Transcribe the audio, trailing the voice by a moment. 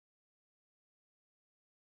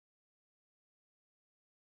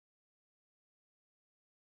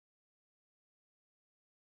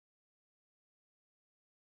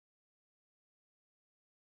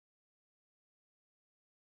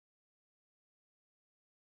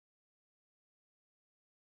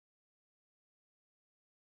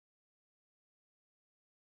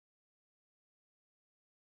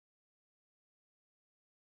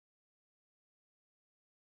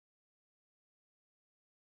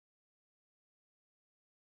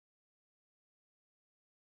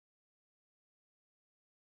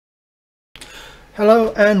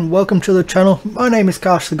Hello and welcome to the channel. My name is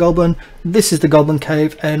Karsh the Goblin. This is the Goblin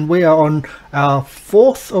Cave and we are on our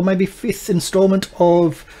fourth or maybe fifth installment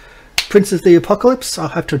of Princes of the Apocalypse. I'll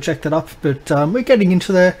have to check that up, but we're getting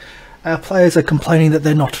into there. Our players are complaining that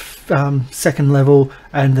they're not second level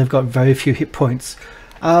and they've got very few hit points.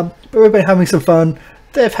 But we've been having some fun.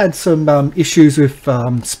 They've had some issues with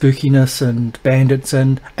spookiness and bandits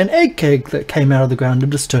and an egg keg that came out of the ground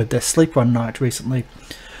and disturbed their sleep one night recently.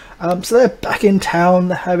 So they're back in town,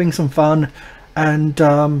 they're having some fun and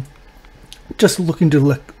just looking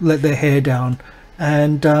to let their hair down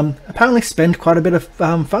and apparently spend quite a bit of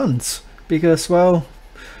funds because, well,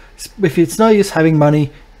 if it's no use having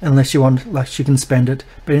money unless you want, like, you can spend it.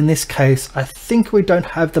 But in this case, I think we don't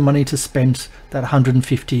have the money to spend that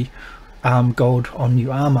 150 gold on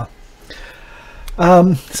new armor.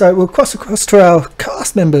 So we'll cross across to our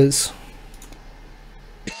cast members.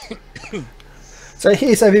 So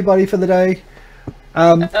here's everybody for the day.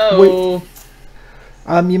 Hello.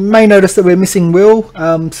 You may notice that we're missing Will.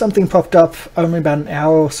 Something popped up only about an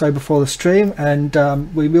hour or so before the stream, and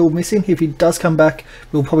we will miss him. If he does come back,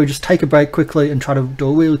 we'll probably just take a break quickly and try to do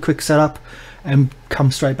a really quick setup and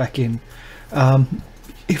come straight back in.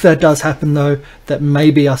 If that does happen though, that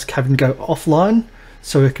may be us having to go offline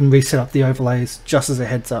so we can reset up the overlays just as a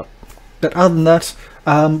heads up. But other than that,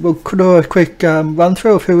 we'll do a quick run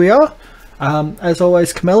through of who we are. As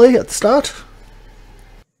always, Kameli at the start.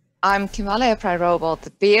 I'm Kimale, I play Robot the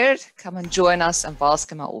Beard. Come and join us and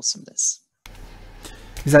bask in my awesomeness.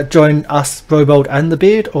 Is that join us, Robold and the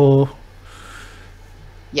Beard, or?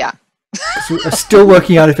 Yeah. We're still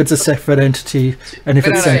working out if it's a separate entity and if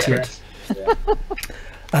it's sentient. Yeah.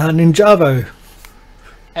 Ninjavo.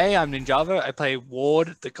 Hey, I'm Ninjavo. I play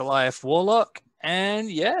Ward, the Goliath Warlock. And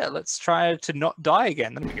yeah, let's try to not die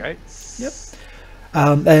again. That'd be great. Yep.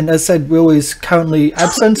 And as said, Will is currently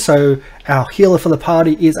absent, so our healer for the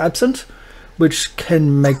party is absent, which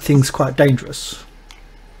can make things quite dangerous.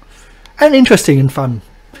 And interesting and fun.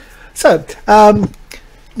 So,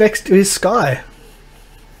 next is Sky.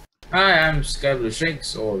 Hi, I'm Sky Blue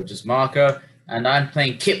Shrinks, or just Marco, and I'm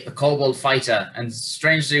playing Kip, the Kobold Fighter, and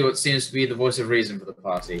strangely what seems to be the voice of reason for the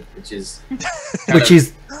party, which is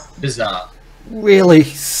bizarre. Really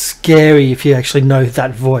scary if you actually know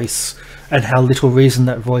that voice and how little reason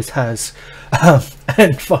that voice has.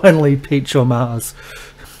 And finally, Peach or Mars.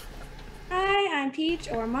 Hi, I'm Peach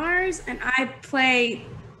or Mars, and I play...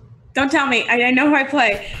 Don't tell me, I know who I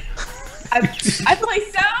play. I play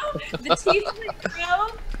So, the tiefling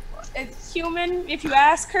girl. It's human if you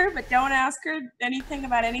ask her, but don't ask her anything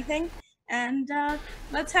about anything. And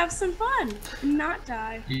let's have some fun and not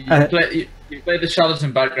die. You play the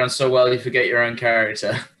charlatan background so well you forget your own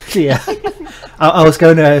character. Yeah. I was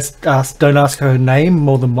going to ask, don't ask her name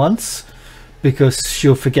more than once, because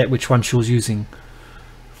she'll forget which one she was using.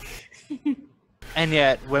 And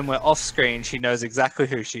yet, when we're off screen, she knows exactly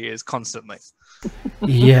who she is constantly.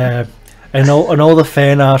 Yeah. And all the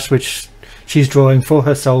fan art which she's drawing for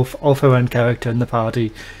herself of her own character in the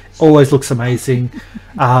party always looks amazing.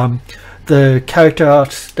 The character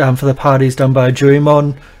art for the party is done by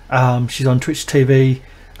Jurimon. She's on Twitch TV.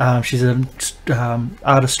 She's an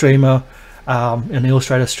artist streamer, an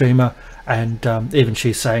illustrator streamer, and even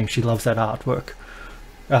she's saying she loves that artwork.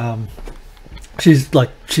 She's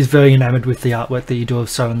very enamored with the artwork that you do of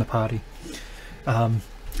So in the party.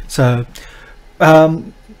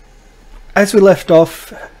 As we left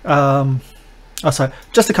off, sorry,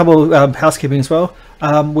 just a couple of housekeeping as well.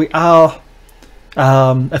 We are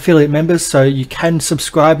affiliate members, so you can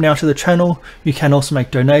subscribe now to the channel. You can also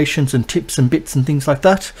make donations and tips and bits and things like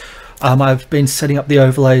that. I've been setting up the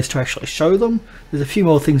overlays to actually show them. There's a few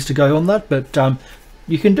more things to go on that, but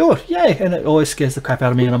you can do it. Yay! And it always scares the crap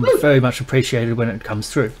out of me, and I'm very much appreciated when it comes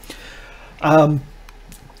through. On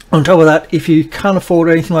top of that, if you can't afford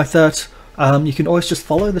anything like that, you can always just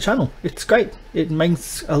follow the channel. It's great. It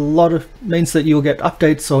means that you'll get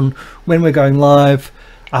updates on when we're going live.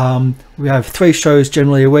 We have 3 shows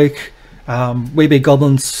generally a week. We Be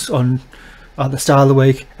Goblins on the start of the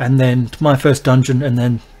week, and then my first dungeon, and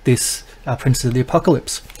then this Princes of the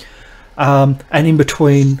Apocalypse. And in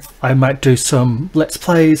between, I might do some Let's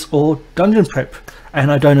Plays or dungeon prep,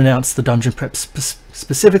 and I don't announce the dungeon prep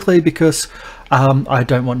specifically because I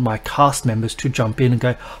don't want my cast members to jump in and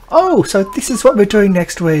go, "Oh, so this is what we're doing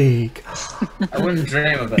next week." I wouldn't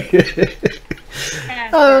dream of it.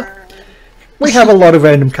 We have a lot of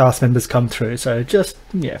random cast members come through, so just,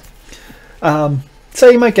 yeah. So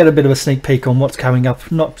you might get a bit of a sneak peek on what's coming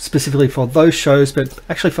up, not specifically for those shows, but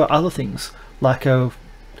actually for other things, like a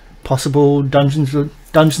possible Dungeons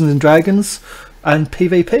and Dragons and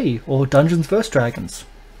PvP, or Dungeons vs Dragons.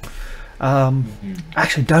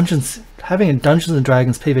 Actually, having a Dungeons and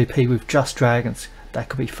Dragons PvP with just dragons, that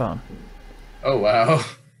could be fun. Oh wow.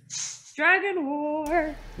 Dragon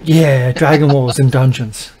War. Yeah, Dragon Wars and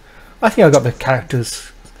Dungeons. I think I got the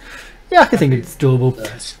characters. Yeah, I can think it's doable.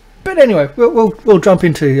 But anyway, we'll jump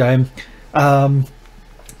into the game.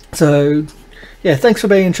 So yeah, thanks for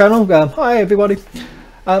being in channel. Hi everybody.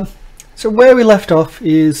 So where we left off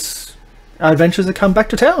is our adventurers have come back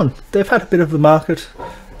to town. They've had a bit of the market.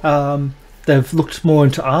 They've looked more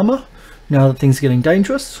into armor now that things are getting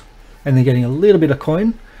dangerous, and they're getting a little bit of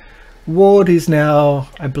coin. Ward is now,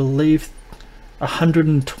 I believe,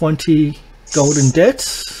 120 golden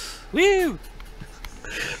debts. Woo!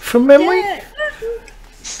 From memory.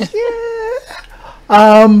 Yeah.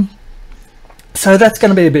 So that's going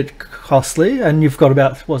to be a bit costly, and you've got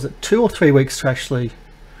about, was it 2 or 3 weeks to actually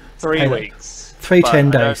 3 weeks. 10 I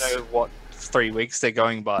days. don't know what 3 weeks they're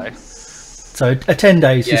going by. So 10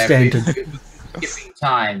 days you standard. Giving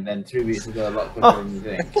time, then 3 weeks will go a lot quicker than you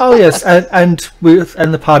think. Oh yes, and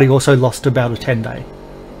the party also lost about a 10-day.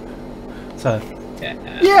 So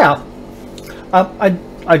yeah.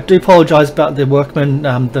 I do apologise about the workmen.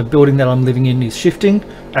 The building that I'm living in is shifting,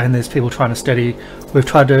 and there's people trying to steady. We've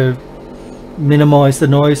tried to minimise the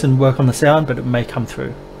noise and work on the sound, but it may come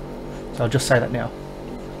through. So I'll just say that now,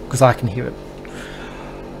 because I can hear it.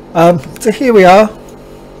 So here we are.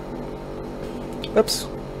 Oops.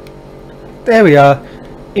 There we are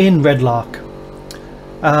in Red Lark.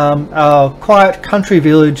 Our quiet country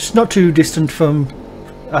village, not too distant from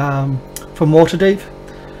Waterdeep,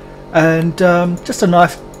 and just a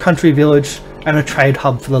nice country village and a trade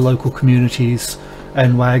hub for the local communities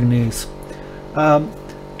and wagoners. And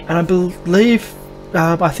I believe,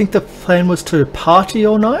 I think the plan was to party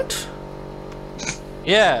all night.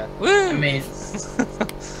 Yeah. Woo! I mean,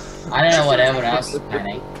 I don't know what everyone else is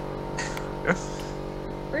planning.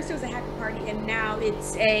 First it was a happy party, and now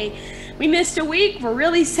it's we missed a week, we're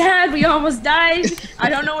really sad, we almost died, I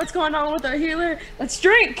don't know what's going on with our healer, let's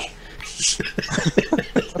drink!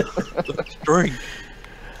 Drink.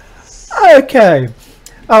 Okay.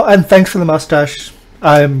 Oh, and thanks for the mustache.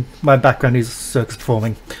 My background is circus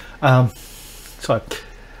performing. Yeah,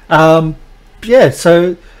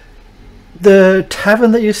 so the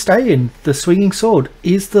tavern that you stay in, the Swinging Sword,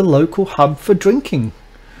 is the local hub for drinking.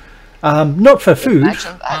 Not for food.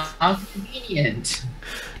 How convenient.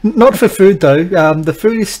 Not for food though. The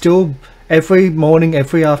food is still every morning,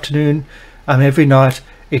 every afternoon, every night.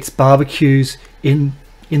 It's barbecues in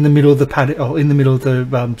the middle of the patio, or in the middle of the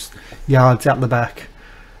yards out the back,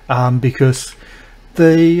 because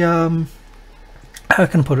the how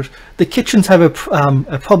can I put it? The kitchens have a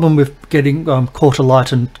problem with getting caught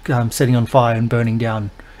alight and setting on fire and burning down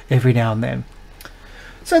every now and then.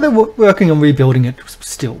 So they're working on rebuilding it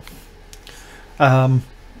still.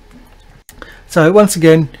 So once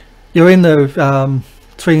again, you're in the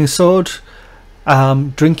Swinging Sword,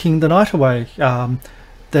 drinking the night away.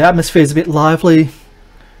 The atmosphere is a bit lively.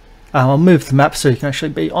 I'll move the map so you can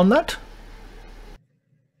actually be on that.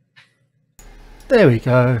 There we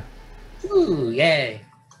go. Ooh, yay.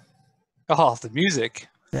 Oh, the music.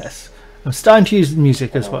 Yes, I'm starting to use the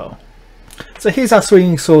music as well. So here's our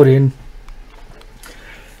Swinging Sword in.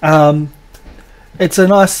 It's a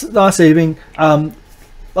nice evening. A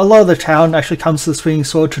lot of the town actually comes to the Swinging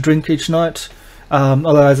Sword to drink each night.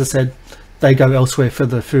 Although, as I said, they go elsewhere for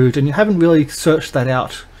the food, and you haven't really searched that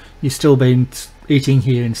out. You've still been eating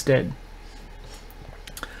here instead.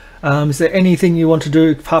 Is there anything you want to do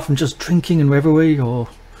apart from just drinking and revelry, or?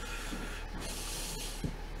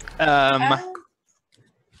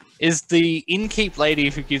 Is the innkeep lady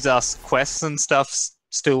who gives us quests and stuff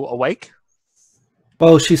still awake?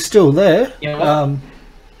 Well, she's still there. Yeah,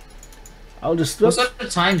 I'll just. What sort of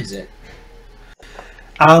time is it?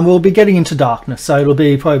 We'll be getting into darkness, so it'll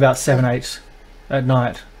be probably about 7, 8 at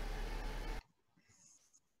night.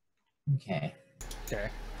 Okay.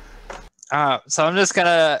 Okay. So I'm just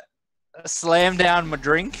gonna slam down my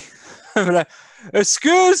drink. I'm gonna,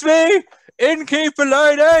 excuse me, innkeeper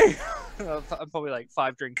lady. I'm probably like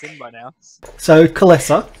 5 drinks in by now. So,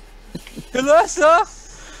 Kalessa. Kalessa!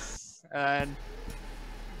 And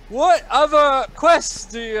what other quests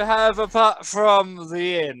do you have apart from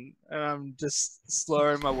the inn? And I'm just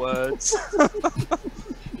slurring my words.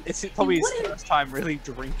 It's probably his first time really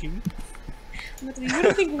drinking. You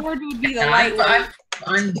wouldn't think Ward would be the lightweight.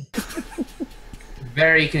 I'm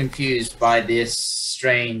very confused by this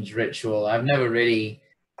strange ritual. I've never really...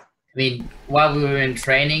 I mean, while we were in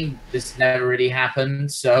training, this never really happened,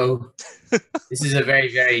 so this is a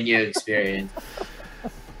very, very new experience.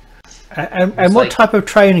 And what type of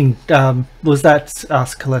training was that,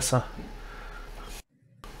 asked Kalessa?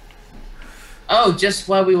 Oh, just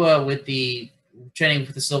while we were with the training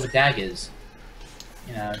with the silver daggers,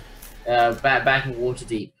 you know, back in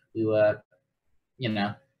Waterdeep, we were, you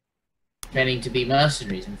know, training to be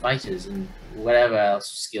mercenaries and fighters and whatever else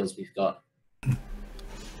skills we've got.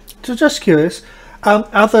 So just curious,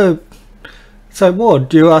 so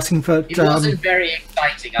Ward, you're asking for... It wasn't very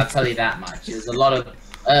exciting, I'll tell you that much. It was a lot of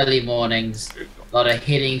early mornings, a lot of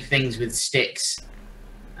hitting things with sticks,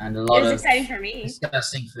 and a lot of exciting for me.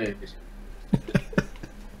 disgusting food.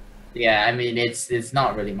 Yeah, I mean, it's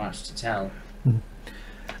not really much to tell.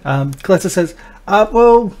 Coletta says,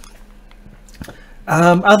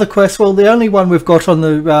 other quests. Well, the only one we've got on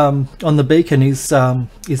the beacon is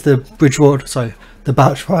the Bridgewater. Sorry, the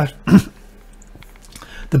barge ride.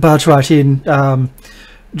 The barge right in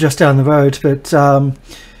just down the road. But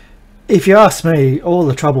if you ask me, all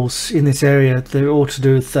the troubles in this area, they're all to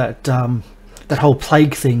do with that that whole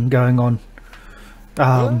plague thing going on.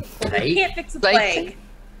 You can't fix a plague.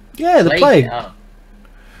 Yeah, the plague.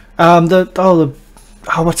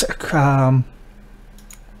 What's it?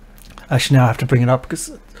 Actually, now I have to bring it up because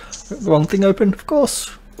the wrong thing opened. Of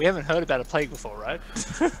course. We haven't heard about a plague before, right?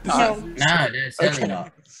 No, certainly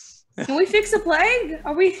not. Can we fix a plague?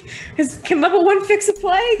 Can level 1 fix a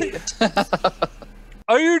plague?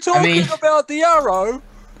 Are you talking about the arrow?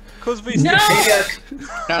 Because we No!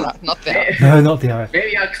 No, not that. No, not the arrow.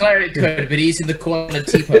 Maybe our cleric could, but he's in the corner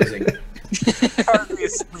T-posing. currently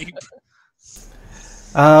asleep.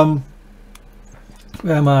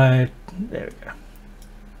 Where am I? There we go.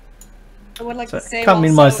 I would like So to say can't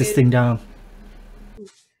minimize this is- thing down.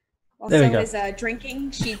 Also There we go. is drinking.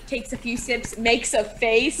 She takes a few sips, makes a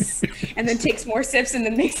face, and then takes more sips, and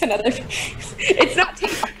then makes another face. It's not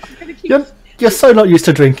tasting. You're so not used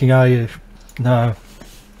to drinking, are you? No.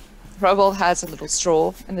 Robol has a little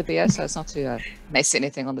straw in the beer, so it's not to mess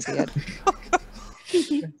anything on the beard.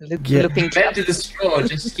 Yeah. Looping Bend to the straw,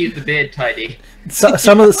 just to keep the beard tidy. So,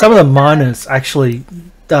 some of the miners actually,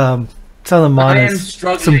 some of the miners, some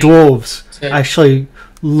struggling dwarves to- actually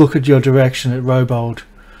look at your direction at Robold.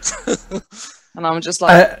 And I'm just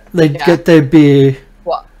like, They yeah. get their beer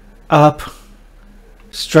what? up,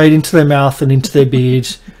 straight into their mouth and into their beard,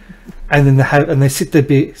 and then they set their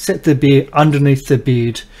beer underneath their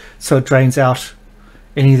beard so it drains out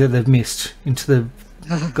any that they've missed into the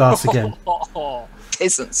glass again.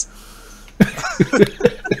 Peasants.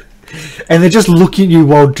 And they're just looking at you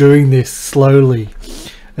while doing this slowly.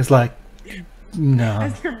 It's like, no,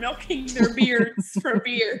 As they're milking their beards for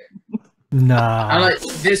beer. nah. I like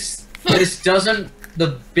this. This doesn't.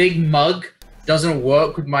 The big mug doesn't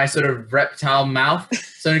work with my sort of reptile mouth.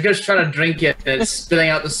 So I'm just trying to drink it, and it's spilling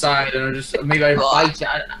out the side, and maybe I bite it,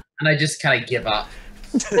 and I just kind of give up.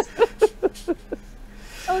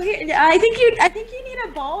 Okay, I think you need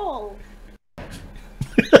a bowl.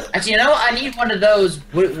 Actually, you know what? I need one of those.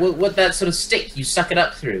 What that sort of stick you suck it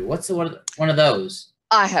up through? What's one of those?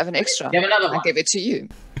 I have an extra. You have another I one. give it to you.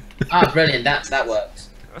 Ah, brilliant. That works.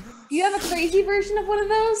 Do you have a crazy version of one of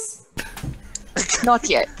those? Not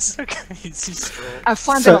yet. Crazy straw. I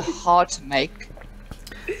find So- them hard to make.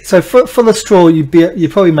 So for the straw, you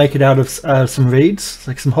probably make it out of some reeds,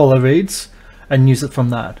 like some hollow reeds, and use it from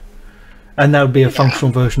that. And that would be a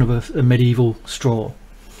functional version of a medieval straw.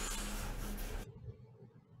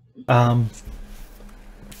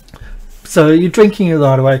 So you're drinking it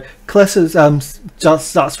right away. Klessa just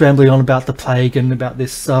starts rambling on about the plague and about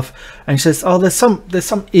this stuff, and she says, "Oh, there's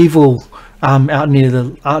some evil out near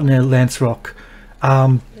Lance Rock.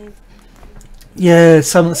 Yeah,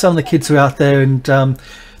 some of the kids are out there, and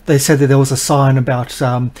they said that there was a sign about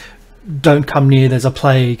don't come near. There's a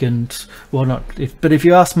plague and whatnot. But if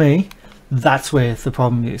you ask me, that's where the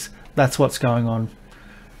problem is. That's what's going on.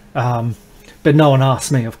 But no one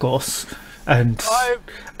asked me, of course, and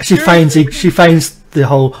she feigns the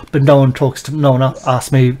whole. But no one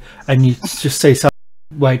asked me, and you just see some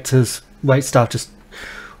wait staff just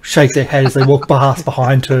shake their head as they walk past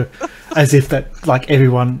behind her, as if that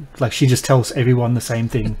everyone she just tells everyone the same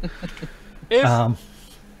thing.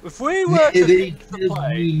 If we were to beat the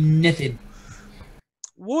plague, Nothing.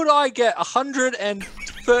 would I get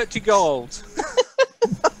 130 gold?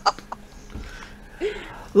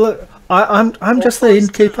 Look, I'm just the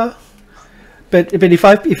innkeeper, but if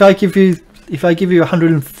I give you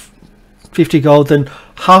 150 gold, then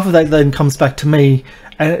half of that then comes back to me,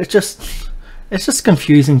 and it's just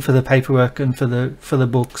confusing for the paperwork and for the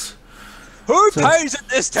books. Who pays in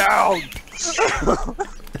this town?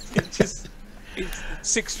 Just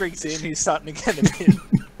 6 drinks in, he's starting to get a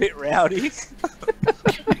bit rowdy.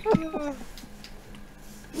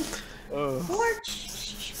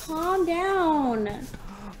 March, calm down.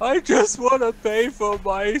 I just want to pay for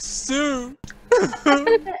my suit.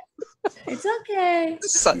 It's okay.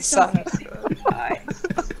 So sad.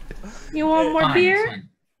 You want more Fine, beer? fine.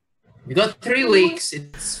 We got 3 weeks.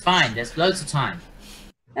 It's fine. There's loads of time.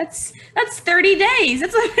 That's 30 days.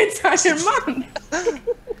 That's like it's a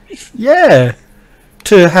month. Yeah,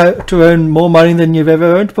 to earn more money than you've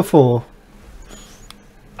ever earned before.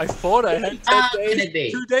 I thought I had 10 can days it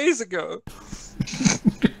be? 2 days ago.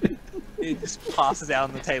 He just passes out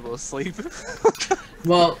on the table asleep.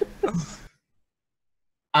 Well,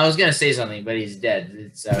 I was gonna say something, but he's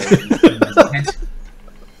dead. So.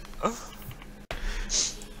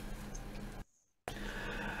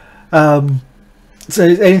 So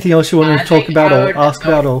is anything else you want to talk about or ask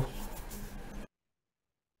about or?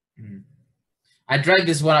 I dragged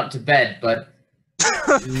this one up to bed, but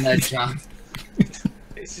no chance.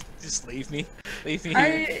 Just leave me. Leave me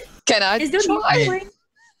here. Can I Is there try? more?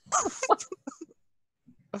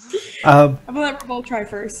 Um, I'm gonna let Revolt try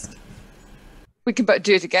first. We can both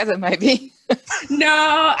do it together, maybe. No,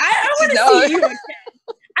 I want to No. see you again.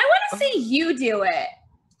 I want to see you do it.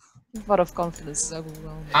 A lot of confidence is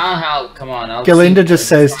overwhelming. I'll help. Come on. I'll Galinda see- just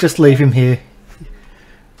says, just leave him here.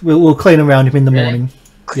 We'll clean around him in the Really? morning.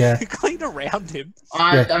 Yeah. Clean around him.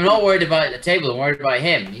 I'm not worried about the table. I'm worried about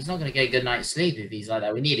him. He's not gonna get a good night's sleep if he's like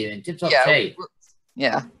that. We need him in tip-top shape.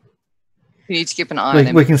 Yeah. You need to keep an eye on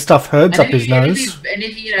him. We can stuff herbs up his nose. And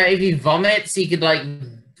if you know, if he vomits, he could like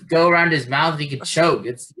go around his mouth. He could choke.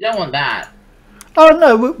 You don't want that. Oh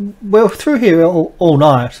no, we're through here all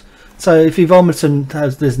night. So if he vomits and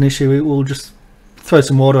there's an issue, we'll just throw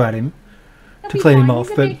some water at him to clean him off.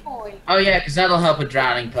 But Oh yeah, because that'll help a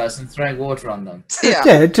drowning person throwing water on them. Yeah.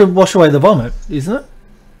 yeah, to wash away the vomit, isn't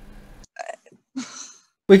it?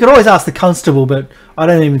 We could always ask the constable, but I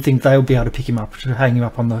don't even think they'll be able to pick him up to hang him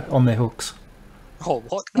up on their hooks. Oh,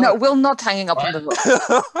 what? No, we're not hanging up on the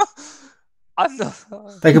hook. I'm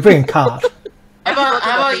not. They could bring a cart. How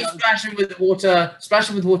about you splash him with water? Splash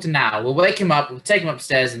him with water now. We'll wake him up. We'll take him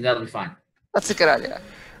upstairs, and that'll be fine. That's a good idea.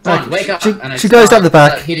 Come on, wake up. She goes out the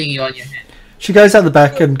back. Hitting you on your head. She goes out the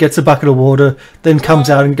back and gets a bucket of water, then comes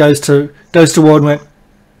out and goes to Ward and went,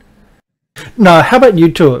 "No, how about you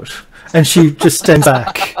do it?" And she just stands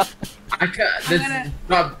back. I can't.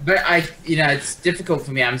 But it's difficult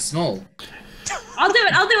for me. I'm small. I'll do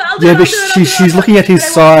it. Yeah, but she's looking at his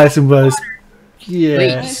size and goes,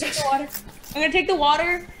 "Yeah." I'm gonna take the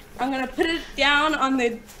water. I'm gonna put it down on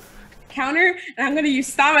the counter, and I'm gonna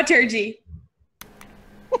use thaumaturgy.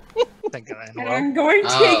 Thank God. And I'm going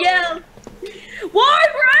to yell, "Ward,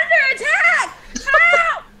 we're under attack!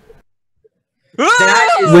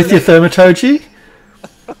 Help!" With your thaumaturgy,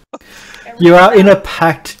 you are in a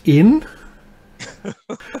packed inn.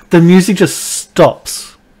 The music just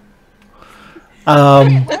stops.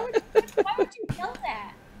 Why would you yell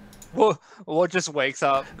that? What just wakes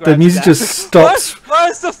up? The music just stops.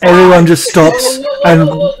 Where's the fire? Everyone just stops and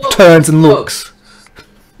turns and looks.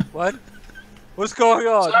 What? What's going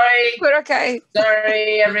on? Sorry. We're okay.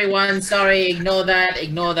 Sorry, everyone. Sorry. Ignore that.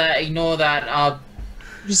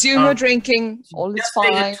 Resume your drinking. All is Just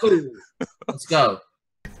take fine. a two. Let's go.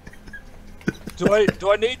 Do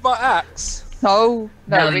I need my axe? No,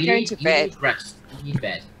 we're you going need- to you bed. need rest. You need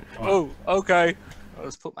bed. Come on. Oh, okay. I'll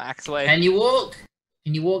just put my axe away. Can you walk?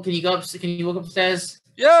 Can you walk? Can you go up? Can you walk upstairs?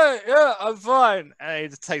 Yeah, I'm fine. And he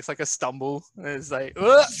just takes like a stumble and it's like,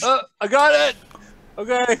 I got it.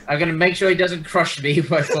 Okay. I'm gonna make sure he doesn't crush me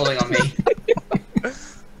by falling on me.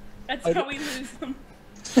 That's how we lose them.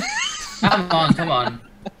 Come on.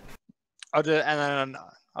 I'll do it, and then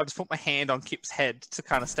I'll just put my hand on Kip's head to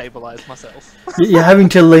kind of stabilize myself. You're having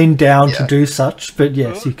to lean down to do such, but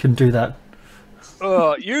yes, you can do that.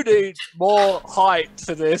 You need more height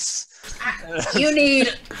for this. You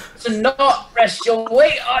need to not rest your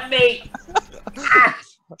weight on me.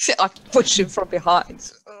 I pushed him from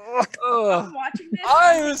behind. I'm watching this.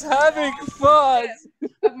 I was having fun.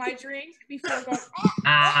 Of my drink before going.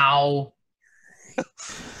 Ow.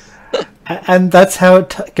 And that's how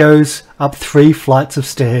it goes up 3 flights of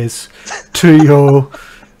stairs to your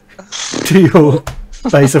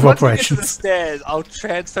base of Once we get to the operations. stairs, I'll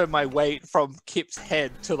transfer my weight from Kip's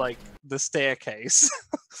head to like the staircase,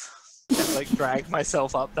 and like drag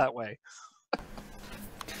myself up that way.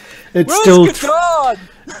 It's Where's still Kadan?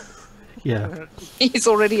 yeah. He's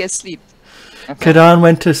already asleep. Kadan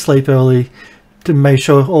went to sleep early to make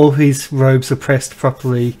sure all his robes are pressed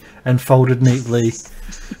properly and folded neatly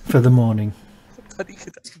for the morning.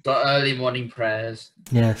 Got early morning prayers.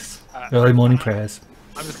 Yes, early morning prayers.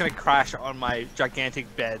 I'm just gonna crash on my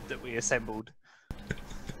gigantic bed that we assembled.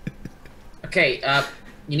 Okay,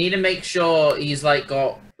 you need to make sure he's like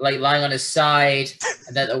got like lying on his side,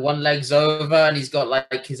 and that the one leg's over, and he's got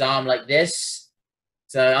like his arm like this.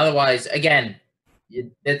 So otherwise, again,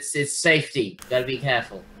 it's safety. Gotta be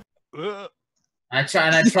careful. I try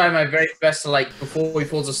my very best to, like, before he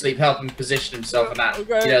falls asleep, help him position himself in that,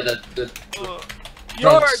 Okay. you know, the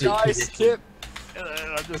You're a sleep nice position. tip.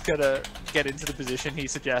 I'm just gonna get into the position he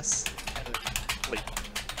suggests and then sleep.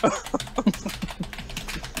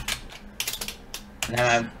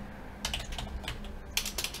 No,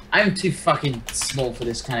 I'm too fucking small for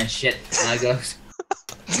this kind of shit. And I go.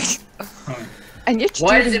 And yet you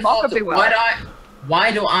Why do does the it mark have to, very well.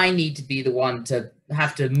 why do I need to be the one to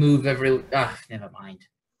have to move every? Never mind.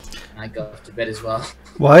 I go off to bed as well.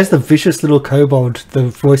 Why is the vicious little kobold the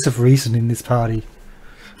voice of reason in this party?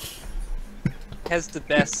 Has the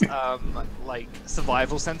best like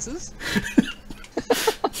survival senses.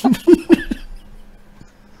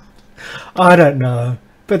 I don't know,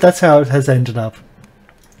 but that's how it has ended up.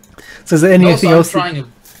 So is there anything else?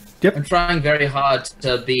 Yep. I'm trying very hard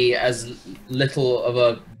to be as little of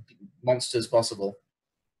a monster as possible.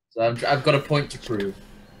 So I've got a point to prove.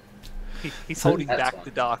 He's holding That's back fine.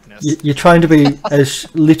 the darkness. You're trying to be as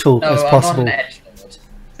little No, as I'm possible. not an edgelord.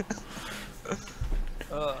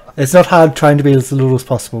 It's not hard trying to be as little as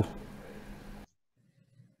possible.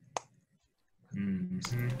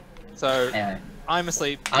 Mm-hmm. So Anyway, I'm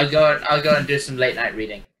asleep. I'll go and do some late night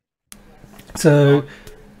reading. So,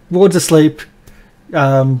 Ward's asleep.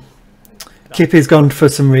 Kip has gone for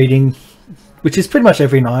some reading, which is pretty much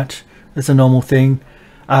every night. It's a normal thing.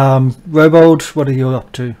 Robold, what are you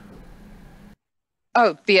up to?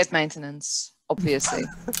 Oh, beard maintenance, obviously.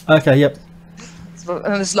 Okay, yep.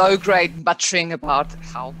 And this low grade muttering about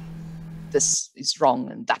how this is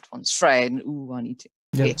wrong and that one's frayed and ooh, I need to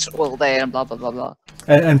get oil there and blah blah blah blah.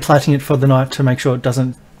 And plaiting it for the night to make sure it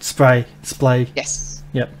doesn't splay. Yes.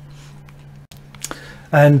 Yep.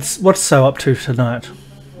 And what's So up to tonight?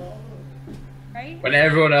 Right? When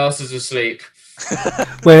everyone else is asleep.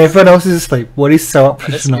 When everyone else is asleep, what is So up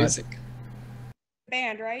for This tonight? music.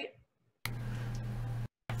 Band, right?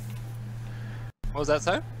 What was that,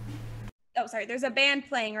 so? Oh, sorry. There's a band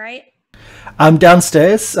playing, right?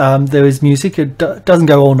 Downstairs, there is music. It doesn't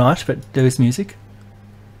go all night, but there is music.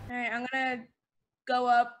 All right. I'm gonna go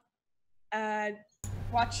up,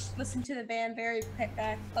 listen to the band very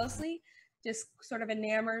closely. Just sort of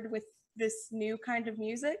enamored with this new kind of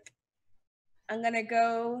music. I'm gonna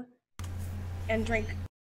go and drink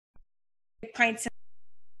pints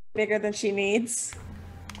bigger than she needs.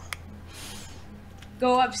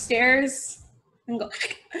 Go upstairs and go.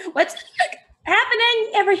 What's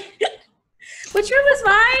happening? Which room is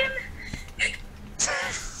mine?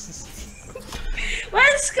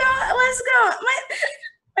 Let's go.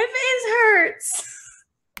 My face hurts.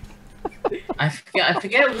 I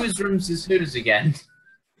forget whose rooms is whose again.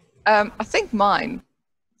 I think mine.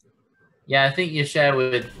 Yeah, I think you share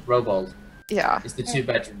with Robold. Yeah. It's the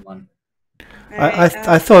 2-bedroom one.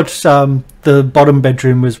 I thought the bottom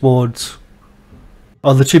bedroom was Ward's.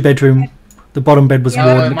 Oh, the 2-bedroom. The bottom bed was Yeah,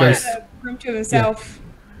 Ward. it And, might goes, A room to himself.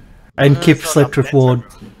 and Kip It's not slept enough with beds. Ward.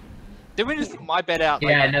 Did we just put my bed out?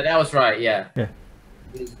 Like, Yeah, no, that was right. Yeah. Yeah.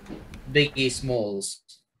 Biggie Smalls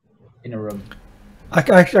in a room. I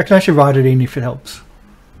can actually write it in if it helps.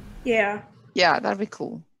 Yeah. Yeah, that'd be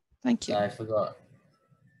cool. Thank you. I forgot.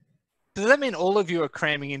 Does that mean all of you are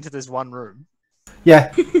cramming into this one room?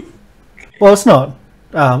 Yeah. Well, it's not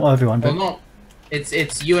everyone, Well, but not.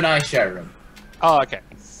 It's you and I share a room. Oh, okay.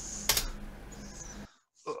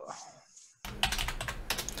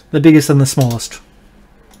 the biggest and the smallest.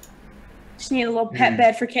 Just need a little pet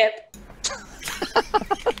bed for Kip.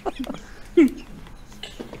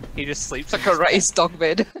 He just sleeps. It's like a raised dog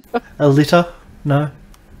bed. A litter? No.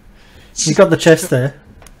 You got the chest there.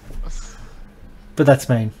 But that's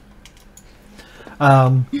mean.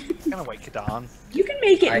 I'm gonna wake Kadan. You can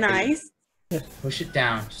make it I- nice. Push it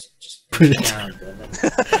down. Just push it down.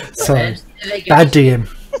 Sorry. Bad DM.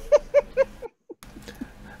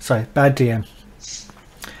 Sorry, bad DM.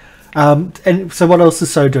 And so what else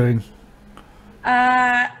is So doing?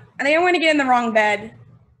 I think I'm going to get in the wrong bed.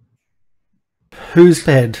 Whose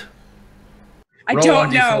bed? I Roll don't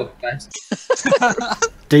on know. D4, guys.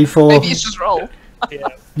 D4. Maybe you should roll. Yeah.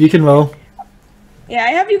 You can roll. Yeah, I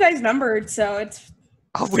have you guys numbered, so it's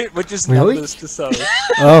Oh, we're just Really? numbers to so.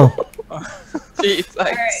 Oh. Gee, all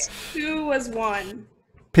right. thanks. 2 was 1.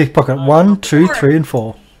 Pickpocket 1, 2, 3, and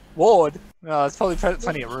 4. Ward. Oh, it's probably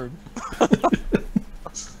plenty of room.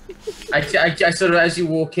 I sort of, as you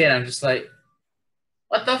walk in, I'm just like,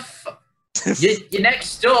 what the fuck? You're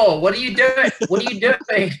next door. What are you doing? What are you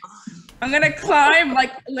doing? I'm gonna climb,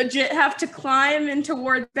 like legit have to climb in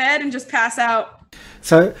toward bed and just pass out.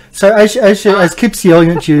 So as Kip's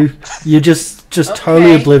yelling at you, you're just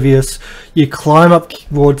totally oblivious. You climb up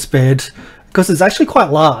Ward's bed because it's actually quite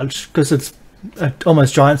large because it's an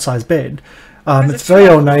almost giant-sized bed. It's very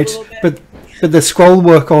ornate, but the scroll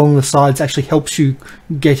work along the sides actually helps you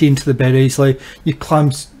get into the bed easily. You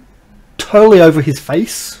climb totally over his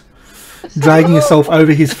face, dragging yourself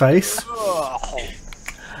over his face,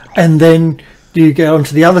 and then you get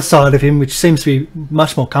onto the other side of him, which seems to be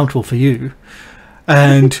much more comfortable for you,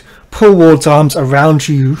 and pull Ward's arms around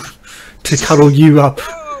you to cuddle you up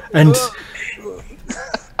and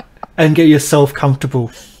get yourself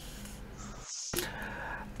comfortable.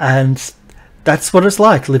 And that's what it's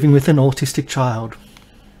like living with an autistic child.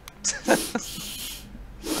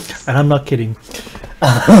 And I'm not kidding.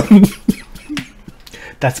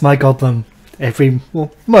 That's my goblin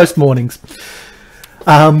most mornings.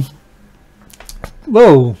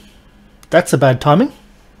 Whoa, that's a bad timing.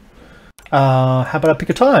 How about I pick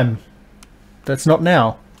a time? That's not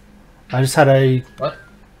now. I just had a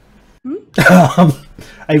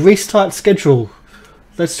a restart schedule.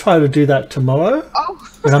 Let's try to do that tomorrow. Oh.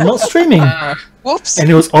 But I'm not streaming. Whoops. And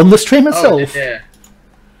it was on the stream itself.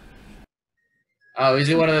 Oh, is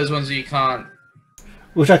it one of those ones that you can't?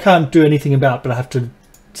 Which I can't do anything about, but I have to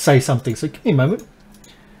say something. So give me a moment.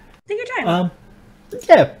 Take your time.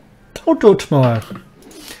 Yeah, I'll do it tomorrow.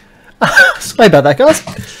 Sorry about that, guys.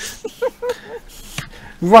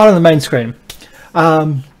 Right on the main screen.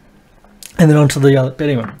 And then onto the other. But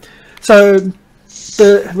anyway, so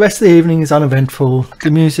the rest of the evening is uneventful.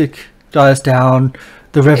 The music dies down.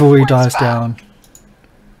 The revelry dies down.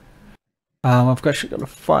 I've actually got to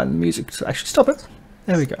find the music to actually stop it.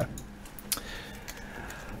 There we go.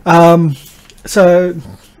 So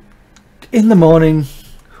in the morning,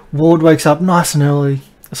 Ward wakes up nice and early.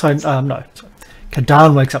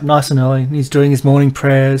 Kadan wakes up nice and early. He's doing his morning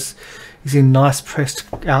prayers. He's in nice pressed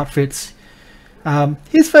outfits.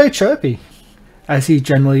 He's very chirpy, as he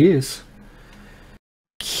generally is.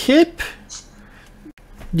 Kip,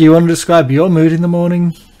 do you want to describe your mood in the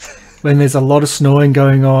morning when there's a lot of snoring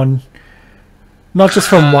going on? Not just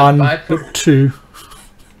from one, but two.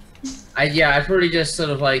 I'd probably just sort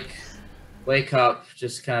of like wake up,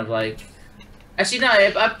 just kind of like. Actually, no,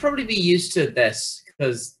 I'd probably be used to this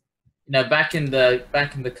because back in the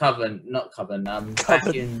coven, not coven,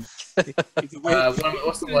 back in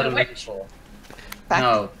what's the word I'm looking for? Pack.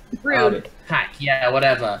 No, pack. Yeah,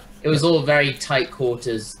 whatever. It was all very tight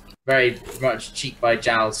quarters, very much cheek by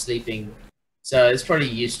jowl, sleeping. So it's probably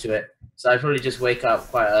used to it. So I'd probably just wake up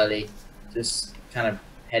quite early, just kind of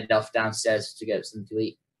head off downstairs to get something to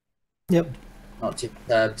eat. Yep. Not too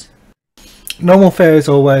disturbed. Normal fare as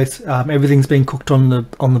always. Everything's being cooked on the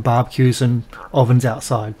barbecues and ovens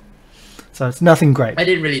outside, so it's nothing great. I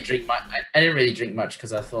didn't really drink much. I didn't really drink much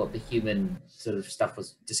because I thought the human sort of stuff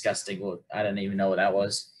was disgusting, or I don't even know what that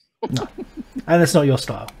was. No, and it's not your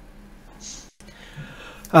style.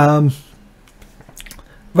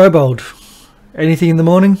 Robold, anything in the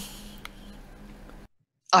morning?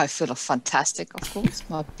 I feel fantastic, of course.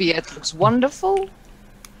 My beard looks wonderful.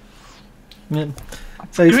 Yeah.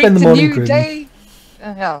 So you spend the morning grooming.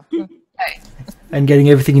 And getting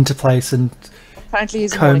everything into place and apparently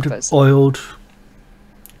he's combed, oiled.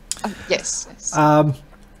 Yes.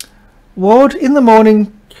 Ward, in the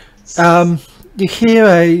morning, you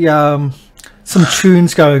hear some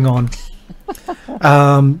tunes going on.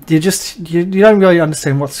 You don't really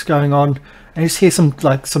understand what's going on, and you just hear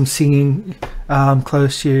some singing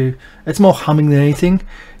close to you. It's more humming than anything.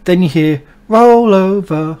 Then you hear roll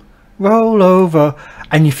over,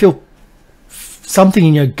 and you feel something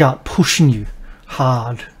in your gut pushing you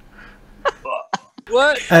hard.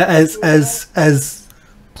 What?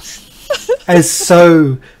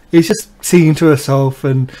 So he's just singing to herself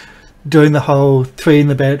and doing the whole three in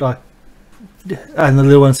the bed, and the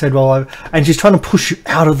little one said roll over, and she's trying to push you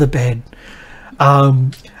out of the bed,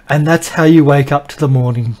 and that's how you wake up to the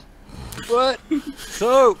morning. What?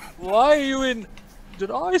 So why are you in? Did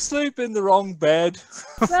I sleep in the wrong bed?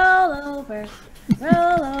 Roll over.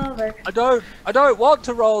 I don't want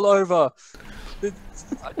to roll over.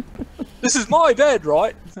 This is my bed,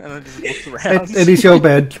 right? And I just looked around. It is your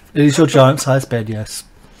bed. It is your giant-sized bed, yes.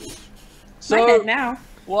 So, my bed now.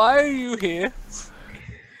 Why are you here?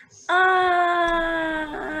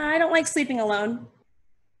 I don't like sleeping alone.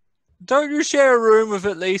 Don't you share a room with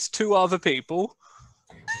at least 2 other people?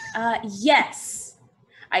 Yes,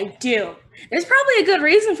 I do. There's probably a good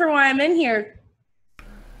reason for why I'm in here.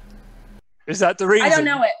 Is that the reason? I don't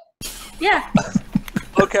know it. Yeah.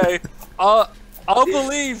 Okay, I'll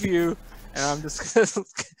believe you, and I'm just gonna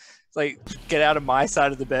like get out of my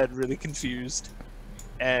side of the bed, really confused.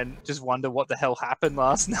 and just wonder what the hell happened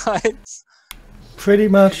last night. Pretty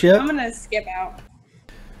much, yeah. I'm gonna skip out.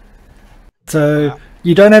 So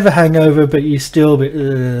you don't have a hangover, but you still be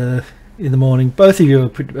in the morning. Both of you are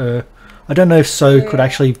pretty. I don't know if So could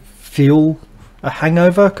actually feel a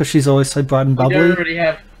hangover because she's always so bright and bubbly. You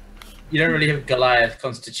don't really have Goliath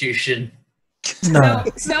constitution. No.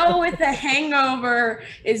 So with the hangover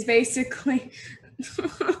is basically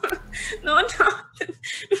no one talk to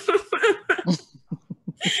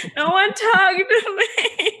no one talk to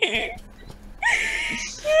me.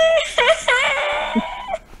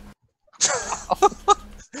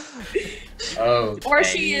 Oh. Or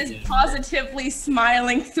she is positively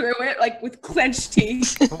smiling through it, like with clenched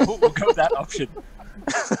teeth. We'll go with that option.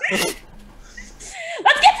 Let's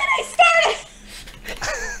get today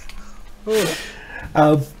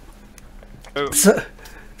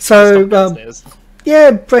started.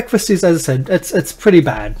 Yeah, breakfast is, as I said, it's pretty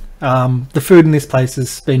bad. The food in this place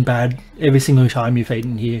has been bad every single time you've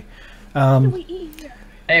eaten here. What do we eat here?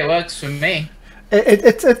 Hey, it works for me.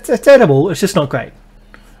 It's edible. It's just not great.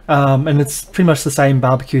 And it's pretty much the same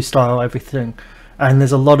barbecue style everything. And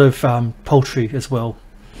there's a lot of poultry as well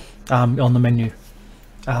on the menu,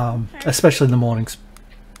 especially in the mornings.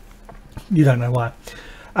 You don't know why.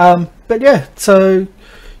 But yeah, so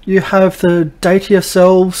you have the day to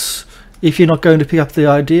yourselves if you're not going to pick up the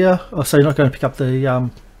idea, or so you're not going to pick up the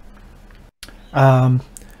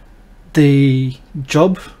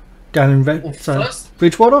job down in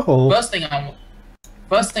Bridgewater, or first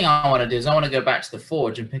thing I want to do is I want to go back to the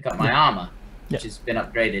forge and pick up my armor, which has been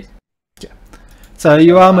upgraded. Yeah. So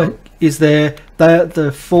your armor is there.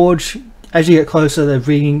 The forge, as you get closer, they're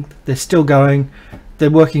ringing. They're still going.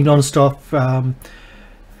 They're working non-stop.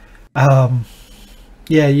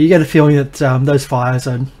 Yeah, you get a feeling that those fires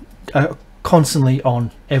are constantly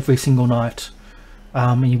on every single night,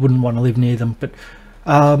 and you wouldn't want to live near them. But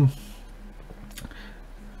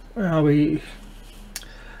where are we?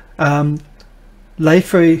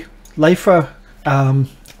 Leifra,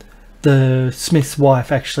 the smith's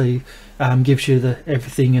wife, actually gives you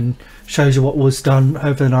everything and shows you what was done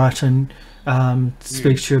over the night and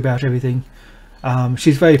speaks to you about everything.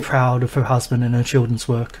 She's very proud of her husband and her children's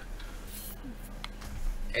work.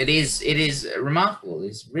 It is remarkable.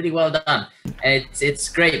 It's really well done. And it's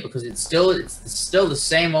great because it's still the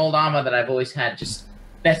same old armor that I've always had, just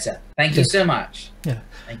better. Thank you so much. Yeah.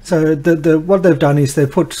 So what they've done is they've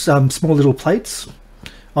put some small little plates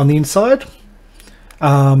on the inside,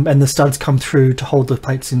 and the studs come through to hold the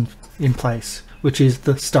plates in place, which is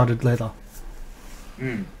the studded leather.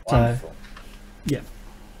 Wonderful. So, yeah.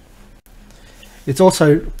 It's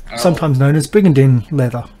also sometimes known as brigandine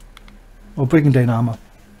leather or brigandine armor,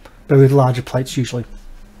 but with larger plates usually.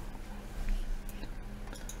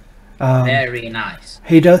 Very nice.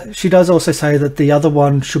 She does also say that the other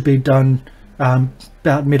one should be done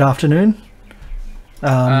about mid-afternoon.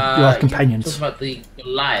 Your companions. Talking about the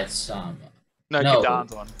Goliath's armor. No,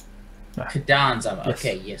 Kadan's one. No. Kadan's armor. Yes.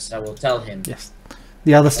 Okay, yes, I will tell him. Yes.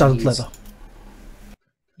 The other studded leather.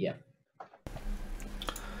 Yeah.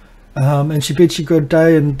 And she bids you good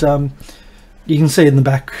day, and you can see in the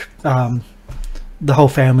back the whole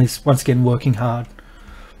family's once again working hard.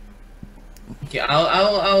 Okay,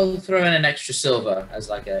 I'll throw in an extra silver as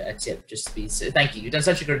like a tip, just to be. Thank you. You've done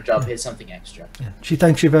such a good job. Here's something extra. Yeah. She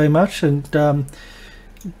thanks you very much and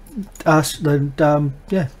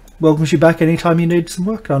welcomes you back anytime you need some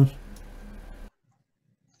work done.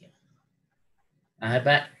 I head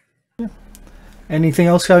back. Yeah. Anything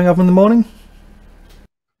else going up in the morning?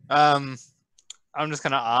 I'm just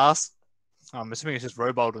gonna ask. I'm assuming it's just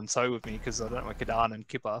Robold and So with me because I don't know Kadan and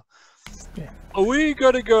Kipper. Yeah. Are we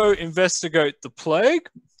gonna go investigate the plague,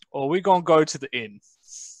 or are we gonna go to the inn?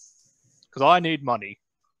 Because I need money.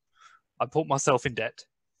 I put myself in debt.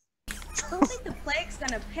 I don't think the plague's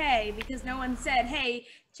gonna pay because no one said, "Hey,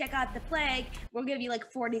 check out the plague. We'll give you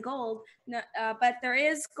like 40 gold." No, but there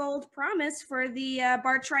is gold promised for the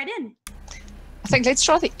Bartride Inn. I think let's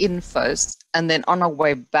try the inn first, and then on our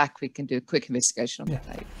way back we can do a quick investigation on the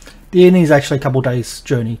plague. The inn is actually a couple of days'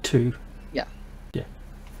 journey too. Yeah. Yeah.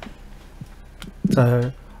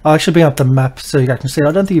 So I should bring up the map so you guys can see it.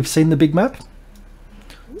 I don't think you've seen the big map,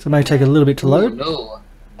 so it may take a little bit to load. No.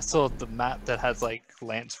 I saw the map that has like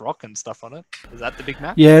Lance Rock and stuff on it. Is that the big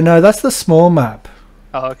map? Yeah, no, that's the small map.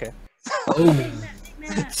 Oh, okay.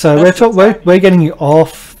 So we're getting you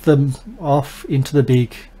off into the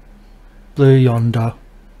big blue yonder.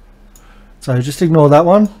 So just ignore that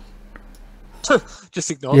one. Just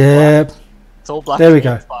ignore. Yeah. It's all black. There we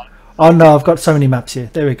go. Oh no, I've got so many maps here.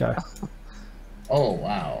 There we go. Oh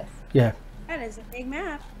wow. Yeah. That is a big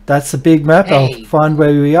map. That's a big map. Hey. I'll find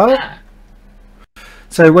where we are. Yeah.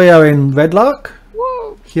 So we are in Redlark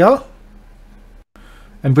Whoa. here,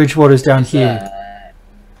 and Bridgewater's down here.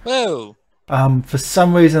 Whoa. For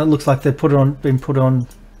some reason, it looks like they've been put on.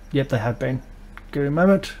 Yep, they have been. Give me a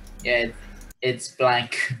moment. Yeah, it's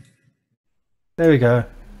blank. There we go.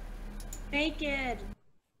 Naked.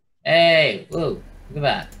 Hey, whoa, look at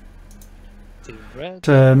that. Red.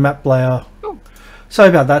 To map layer. Sorry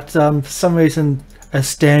about that. For some reason, as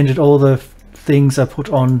standard, all the things are put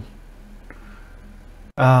on.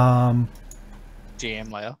 GM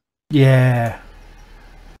layer. Yeah.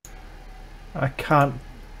 I can't.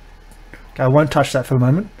 Okay, I won't touch that for a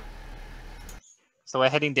moment. So we're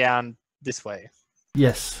heading down this way.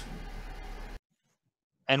 Yes.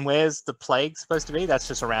 And where's the plague supposed to be? That's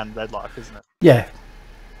just around Redlark, isn't it? Yeah.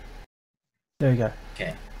 There we go.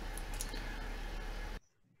 Okay.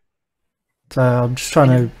 So I'm just trying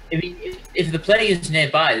to. I mean, if the plague is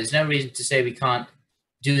nearby, there's no reason to say we can't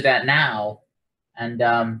do that now, and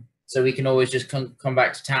so we can always just come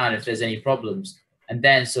back to town if there's any problems, and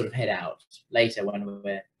then sort of head out later when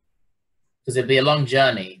we're, because it'll be a long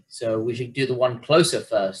journey. So we should do the one closer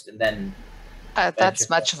first, and then. That's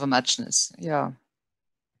much of a muchness. Yeah.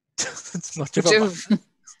 It's much of a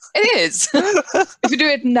It is. If you do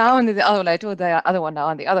it now and then the other one later, or the other one now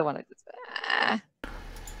and the other one later.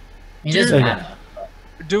 It doesn't matter.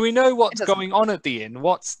 Do we know what's going on at the inn?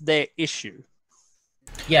 What's their issue?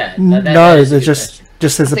 Yeah. No, they're just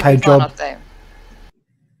as a paid job.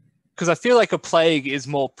 Because I feel like a plague is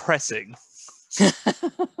more pressing.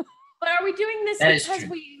 But are we doing this That is because true.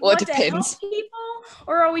 we Well, it want to depends. help people,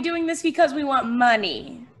 or are we doing this because we want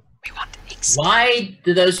money? We want Why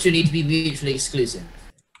do those two need to be mutually exclusive?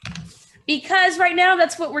 Because right now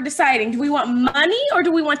that's what we're deciding. Do we want money or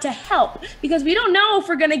do we want to help? Because we don't know if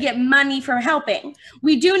we're going to get money from helping.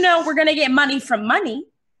 We do know we're going to get money from money.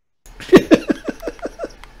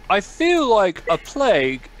 I feel like a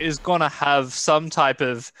plague is gonna have some type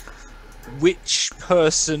of witch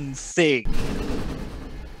person thing.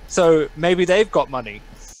 So maybe they've got money.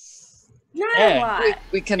 Not Yeah. a lot.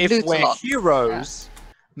 We can If loot a we're lot. heroes,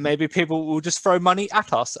 maybe people will just throw money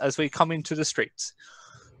at us as we come into the streets.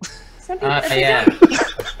 Some people, Yeah.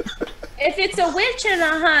 if it's a witch in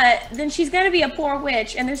a hut, then she's going to be a poor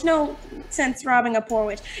witch, and there's no sense robbing a poor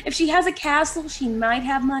witch. If she has a castle, she might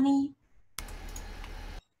have money.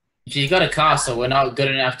 If she's got a castle, we're not good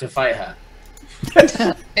enough to fight her.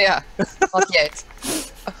 Yeah, not yet.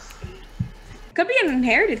 Could be an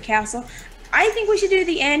inherited castle. I think we should do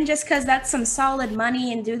the end just because that's some solid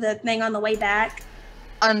money and do the thing on the way back.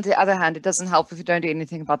 On the other hand, it doesn't help if you don't do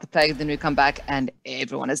anything about the plague, then we come back and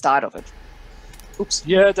everyone has died of it. Oops.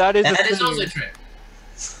 Yeah, that is. That is also true.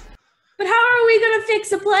 But how are we going to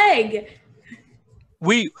fix a plague?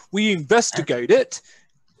 We investigate it,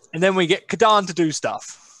 and then we get Kadan to do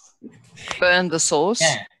stuff. Burn the source.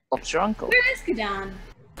 Yeah. What's your uncle? Where is Kadan?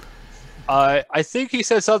 I think he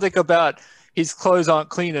said something about his clothes aren't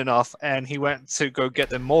clean enough, and he went to go get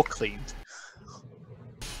them more cleaned.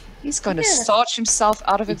 He's going to Yeah. starch himself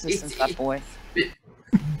out of It's- existence, it's- that boy.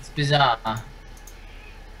 It's bizarre.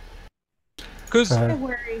 Because Don't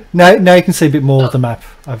worry. Now you can see a bit more of the map.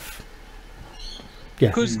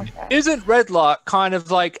 Yeah. isn't Redlark kind of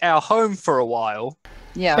like our home for a while?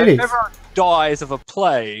 Yeah. It is. If everyone dies of a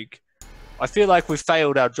plague, I feel like we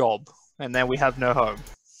failed our job, and then we have no home.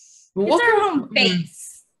 But It's what our can- home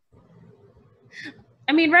base.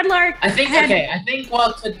 I mean, Red Lark. I think had- okay. I think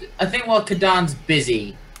while Kadan's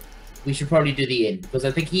busy, we should probably do the inn because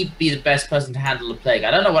I think he'd be the best person to handle the plague. I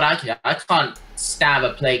don't know what I can. I can't stab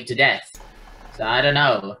a plague to death, so I don't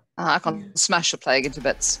know. I can't smash a plague into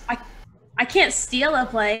bits. I can't steal a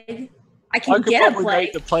plague. I I can could get a probably plague.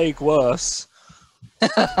 make the plague worse.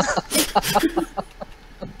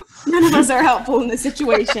 None of us are helpful in this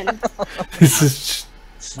situation. This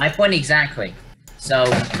is. My point exactly. So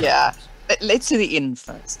Yeah. Let's do the inn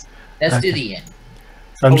first. let's Okay. do the inn.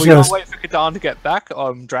 I'm Are just we gonna. gonna wait for Kadan to get back?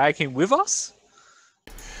 Drag him with us?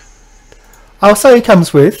 I'll say he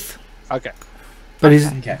comes with, Okay. but he's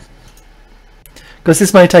Okay. because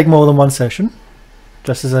this may take more than one session.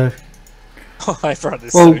 Just as a Everyone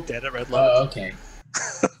is Well- so dead at Redlark. Oh, okay.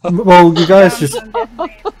 well, you guys just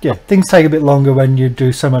yeah, things take a bit longer when you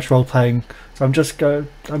do so much role playing. So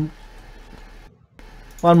I'm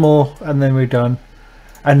one more and then we're done.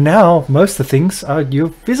 And now most of the things are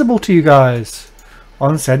visible to you guys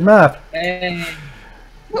on said map, Hey.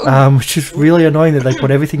 which is really annoying that they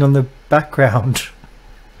put everything on the background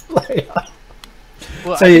layer.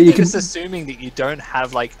 Well, So I yeah, think you they're can- just assuming that you don't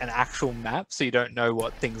have like an actual map, so you don't know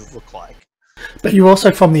what things look like. But you're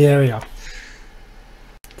also from the area,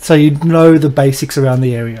 so you know the basics around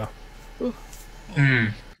the area. Hmm.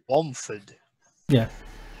 Womford. Yeah.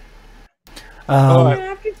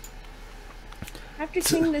 Alright. After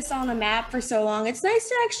seeing this on a map for so long, it's nice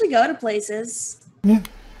to actually go to places. Yeah.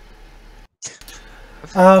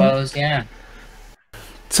 Yeah.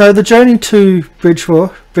 So the journey to Bridge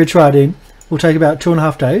Riding will take about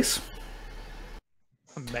 2.5 days.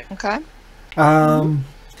 Okay.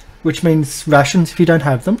 Which means rations if you don't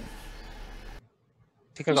have them.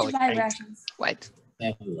 I think I got like 8. Rations. Wait.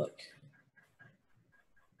 Have a look.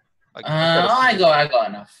 I I got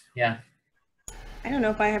enough. Yeah. I don't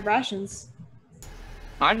know if I have rations.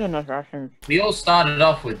 I don't know rations. We all started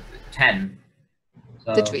off with 10.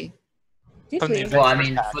 So, Did we? Did From we? the Well, I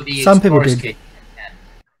mean, for the Some people Explorer's did. Kit, 10.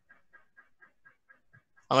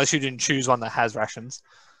 Unless you didn't choose one that has rations.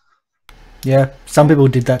 Yeah, some people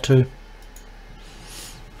did that too.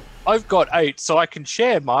 I've got 8, so I can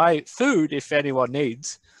share my food if anyone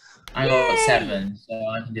needs. I got 7, so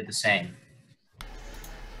I can do the same.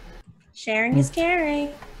 Sharing is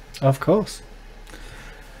caring. Of course.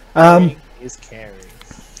 Is caring.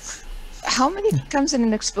 How many comes in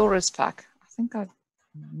an explorer's pack? I think I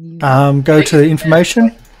knew. Go to the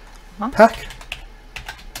information Uh-huh. pack.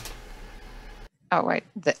 Oh wait,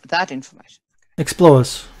 that information.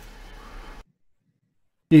 Explorers.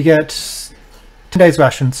 You get 10 days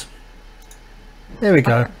rations. There we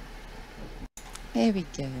go. There we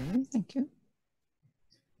go. Thank you.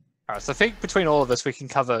 Alright, so I think between all of us we can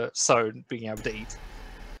cover Sown being able to eat.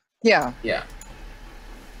 Yeah. Yeah.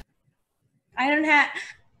 I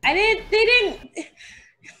didn't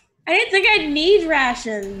think I'd need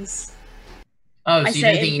rations. Oh, so I you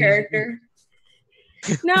said didn't in think character.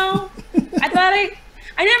 No, I thought I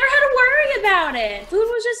never had to worry about it. Food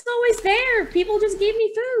was just always there. People just gave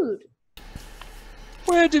me food.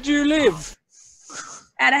 Where did you live?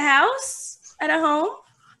 At a house? At a home?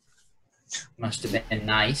 Must have been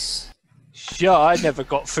nice. Sure, I never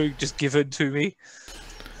got food just given to me.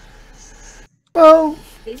 Well,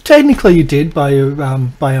 technically you did by your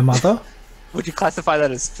mother. Would you classify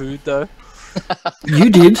that as food though? You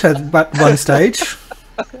did at one stage.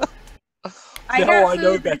 I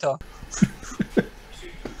know better.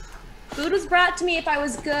 Food was brought to me if I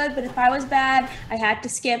was good, but if I was bad, I had to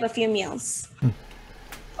skip a few meals.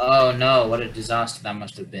 Oh no, what a disaster that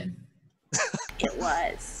must have been. It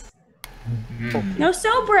was. Mm. No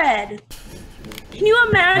soul bread. Can you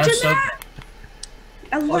imagine that?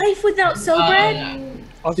 A life without soul bread?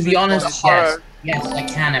 To be honest, yes, I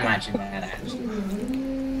can imagine that actually.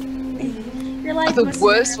 Your life The must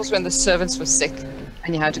worst have- was when the servants were sick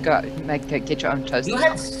and you had to go out and get your own toast. You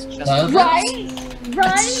had servants? Right?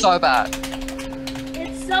 It's so bad.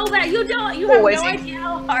 It's so bad. You have Always no eat. idea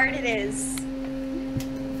how hard it is.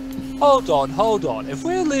 Hold on. If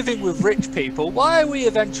we're living with rich people, why are we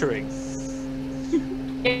adventuring?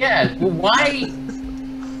 Yeah, well, why?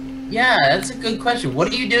 Yeah, that's a good question. What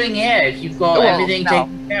are you doing here if you've got Well, everything no.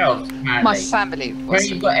 taken care of, apparently? My family Where was.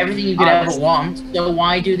 you've got everything you could I ever was- want, so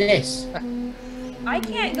why do this? I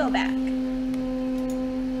can't go back.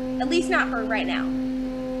 At least not for right now.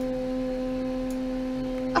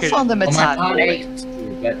 I found them Well, my Italian. partner makes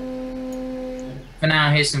food, but for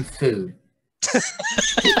now, here's some food.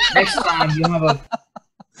 Next time, you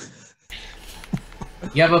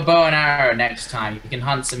have a bow and arrow next time. You can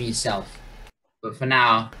hunt some yourself. But for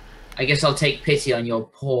now, I guess I'll take pity on your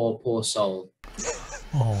poor soul.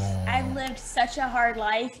 I've lived such a hard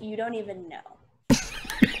life, you don't even know.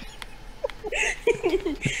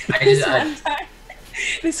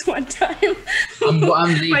 This one time. I'm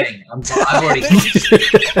leaving. I've already gone.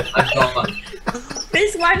 I've gone.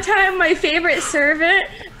 This one time, my favorite servant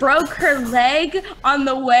broke her leg on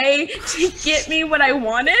the way to get me what I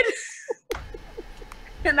wanted.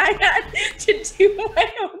 And I had to do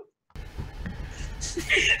my own.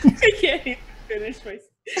 I can't even finish my.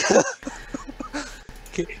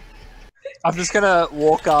 I'm just gonna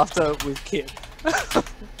walk after with Kit. I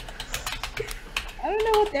don't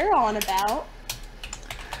know what they're on about.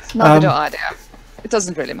 No good idea. It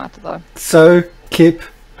doesn't really matter though. So, Kip,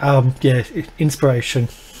 yeah, inspiration.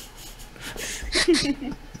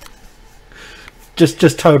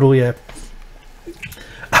 just total, yeah.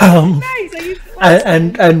 Nice. I used it last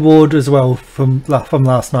time. And Ward as well from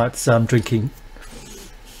last night's drinking.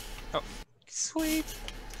 Sweet.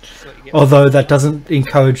 Although that doesn't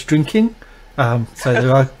encourage drinking, so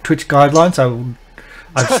there are Twitch guidelines.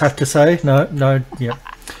 I just have to say, no, yeah.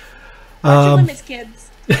 Watch your limits, kids.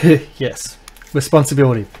 Yes,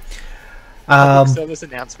 responsibility. Service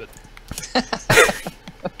announcement.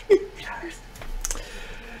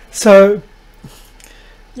 So,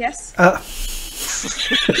 Yes.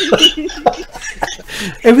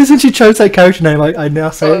 ever since you chose that character name, I now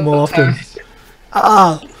say it more often.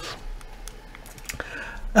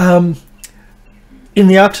 In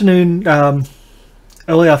the afternoon,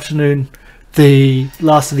 early afternoon, the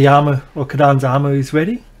last of the armor, or Kadan's armor, is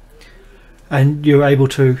ready, and you're able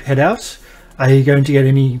to head out. Are you going to get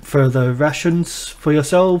any further rations for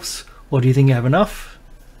yourselves, or do you think you have enough?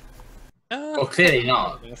 Well, clearly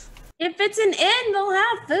not. If it's an inn, they'll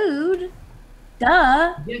have food.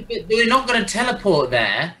 Duh. Yeah, but we're not going to teleport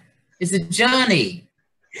there. It's a journey.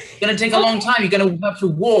 It's going to take a long time. You're going to have to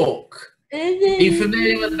walk. Are you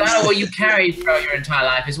familiar with that, or you carried throughout your entire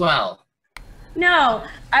life as well? No,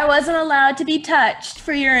 I wasn't allowed to be touched,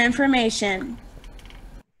 for your information.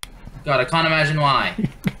 God, I can't imagine why. It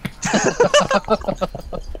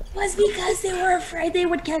was because they were afraid they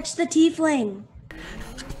would catch the tiefling.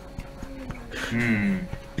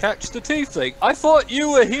 Catch the tiefling? I thought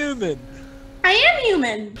you were human. I am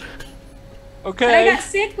human. Okay. But I got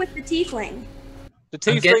sick with the tiefling. The I'm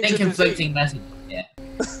tiefling's getting a conflicting messages here.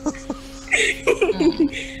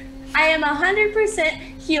 I am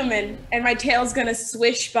 100% human, and my tail's gonna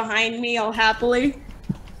swish behind me all happily.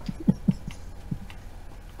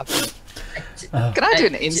 Can I do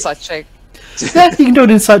an insight check? Yeah, you can do an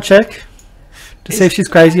insight check to see if she's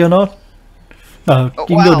crazy or not. No,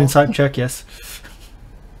 you can do an insight check, yes.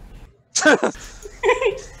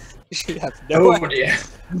 You have no idea.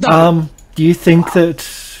 Do you think that,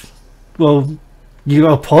 well, you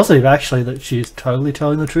are positive actually that she's totally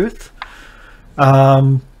telling the truth?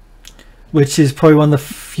 Which is probably one of the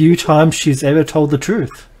few times she's ever told the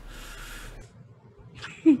truth.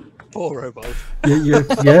 Poor robot.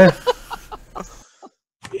 Yeah.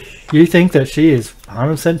 You think that she is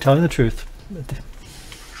 100% telling the truth.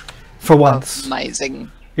 For once. Amazing.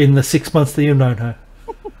 In the 6 months that you've known her.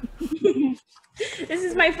 This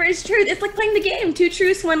is my first truth. It's like playing the game, 2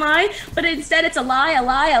 truths, 1 lie, but instead it's a lie, a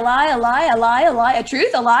lie, a lie, a lie, a lie, a lie, a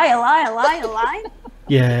truth, a lie, a lie, a lie, a lie.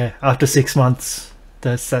 Yeah, after 6 months.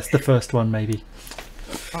 That's the first one, maybe.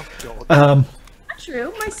 Oh, God. Not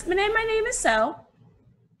true. My name is So.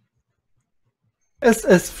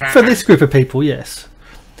 As for this group of people, yes.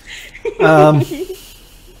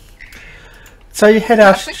 So you head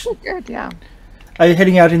out. Good, yeah. Are you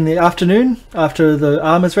heading out in the afternoon after the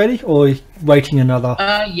armor's ready, or are you waiting another?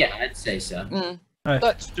 Yeah, I'd say so. Okay.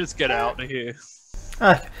 Let's just get out of here.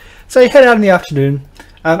 Okay. So you head out in the afternoon.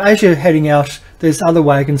 As you're heading out, there's other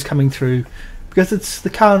wagons coming through, because it's the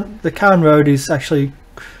Cairn Road is actually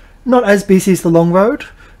not as busy as the Long Road,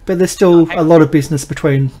 but there's still a lot of business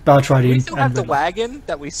between Barge Ride Inn We still have and the wagon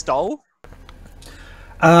that we stole.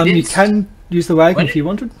 You can use the wagon if you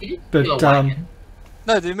wanted, but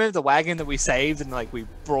No, do you remember the wagon that we saved and like we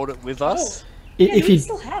brought it with us? Yeah, if we you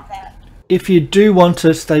still have that. if you do want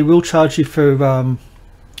it, they will charge you for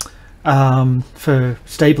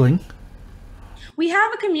stabling. We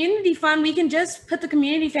have a community fund. We can just put the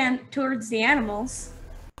community fund towards the animals.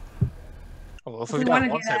 Oh, well, if We we wanna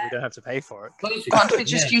don't want do it, that. we don't have to pay for it. Can't we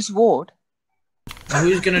just use Ward?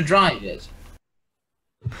 Who's going to drive it?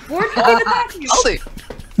 Ward can be the back of you. I'll do.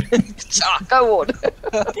 Go Ward.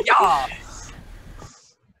 Yeah.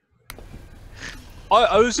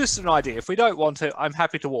 I was just an idea. If we don't want it, I'm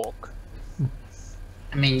happy to walk.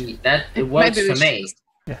 I mean, it works Maybe we for me.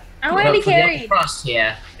 I want to be But for one carried. trust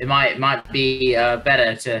here, it might be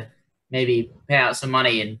better to maybe pay out some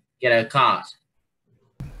money and get a cart.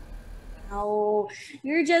 No,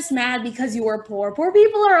 you're just mad because you were poor. Poor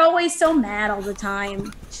people are always so mad all the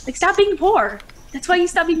time. Like, stop being poor. That's why you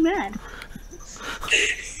stop being mad.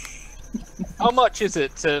 How much is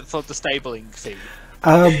it for the stabling fee?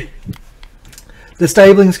 The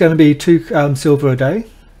stabling's going to be 2 silver a day,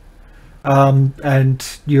 and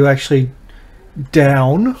you're actually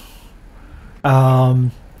down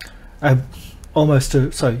almost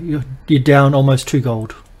you're down almost 2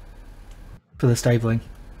 gold for the stabling.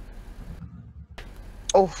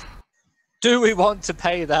 Oh, Do we want to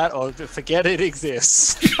pay that or forget it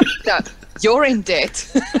exists? no, you're in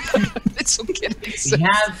debt. Let's forget it.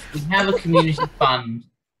 We have a community fund.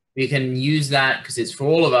 We can use that because it's for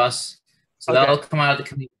all of us. So Okay. that'll come out of the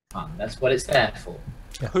community fund. That's what it's there for.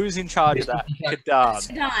 Who's in charge of that?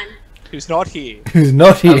 Kadan, Done. who's not here. Who's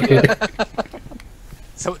not here?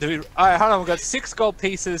 So do we? All right, hold on. We've got 6 gold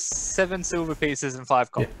pieces, 7 silver pieces, and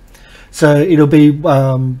 5 gold. So it'll be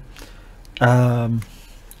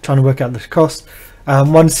trying to work out the cost.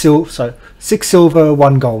 6 silver,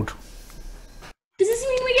 1 gold. Does this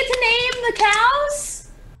mean we get to name the cows?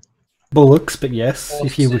 Bullocks, but yes,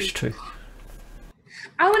 if you wish to.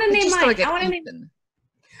 I want to We name just gotta mine. get I want to name. Ethan.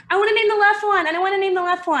 I want to name the left one, and I want to name the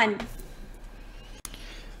left one.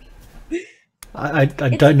 I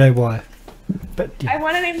don't know why, but yeah. I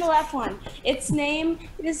want to name the left one. Its name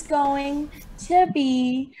is going to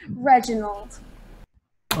be Reginald.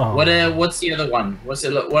 Oh. What's the other one? What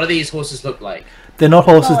do these horses look like? They're not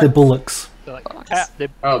horses, they're bullocks. They're like, Bullocks. they're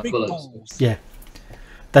big bullocks. bulls. Yeah.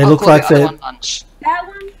 They I'll look call like the other they're... one lunch. That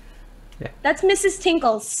one? Yeah. That's Mrs.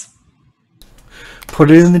 Tinkles. Put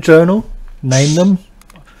it in the journal, name them.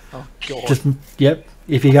 Oh god. Just, yep.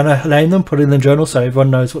 If you're going to name them, put it in the journal so everyone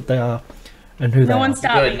knows what they are and who they No are. one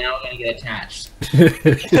stop Good. me. Now we're gonna get attached.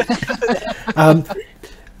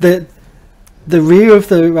 The rear of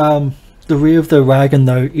the wagon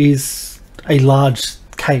though is a large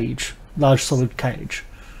cage, large solid cage.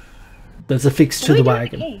 That's affixed to the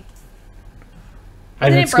wagon, and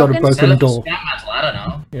Isn't it it's got a broken? broken door. Scrap metal, I don't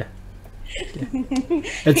know. Yeah,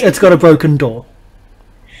 it's got a broken door.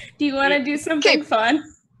 Do you want to do something fun?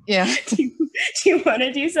 Yeah. Do you want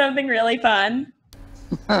to do something really fun?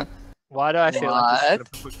 Why do I feel like What? we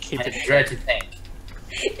should put Kip I in? dread to think.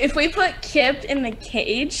 If we put Kip in the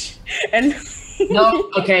cage and No,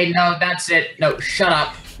 okay, no, that's it. No, shut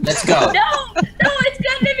up. Let's go. no, it's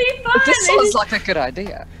gonna be fun. But this sounds like a good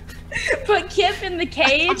idea. Put Kip in the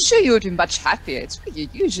cage. I'm sure you would be much happier. It's what you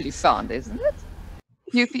usually found, isn't it?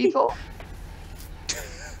 You people.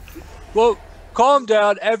 Well, calm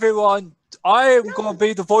down, everyone. I am going to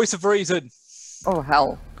be the voice of reason. Oh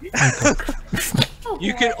hell.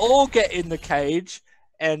 You can all get in the cage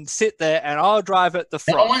and sit there, and I'll drive at the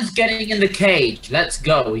No front. one's getting in the cage. Let's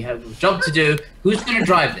go. We have a job to do. Who's gonna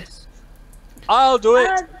drive this? I'll do it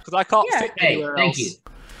because I can't yeah. fit Hey, anywhere thank else. you.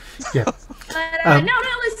 Yeah. No,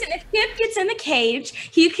 listen. If Kip gets in the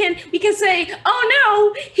cage, we can say,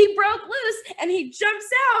 "Oh no, he broke loose and he jumps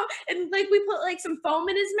out," and like we put like some foam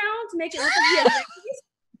in his mouth to make it look like he had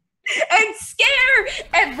rabies, and scare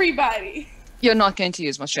everybody. You're not going to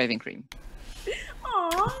use my shaving cream.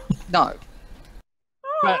 Aww. No.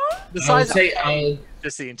 But the I would size say, of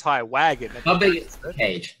just the entire wagon. how big is the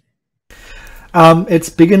cage? It's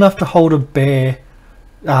big enough to hold a bear.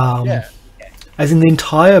 Yeah. As in the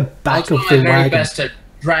entire I'll back try of my the very wagon. best to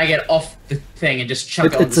drag it off the thing and just chuck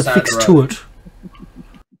it on It's the side of affixed the road.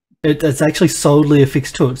 to it. It's actually solely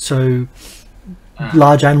affixed to it, so Ah.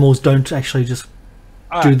 large animals don't actually just do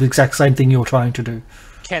Alright, the exact same thing you're trying to do.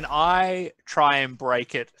 can I try and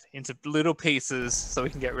break it into little pieces so we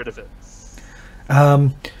can get rid of it?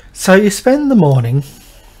 So you spend the morning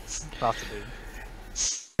Afternoon.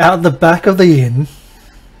 out the back of the inn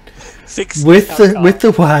Fix with our the car. with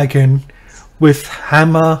the wagon, with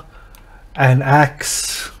hammer and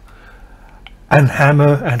axe, and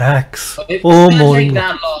hammer and axe If it's all gonna morning. take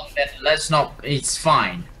that long, then let's not. It's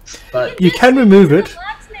fine. But You can remove it.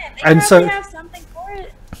 And And so- so have something for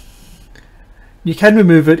it. You can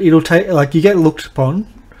remove it. It'll take like you get looked upon,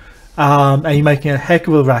 and you're making a heck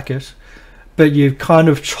of a racket, but you kind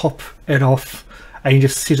of chop it off and you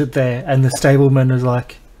just sit it there, and the stableman is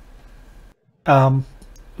like,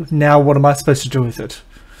 now what am I supposed to do with it?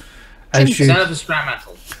 As you, instead of the scrap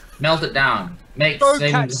metal, melt it down. Make Go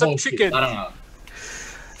same catch some whole shit. chicken. I don't know.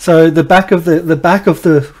 so the back of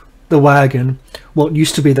the wagon, what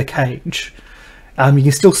used to be the cage, you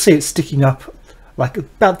can still see it sticking up like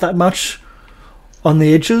about that much on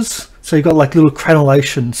the edges. So you've got like little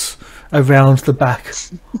crenulations around the back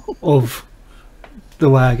of the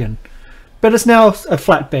wagon, but it's now a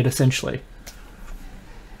flatbed essentially.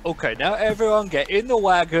 Okay, now everyone get in the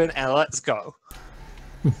wagon and let's go.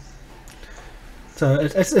 So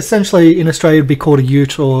it's essentially in Australia it'd be called a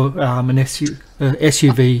ute or an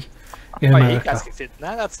SUV in Oh, yeah, you America. guys can fit in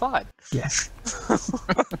that, that's fine. Yeah.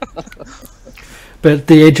 But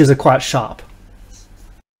the edges are quite sharp.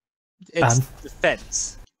 It's the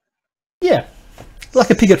fence. Yeah,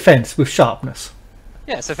 like a picket fence with sharpness.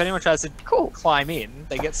 Yeah, so if anyone tries to climb in,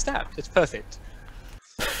 they get stabbed. It's perfect.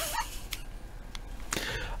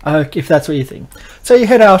 If that's what you think. So you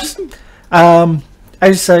head out. As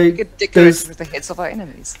you say, Get decorated there's, with the heads of our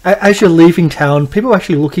enemies. as you're leaving town, people are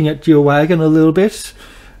actually looking at your wagon a little bit,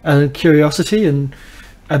 curiosity, and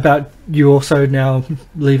about you also now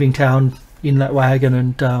leaving town in that wagon,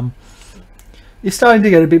 and you're starting to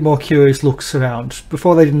get a bit more curious looks around.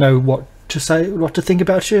 Before they didn't know what to say, what to think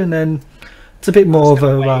about you, and then it's a bit more of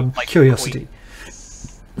gonna a wave like the curiosity.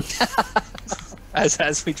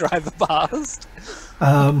 As we drive past.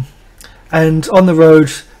 And on the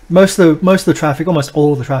road, most of the traffic, almost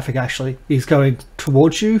all of the traffic actually, is going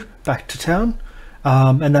towards you back to town,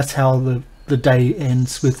 and that's how the day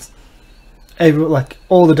ends with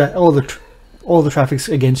all the traffic's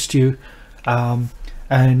against you, and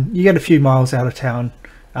you get a few miles out of town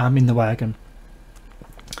in the wagon.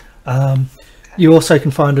 You also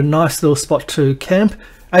can find a nice little spot to camp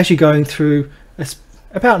as you're going through.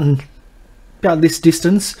 About this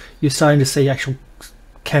distance, you're starting to see actual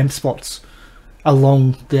camp spots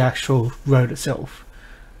along the actual road itself.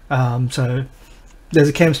 So there's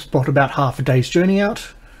a camp spot about half a day's journey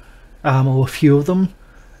out, or a few of them,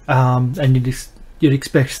 and you'd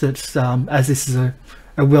expect that as this is a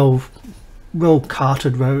well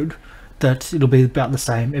carted road, that it'll be about the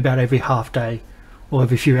same. About every half day or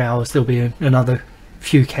every few hours there'll be another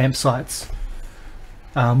few campsites,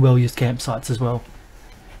 well used campsites as well.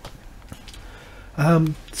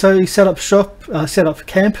 So you set up shop, set up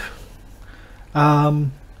camp,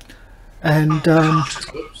 and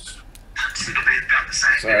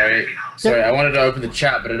sorry, I wanted to open the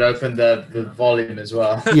chat, but it opened the volume as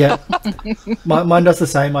well. Yeah, mine does the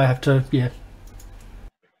same. I have to, yeah.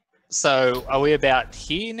 So, are we about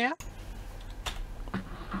here now?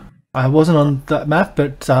 I wasn't on that map,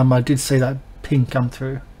 but I did see that ping come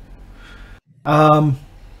through. About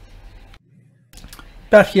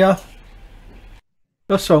here.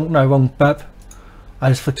 That's wrong. No, wrong map. I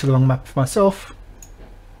just flicked to the wrong map for myself.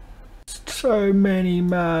 So many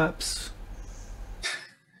maps.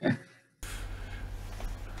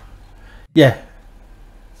 Yeah.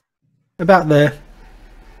 About there.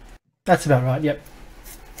 That's about right. Yep.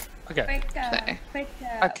 Okay. Quick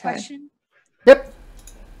Okay. question. Yep.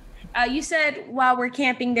 You said while we're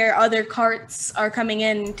camping there, other carts are coming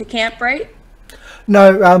in to camp, right?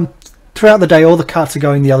 No. Throughout the day, all the carts are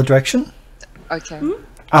going the other direction. Okay.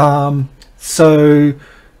 So,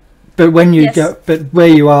 but when you Yes. go, but where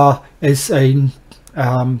you are is a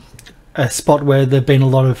spot where there've been a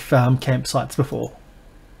lot of campsites before.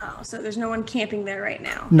 Oh, so there's no one camping there right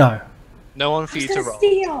now. No. No one for you to Just roll.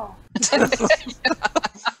 steal.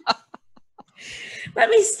 Let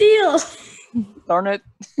me steal. Darn it.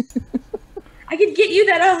 I could get you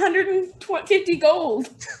that 150 gold.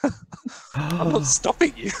 I'm not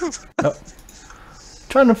stopping you.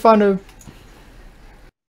 Trying to find a.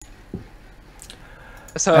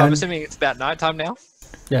 So I'm assuming it's about nighttime now.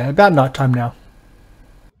 Yeah, about night time now.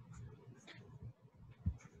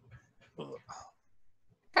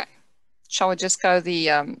 Okay. Shall we just go the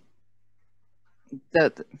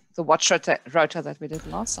watch rota that we did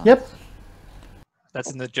last time? Yep.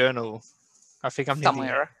 That's in the journal. I think I'm needing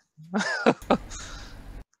Somewhere.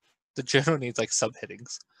 the journal needs like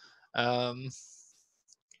subheadings.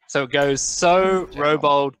 So it goes so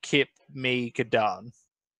Robold, Kip, me, Kadan.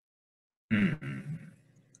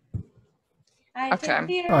 I Okay. can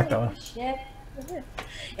hear Okay. the ship,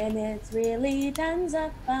 and it's really tons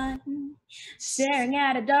of fun. Staring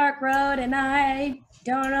at a dark road, and I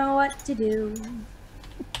don't know what to do.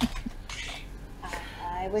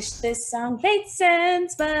 I wish this song made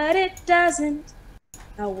sense, but it doesn't.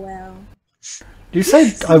 Oh well. Do you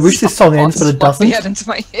say I wish this song ends, but it What we doesn't? had into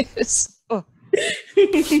my ears. Oh.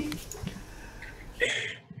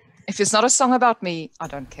 If it's not a song about me, I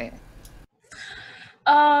don't care.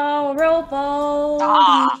 Oh, Robo,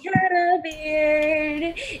 Ah. he had a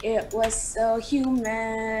beard. It was so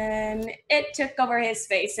human. It took over his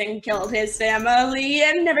face and killed his family,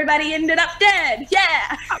 and everybody ended up dead.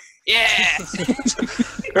 Yeah. Yeah.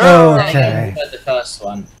 Okay. But the first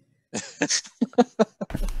one.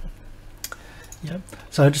 Yep.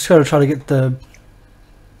 So I just got to try to get the.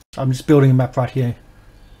 I'm just building a map right here.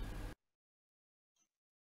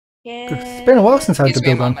 It's been a while since I had to Gives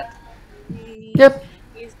me a build one. moment. Yep.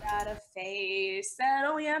 He's got a face that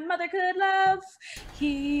only a mother could love.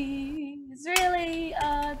 He's really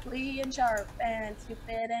ugly and sharp and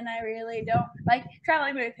stupid, and I really don't like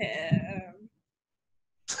traveling with him.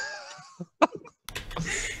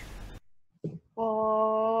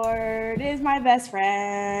 Ford is my best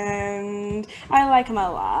friend. I like him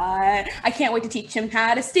a lot. I can't wait to teach him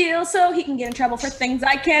how to steal so he can get in trouble for things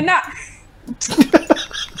I cannot.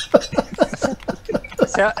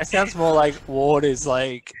 It sounds more like Ward is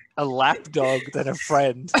like a lapdog than a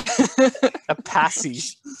friend. A passy.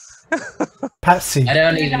 Patsy. I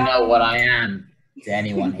don't even know what I am to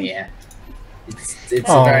anyone here. It's a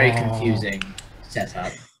Aw. very confusing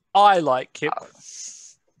setup. I like Kip.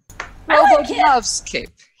 Robo loves Kip.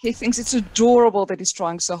 He thinks it's adorable that he's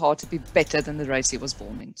trying so hard to be better than the race he was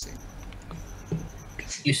born into.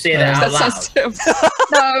 You say that out That loud. sounds terrible.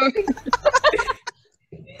 No.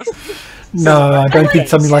 No, I don't think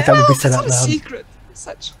something like that would be said It's out not a loud. secret.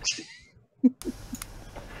 Such.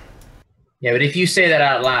 Yeah, but if you say that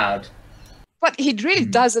out loud, But he really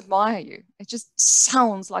does admire you. It just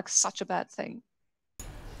sounds like such a bad thing.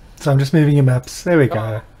 So I'm just moving your maps. There we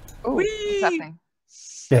go. Oh, what's happening?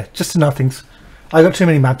 Yeah, just enough things. I got too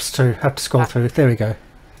many maps to have to scroll through. There we go.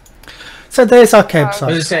 So there's our I was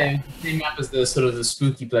campsite. just saying, the map is the sort of the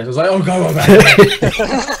spooky place. I was like, oh, go on, man.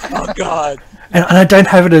 Oh god. And I don't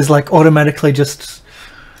have it as like automatically just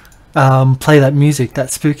play that music,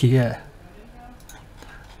 that spooky, yeah.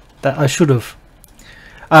 That I should have.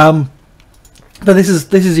 But this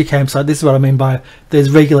is your campsite. This is what I mean by there's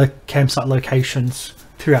regular campsite locations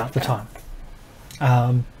throughout the time.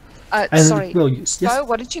 And, sorry. well, yes? So,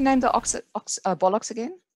 what did you name the bollocks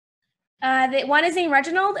again? The one is named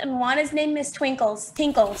Reginald, and one is named Miss Tinkles.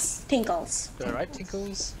 Is that right,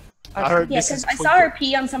 Tinkles? I heard Yeah, Mrs. because I saw her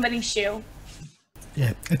pee on somebody's shoe.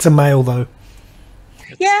 Yeah, it's a male though.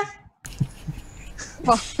 Yeah.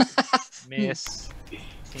 Miss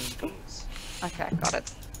Tinkles. Okay, got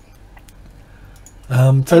it.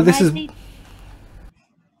 So this is.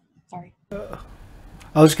 Sorry.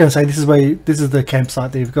 I was just going to say this is the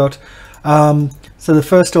campsite that you've got. So the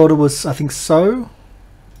first order was, I think, so.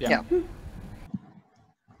 Yeah.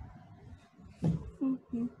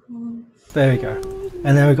 There we go.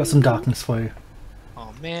 And then we've got some darkness for you.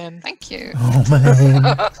 Oh man, Thank you. Oh man.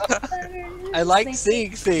 I like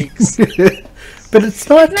seeing things. But it's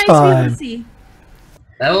night It's nice to be able time. to see.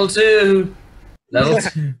 Level 2. Level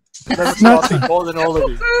 2. That's nothing more than all of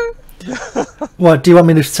you. What, do you want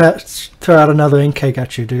me to throw out another ink cake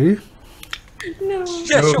at you, do you? No.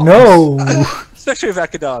 Yeah, sure. No! Especially with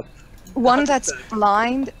Akadon. One that's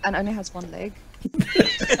blind and only has one leg.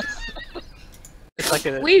 It's like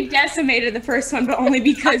a. We decimated the first one, but only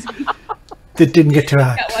because we It didn't get to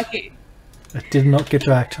got act. lucky. It did not get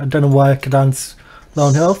to act. I don't know why Kadan's low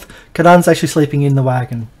on health. Kadan's actually sleeping in the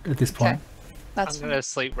wagon at this point. Okay. That's I'm gonna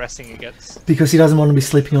sleep resting against. Because he doesn't want to be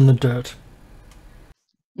sleeping on the dirt.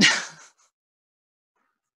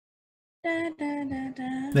 Da, da, da,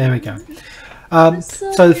 da. There we go.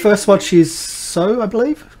 So the first watch is So, I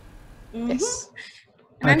believe? yes.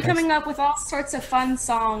 And I'm Okay. coming up with all sorts of fun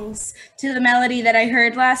songs to the melody that I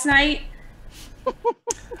heard last night.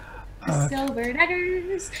 The silver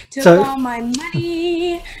daggers took So- all my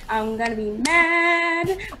money. I'm gonna be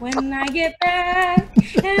mad when I get back.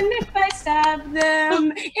 And if I stop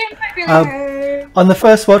them, it might really hurt. On the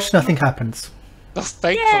first watch, nothing happens. Oh,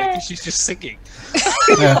 thankfully, Yeah. 'cause she's just singing.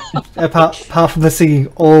 Apart from the singing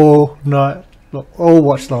all night, all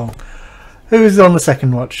watch long. Who's on the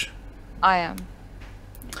second watch? I am.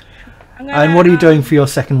 I'm gonna, And what are you doing for your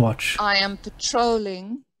second watch? I am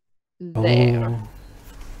patrolling there. Oh.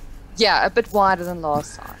 Yeah, a bit wider than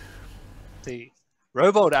last time. The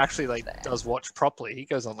Robot actually does watch properly. He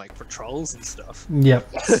goes on like patrols and stuff. Yep.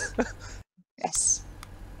 Yes. Yes.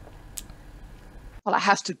 Well, I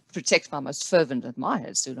have to protect my most fervent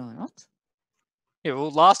admirers, do I not? Yeah,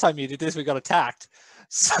 well, last time you did this, we got attacked.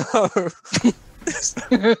 So.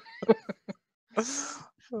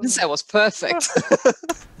 That was perfect.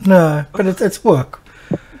 No, but it's work.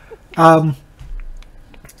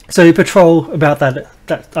 So you patrol about that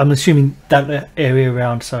I'm assuming that area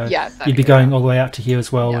around, so Yeah, that you'd be area. going all the way out to here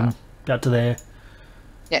as well, Yeah. and out to there,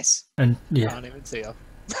 Yes. and yeah, Can't even see her.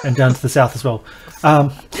 and down to the south as well.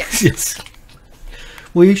 Yes.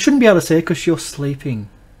 Well, you shouldn't be able to see it because you're sleeping.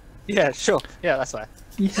 Yeah, sure. Yeah, that's why.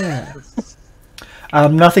 Yeah.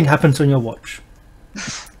 Nothing happens on your watch.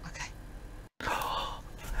 Okay.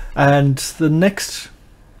 And the next,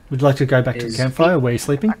 would you like to go back to the Is campfire where you're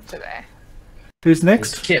sleeping? Back to there. Who's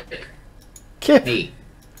next? It's Kip. Kip. Me.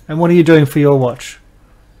 And what are you doing for your watch?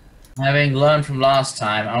 Having learned from last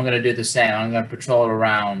time, I'm going to do the same. I'm going to patrol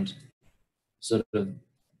around,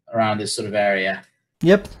 around this sort of area.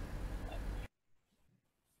 Yep.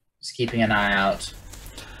 Just keeping an eye out.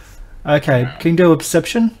 Okay, can you do a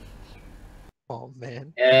perception? Oh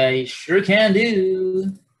man. You sure can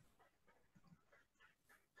do.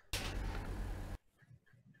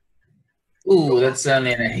 Ooh, that's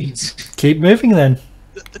only an 8. Keep moving then.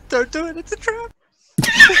 Don't do it. It's a trap.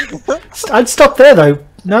 I'd stop there though.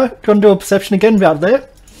 No, do you want to do a perception again about there?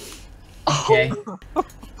 Okay.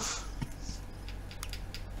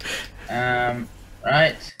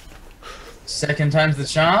 Right. Second time's the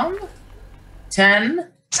charm.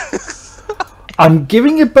 10. I'm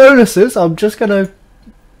giving you bonuses. I'm just gonna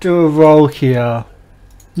do a roll here.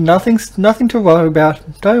 Nothing to worry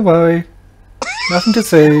about. Don't worry. Nothing to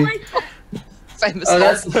see. Famous. Oh,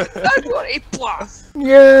 that's Don't worry. Blah.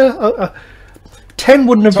 Yeah. 10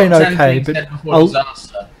 wouldn't have been top 10 okay, things but said before I'll,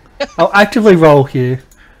 disaster. I'll actively roll here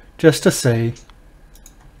just to see.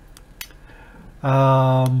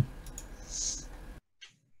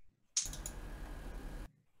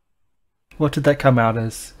 What did that come out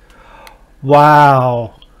as?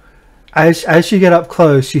 Wow. As you get up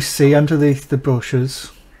close, you see underneath the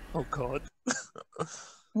bushes, Oh god.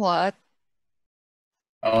 What?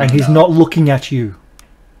 Oh, and he's no. not looking at you.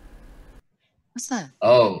 What's that?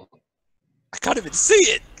 Oh. I can't even see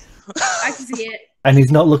it. I can see it. And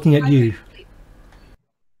he's not looking at you.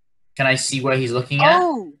 Can I see where he's looking at?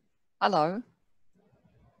 Oh, hello.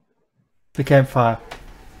 The campfire.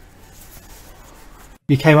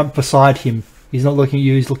 You came up beside him. He's not looking at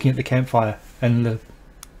you. He's looking at the campfire and the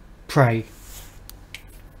prey.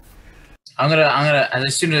 I'm gonna, and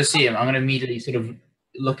as soon as I see him, I'm gonna immediately sort of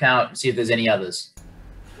look out and see if there's any others.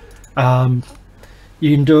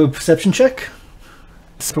 You can do a perception check.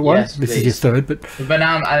 For one, Yes, this is please. your third, but But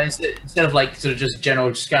now, instead of like sort of just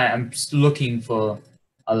general sky, I'm just looking for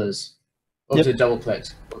others. Also, Yep. double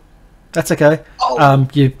clicked. that's okay. Oh,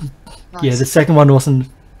 Yeah, nice. the second one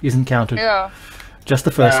isn't counted. Yeah. Just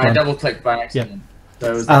the first I one. double clicked by accident.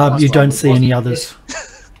 So it was the last You one, don't which see any wasn't- others.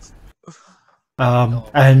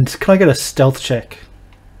 And can I get a stealth check?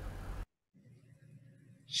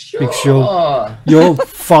 Sure. Make sure. You're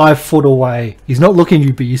 5 foot away. He's not looking at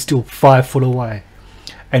you, but you're still 5 foot away.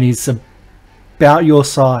 And he's about your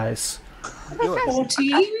size.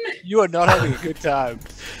 14. You are not having a good time.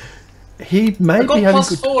 He may I be got having plus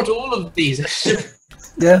good... 4 to all of these.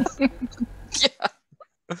 Yeah. Yeah.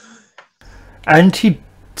 And he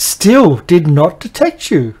still did not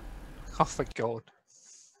detect you. Oh my god.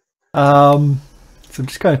 So I'm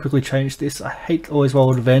just going to quickly change this. I hate always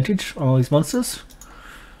roll advantage on all these monsters.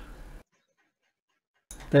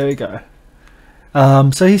 There we go.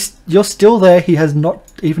 So you're still there. He has not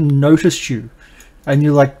even noticed you, and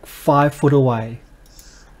you're like 5 foot away.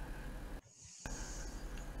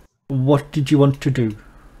 What did you want to do?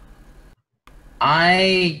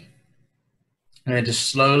 I'm going to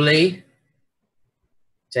slowly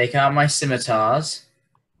take out my scimitars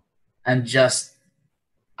and I'm just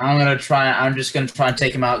going to try and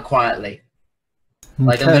take him out quietly.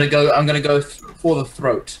 Like Okay. I'm going to go for the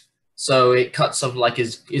throat. So it cuts off like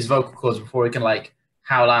his vocal cords before he can like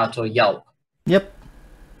howl out or yelp. Yep.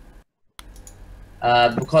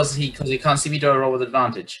 Because he can't see me, do a roll with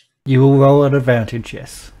advantage. You will roll at advantage,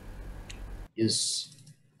 yes. Is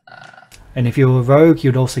And if you're a rogue,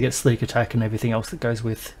 you'd also get sneak attack and everything else that goes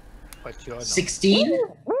with. But you're not. 16?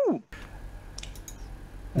 Ooh.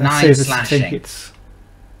 Let's 9 see if it's 10 slashing. hits.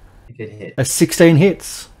 If it hit. That's 16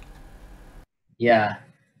 hits. Yeah.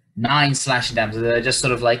 9 slashing damage. So they're just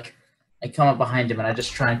sort of like I come up behind him and I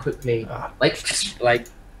just try and quickly like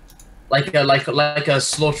a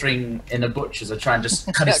slaughtering in a butcher's. I try and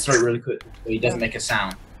just cut his throat really quick so he doesn't make a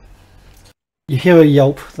sound. You hear a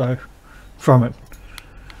yelp though from it.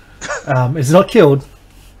 It's not killed.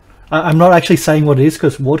 I'm not actually saying what it is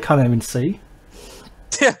because Ward can't even see.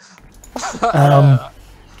 Okay,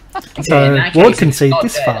 So in that Ward case, can if it's see not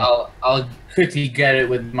this dead, far. I'll quickly get it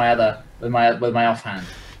with my offhand.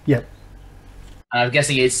 Yep. And I'm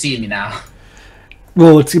guessing it's seen me now.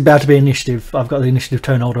 Well, it's about to be initiative. I've got the initiative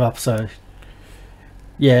turn order up, so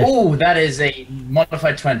yeah. Oh, that is a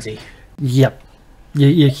modified 20. Yep.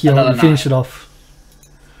 You kill Another and finish 9. it off.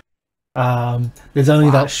 There's only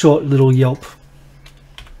that short little yelp.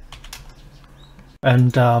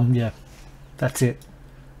 And yeah, that's it.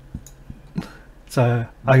 So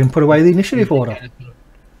I can put away the initiative order.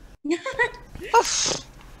 He's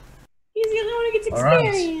the only one who gets All right.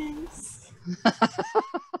 experience.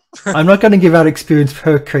 I'm not going to give out experience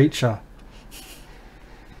per creature.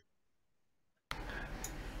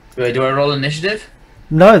 Do I roll initiative?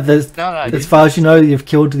 No, there's No, as far as you know, you've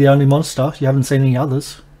killed the only monster. You haven't seen any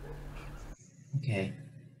others. Okay.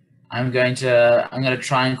 I'm going to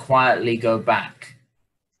try and quietly go back.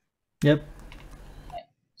 Yep.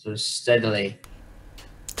 So steadily.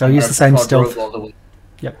 So use the same stealth.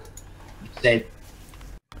 Yep. Stay.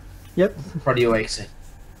 Yep. Prod awakes it.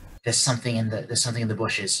 There's something in the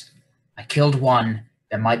bushes. I killed one.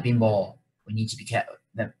 There might be more. We need to be careful.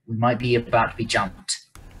 We might be about to be jumped.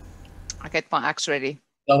 I get my axe ready.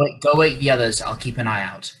 Go wake the others. I'll keep an eye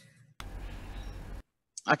out.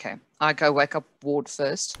 Okay, I go wake up Ward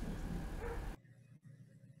first.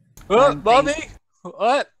 Oh, Mommy!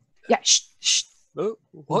 What? Yeah, shh, shh. Oh,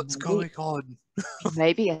 what's going on?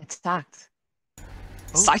 Maybe attacked.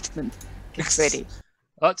 Excitement. Get ready.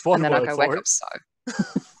 That's one And then I word go for wake it. up So.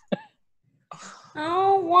 I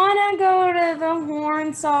don't want to go to the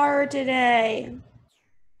Horn Sorrow today.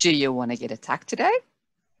 Do you want to get attacked today?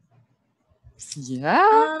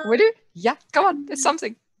 Yeah. Will you? Yeah. Come on. There's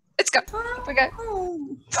something. Let's go. Up we go.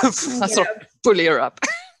 Oh. I sort of pull her up.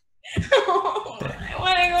 I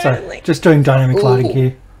want to go to So sleep. just doing dynamic lighting Ooh.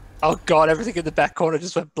 here. Oh god, everything in the back corner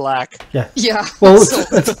just went black. Yeah. Well, So-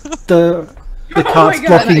 it's the cart's God.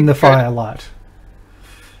 blocking the Okay. firelight.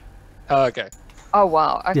 Oh, okay. oh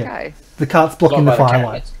wow. Yeah. Okay. The cart's blocking the Go by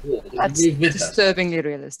firelight. cat. Cool. That's Move with us. disturbingly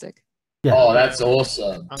realistic. Yeah. Oh, that's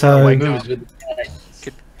awesome. I'm So- gonna wake Moves up. with the cat.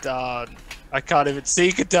 Kadan. I can't even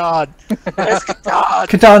see Kadan. Where's Kadan?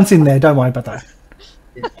 Katan's in there. Don't worry about that.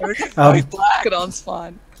 Oh, he's Um, black. Kadon's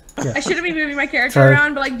fine. I shouldn't be moving my character So-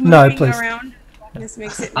 around, but like moving no, please. around. This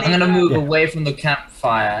makes it. I'm gonna move away from the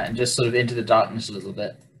campfire and just sort of into the darkness a little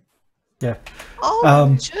bit. Yeah.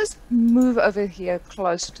 I'll just move over here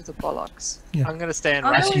closer to the bullocks. Yeah. I'm gonna stand.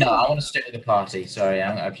 Actually, no. I want to stick with the party. Sorry,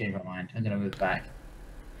 I've changed my mind. I'm gonna move back.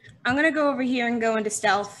 I'm gonna go over here and go into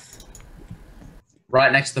stealth.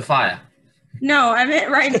 Right next to the fire. No, I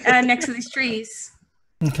meant right next to these trees.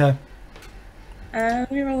 Okay.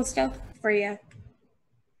 Let me roll a stealth for you.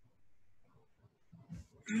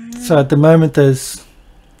 So at the moment, there's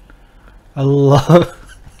a lot.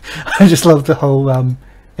 I just love the whole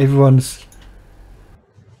everyone's.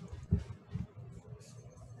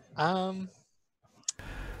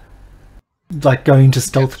 Like going into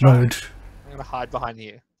stealth mode. I'm gonna hide behind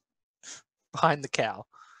here, behind the cow.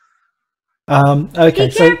 Okay,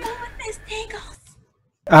 Be so careful with this,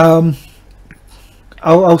 Tangles.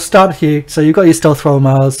 I'll start here. So you've got your stealth roll,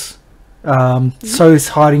 Mars. So is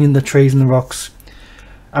hiding in the trees and the rocks.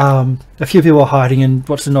 A few people are hiding and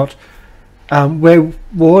what's not. Where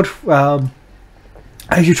Ward,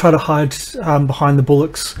 as you try to hide behind the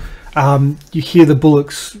bullocks, you hear the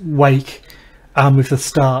bullocks wake with the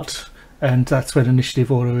start, and that's where the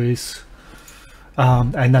initiative order is.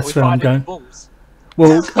 And that's where I'm going.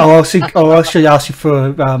 Well, I'll actually ask you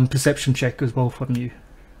for a perception check as well from you.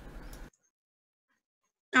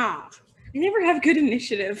 Oh, I never have good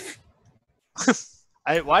initiative.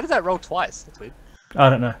 Why did that roll twice? That's weird. I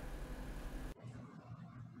don't know.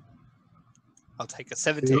 I'll take a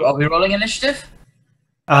 17. Are we rolling initiative?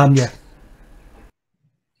 Yeah.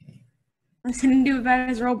 I didn't do about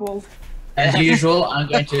his roll bold. As usual, I'm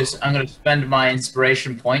going to spend my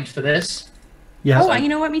inspiration point for this. Yeah. Oh, you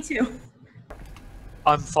know what? Me too.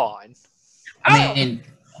 I'm fine. I mean,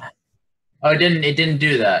 it didn't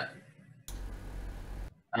do that.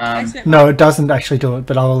 No, it doesn't actually do it,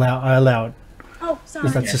 but I allow it. Oh, sorry.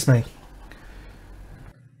 Because that's just me.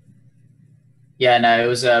 Yeah, no, it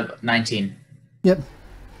was 19. Yep.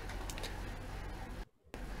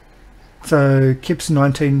 So Kip's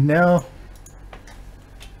 19 now.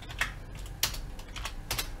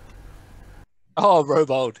 Oh,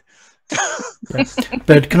 Robold. Yeah.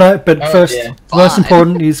 But first, dear. most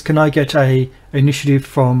important is, can I get a initiative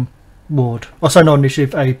from Ward? Oh, sorry, not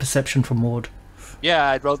initiative, a perception from Ward. Yeah,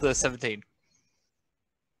 I rolled the 17.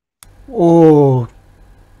 Oh,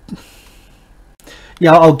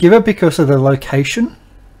 yeah, I'll give it because of the location.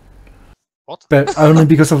 What? But only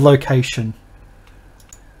because of location.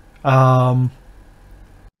 Behind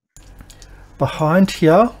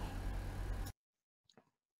here.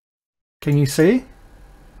 Can you see?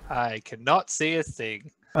 I cannot see a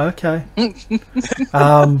thing. Okay.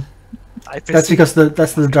 That's because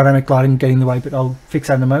that's the dynamic lighting getting in the way, but I'll fix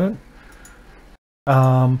that in a moment.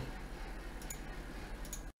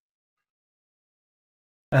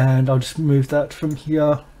 And I'll just move that from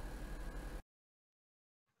here.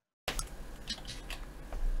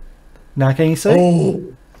 Now can you see?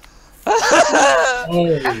 Oh.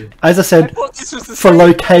 Oh. As I said, thought this was the for same.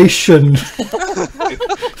 location.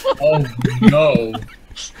 Oh no.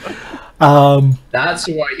 That's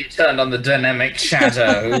why you turned on the dynamic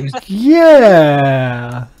shadows.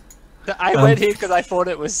 Yeah. I went here because I thought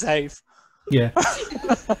it was safe. Yeah.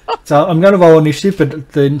 So I'm going to roll initiative,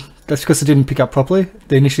 but then that's because I didn't pick up properly.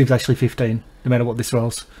 The initiative is actually 15, no matter what this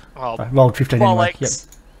rolls. Oh, I rolled 15 anyway. Yep.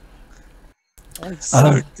 bollocks. I'm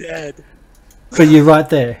so dead. But you're right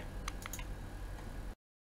there.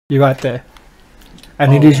 You're right there.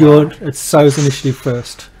 And it is it's So's initiative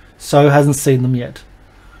first. So hasn't seen them yet.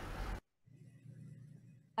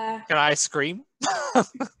 Can I scream?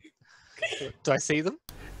 Do I see them?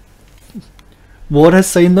 Ward has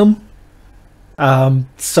seen them.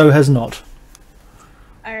 So has not.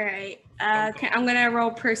 Alright. I'm gonna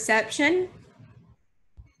roll perception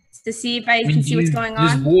to see if I can see what's going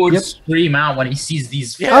Does on. Ward Yep. scream out when he sees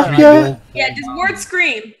these? Yeah. three Yeah. wolves? Yeah, does Ward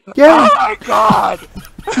scream? Yeah. Oh God!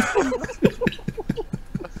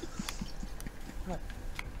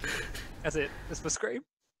 That's it. That's my scream.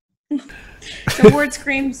 So Ward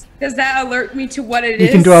screams. Does that alert me to what it You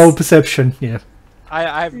is? can do old perception. Yeah.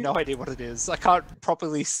 I have no idea what it is. I can't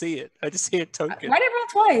properly see it. I just see a token. Why did I roll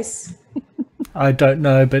twice? I don't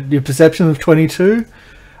know, but your perception of 22.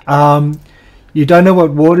 You don't know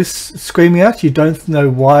what Ward is screaming at. You don't know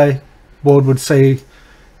why Ward would see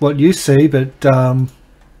what you see, but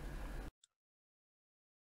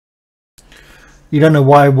you don't know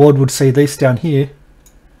why Ward would see this down here.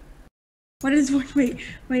 What is Ward? Wait.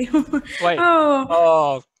 Wait. Oh.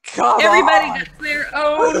 Oh, come Everybody on! gets their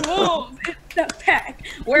own wolves. It's the pack.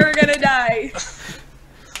 We're gonna die.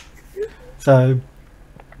 So,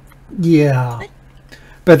 yeah,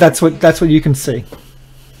 but that's what you can see.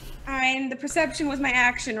 And the perception was my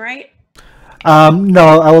action, right?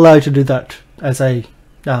 No, I'll allow you to do that as a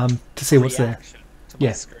to see what's there. Reaction to my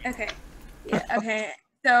Yeah. screen. Okay. Yeah. Okay.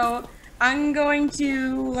 So I'm going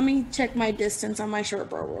to let me check my distance on my short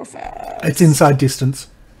bow real fast. It's inside distance.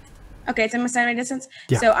 Okay, it's inside my distance.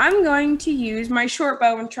 Yeah. So I'm going to use my short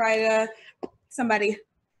bow and try to somebody.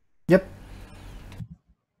 Yep.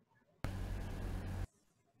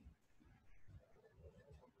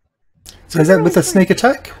 So is that with a sneak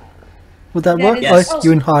attack? Would that That work? is- Yes. Oh,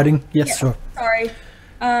 you in hiding? Yes, Yeah. sure. Sorry.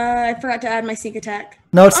 I forgot to add my sneak attack.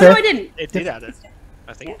 No, it's Oh there. no, I didn't. It did add it,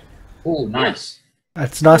 I think. Oh, nice.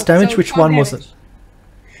 That's nice damage. So Which 12 one was damage.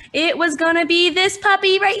 it? It was gonna be this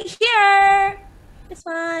puppy right here. This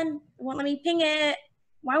one. It won't let me ping it.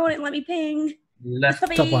 Why won't it let me ping? This Left.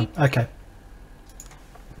 puppy. Top one. Okay.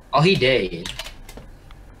 Oh, he did.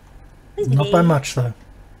 Please Not be. by much though.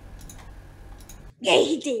 Yeah,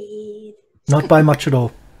 he did. Not by much at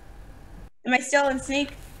all. Am I still in sneak?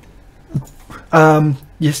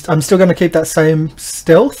 Yes, I'm still going to keep that same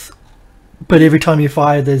stealth, but every time you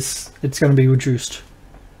fire, it's going to be reduced.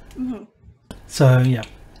 Mm-hmm. So yeah.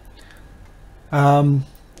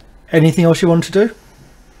 Anything else you want to do?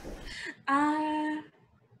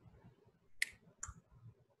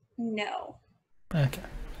 No. Okay.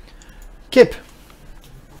 Kip,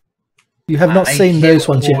 you have not I seen can't those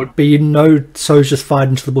ones afford- yet, but you know So's just fired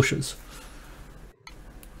into the bushes.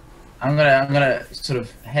 I'm gonna sort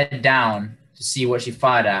of head down to see what she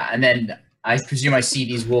fired at, and then I presume I see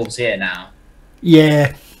these wolves here now.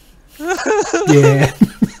 Yeah. Yeah.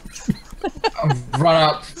 I'll run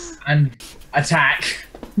up and attack.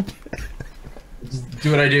 Just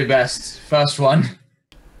do what I do best. First one.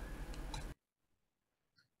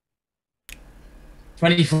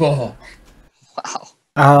 24.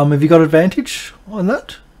 Wow. Have you got advantage on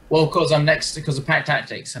that? Well, because I'm next because of pack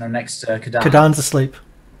tactics, and I'm next to Kadan. Kadan's asleep.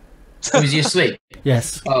 Oh, is he asleep?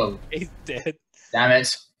 Yes. Oh, He's dead. damn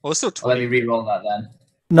it. Well, still Well, let 20. me re-roll that then.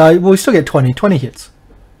 No, well, we still get 20. 20 hits.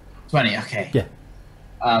 20. Okay.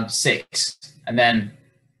 Yeah. 6, and then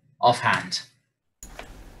offhand.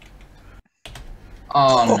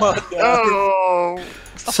 Oh no. Oh.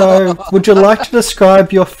 So, would you like to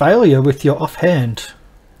describe your failure with your offhand?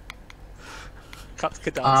 Cut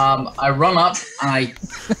Kadan's. I run up and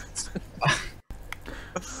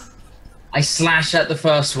I slash at the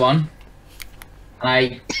first one,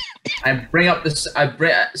 and I bring up this.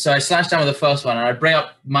 So I slash down with the first one, and I bring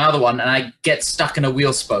up my other one, and I get stuck in a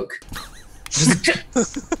wheel spoke.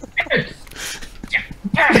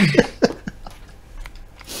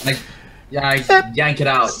 I yank it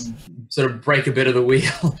out, and sort of break a bit of the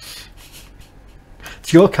wheel.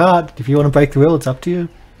 It's your card. If you want to break the wheel, it's up to you.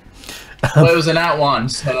 Well, it was an @1,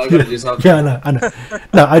 so I got to do something. Yeah, I know.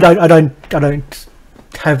 No, I don't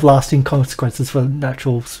have lasting consequences for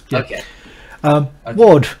naturals. Yeah. Okay.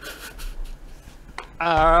 Ward.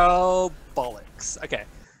 Oh, bollocks. Okay.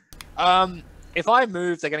 If I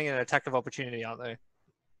move, they're getting an attack of opportunity, aren't they?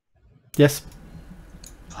 Yes.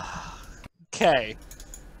 Okay.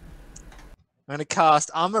 I'm gonna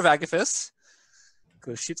cast Armor of Agathis,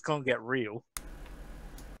 because shit's gonna get real.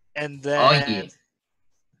 And then... Oh yeah.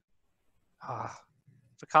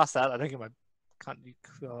 If I cast that, I don't get my...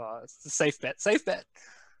 it's a safe bet. Safe bet!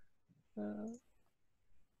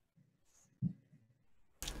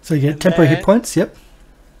 So you get And temporary hit then- points. Yep.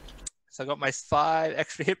 So I got my 5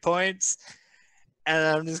 extra hit points.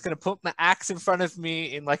 And I'm just gonna put my axe in front of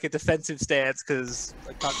me in like a defensive stance, because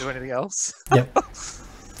I can't do anything else. Yep.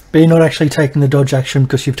 But you're not actually taking the dodge action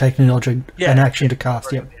because you've taken an action to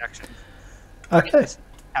cast. Yep. The action. Okay.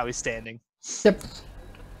 How he's standing. Yep.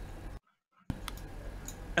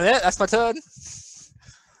 And that's my turn.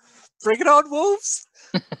 Bring it on, wolves!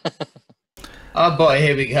 Oh boy,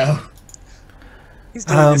 here we go. He's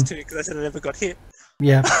doing this to me because I said I never got hit.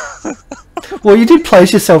 Yeah. Well, you did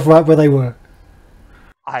place yourself right where they were.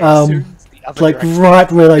 I assumed the other Like direction.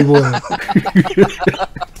 right where they were.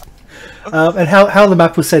 And how the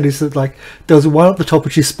map was set is that like there was one at the top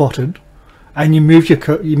which you spotted, and you moved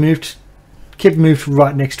Kip moved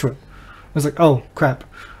right next to it. I was like, oh crap.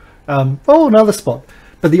 Oh, another spot.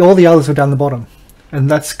 But all the others were down the bottom, and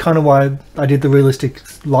that's kind of why I did the realistic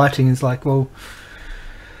lighting. Is like, well,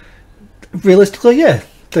 realistically, yeah,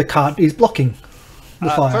 the cart is blocking the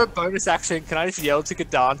For fire. a bonus action, can I just yell to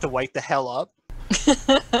Gadan to wake the hell up?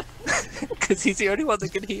 Because he's the only one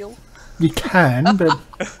that can heal. You can, but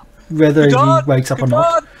whether he Gadan! wakes up or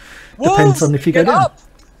not Gadan! depends Wolves, on if you go get down. up!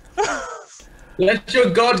 Let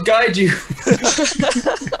your god guide you.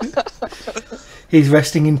 He's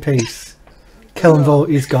resting in peace. Kellenville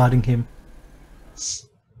is guiding him.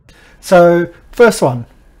 So, first one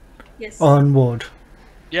Yes. on Ward.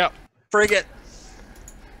 Yep, bring it.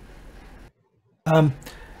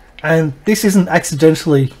 And this isn't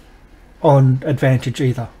accidentally on advantage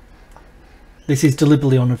either. This is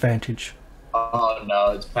deliberately on advantage. Oh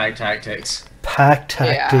no, it's pack tactics. Pack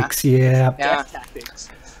tactics, yeah. Yeah. Tactics.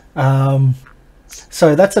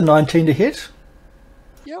 So that's a 19 to hit.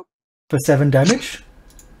 Yep. For 7 damage.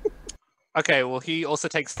 Okay, well he also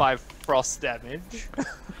takes 5 frost damage.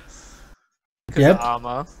 Yep.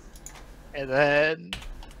 Armor. And then...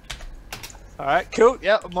 Alright, cool.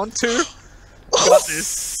 Yep, I'm on 2. Got this.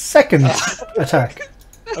 Second attack.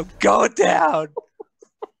 I'm going down.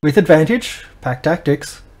 With advantage, pack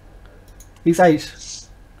tactics. He's 8.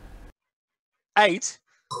 8?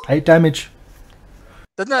 8 damage.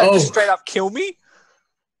 Doesn't that just straight up kill me?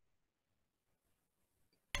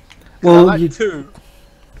 Well, I'm you... at 2.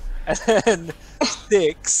 And then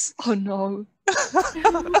 6. Oh no.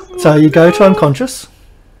 So you go to unconscious.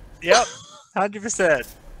 Yep, 100%.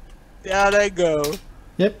 Down I go.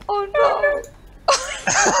 Yep. Oh no.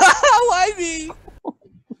 Why me?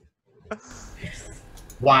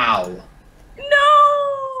 Wow.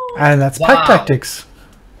 No. And that's Wow. pack tactics.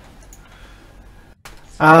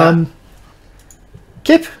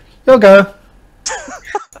 Kip, you'll go.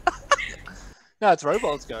 No, it's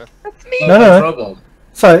Robol's go. That's me. No. Trouble.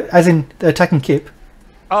 So, as in attacking Kip.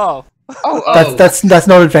 Oh. Oh, That's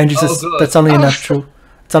not advantage. Oh, good. That's only a natural.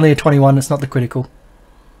 It's only a 21. It's not the critical.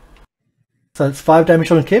 So it's 5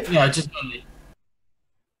 damage on Kip. Yeah, just only.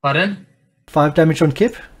 Pardon? 5 damage on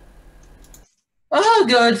Kip. Oh,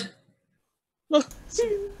 good. This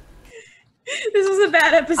was a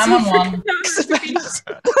bad episode. I'm on for one.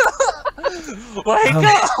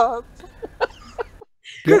 Wake up!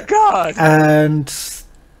 Good God! And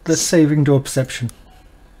let's see if we can do a perception.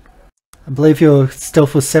 I believe your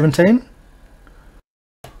stealth was 17.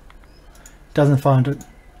 Doesn't find it.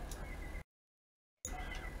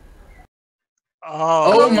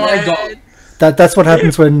 Oh my man. God. That's what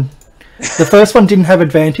happens when the first one didn't have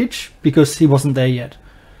advantage because he wasn't there yet.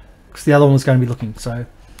 Because the other one was going to be looking. So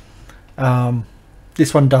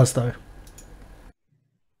this one does though.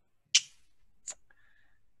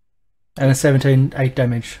 And a 17, 8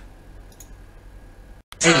 damage.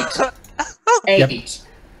 8. Yep. 8.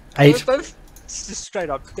 8. We're both just straight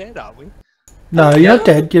up dead, aren't we? No, you're not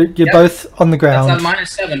dead. You're both on the That's ground. a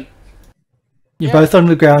 -7. You're Yeah. both on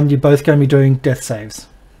the ground. You're both going to be doing death saves.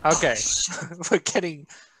 Okay. We're getting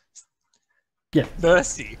Yeah.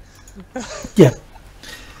 mercy. Yeah.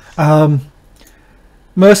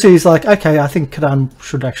 Mercy is like, okay, I think Kadan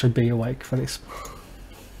should actually be awake for this.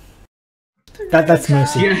 That's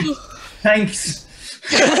Mercy. Yeah. Thanks.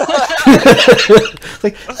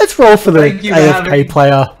 Like, let's roll for the Thank you for AFK having-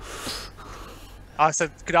 player. Oh, so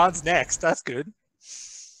Kadan's next. That's good.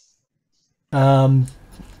 So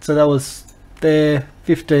that was there,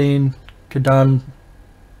 15, Kadan.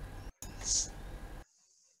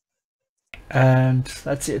 And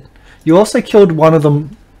that's it. You also killed one of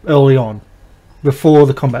them early on, before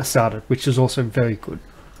the combat started, which is also very good.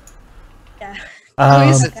 Yeah. Oh,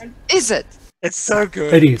 is it? Is it? It's so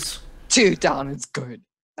good. It is. 2 down is good.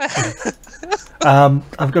 I've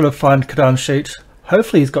got to find Kadan's sheet.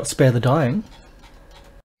 Hopefully he's got Spare the Dying.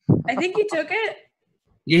 I think you took it.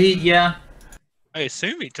 Yeah. I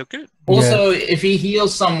assume he took it. Also, if he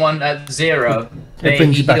heals someone at 0, It then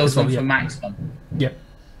brings he you back heals as well, them yeah. for maximum. Yep.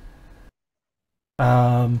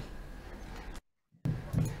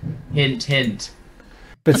 Hint, hint.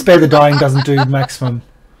 But Spare the Dying doesn't do maximum.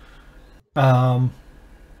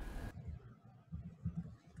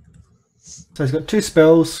 So he's got 2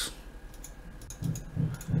 spells.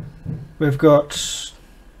 We've got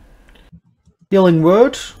Healing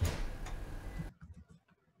Word.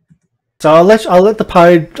 So I'll let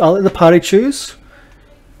the party choose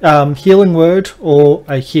Healing Word or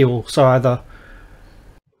a heal. So either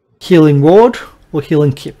Healing Ward or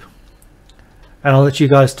Healing Kip, and I'll let you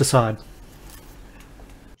guys decide.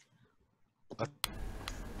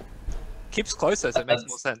 Keeps closer, so it makes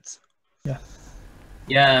more sense.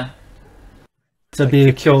 Yeah. So be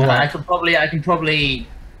a kill. I can probably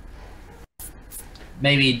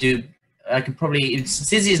maybe do. I can probably,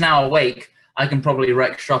 since he's now awake, I can probably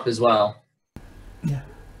wreck shop as well. Yeah.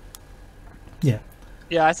 Yeah.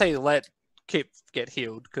 Yeah, I say let Kip get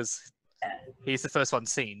healed because he's the first one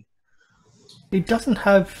seen. He doesn't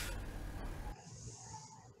have.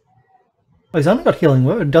 Oh, he's only got Healing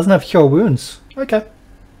Word. He doesn't have Cure Wounds. Okay.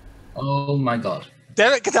 Oh my God.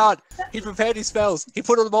 Damn it, Kadan! He prepared his spells. He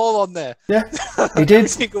put them all on there. Yeah, he Every did.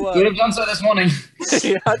 single Would one. have done so this morning.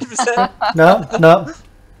 100%. No.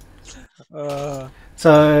 I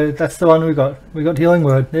So that's the one we got. We got Healing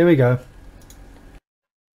Word. There we go.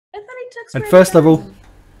 thought he took At Spare first the Dying. level.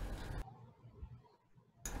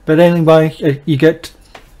 But anyway, you get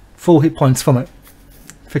 4 hit points from it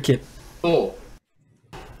for Kip. 4.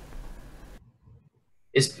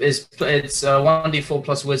 It's 1d4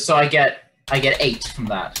 plus whiz, so I get 8 from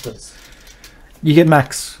that. You get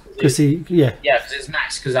max because Yeah, because it's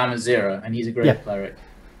max because I'm a 0 and he's a great cleric.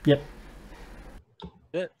 Yep.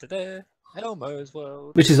 Elmo's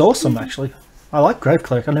World. Which is awesome, actually. I like Grave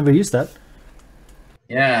Cleric. I never used that.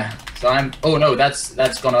 Yeah. So I'm. Oh no,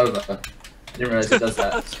 that's gone over. I didn't realize it does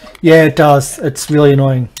that. Yeah, it does. It's really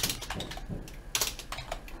annoying.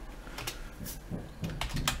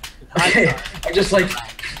 I'm just like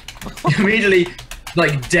immediately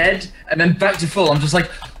like dead and then back to full. I'm just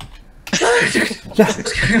like.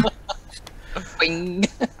 Bing.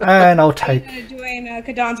 And I'll take. Doing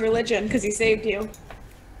Kadan's religion because he saved you.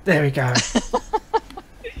 There we go.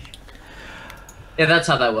 Yeah, that's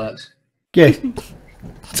how that works. Yeah.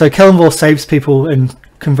 So Kellenvor saves people and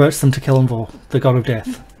converts them to Kellenvor, the god of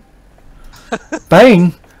death.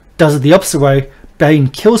 Bane does it the opposite way. Bane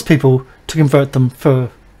kills people to convert them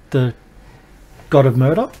for the god of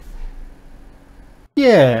murder.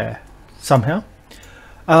 Yeah, somehow.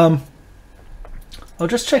 I'll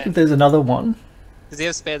just check if there's another one. Does he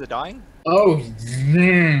have Spare the Dying? Oh.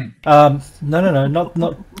 No, not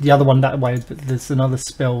the other one that way. But there's another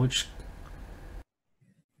spell which.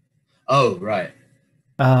 Oh right.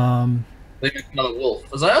 They make another wolf. I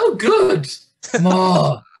was like, oh good.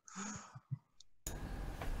 More.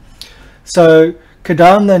 So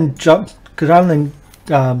Kadan then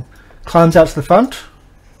climbs out to the front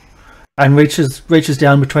and reaches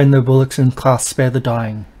down between the bullocks and casts Spare the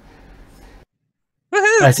Dying.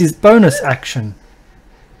 As his bonus action.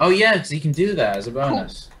 Oh yeah, because he can do that as a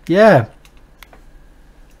bonus. Yeah.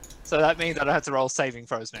 So that means I don't have to roll saving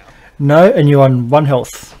throws now. No, and you're on 1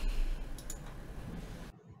 health.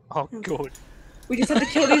 Oh, good. We just have to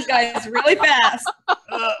kill these guys really fast.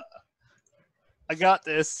 I got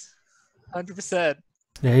this. 100%.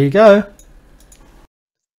 There you go.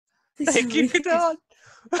 Thank you, Kadan.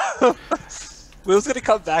 Will's gonna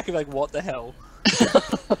come back and be like, what the hell?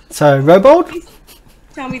 So, Robold?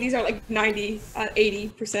 Tell me these are like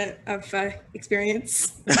 80% of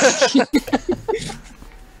experience.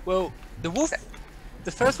 Well,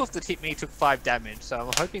 the first wolf that hit me took 5 damage, so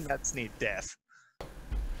I'm hoping that's near death.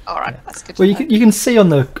 Alright, that's good. Well, you can see on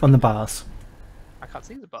the bars. I can't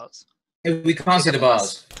see the bars. We can't see the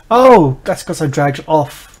bars. Oh, that's because I dragged it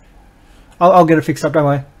off. I'll get it fixed up, don't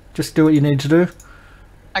worry. Just do what you need to do.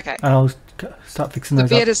 Okay. And I'll start fixing The those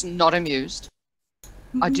beard up. is not amused.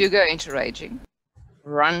 I do go into raging.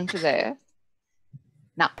 Run to there.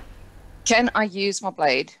 Now, can I use my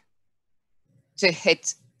blade to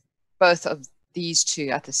hit both of these two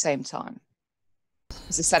at the same time?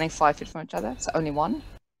 Is it standing 5 feet from each other? So only one?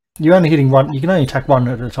 You're only hitting one. You can only attack one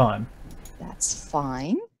at a time. That's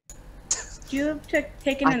fine. Do you have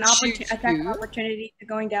taken an attack opportunity to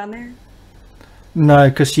going down there? No,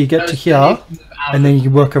 because you get to here, and then you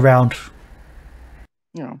can work around.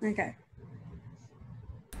 No. Okay.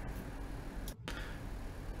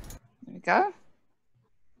 There we go.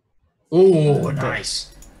 Oh,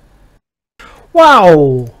 nice.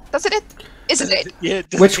 Wow! That's it. Isn't it? Yeah.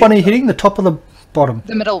 Which one are you hitting? The top or the bottom?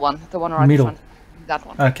 The middle one. The one right Middle. in front. That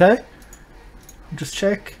one. Okay. Just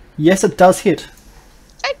check. Yes, it does hit.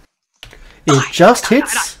 Hey. It just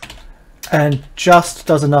hits, and just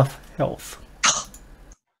does enough health.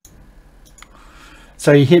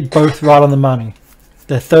 So you hit both right on the money.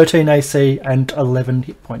 They're 13 AC and 11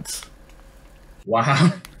 hit points.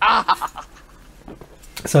 Wow.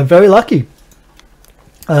 So very lucky.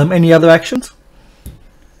 Any other actions?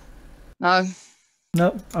 No.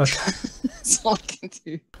 No? Okay. That's all I can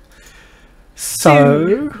do. So...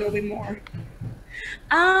 There'll be more.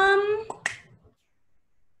 I'm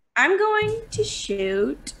going to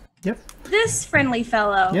shoot this friendly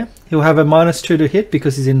fellow. Yeah, he'll have a -2 to hit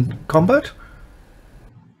because he's in combat.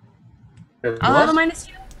 I'll have a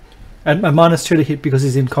 -2. And a -2 to hit because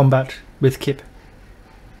he's in combat with Kip.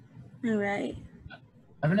 Alright.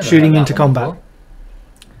 Shooting into combat.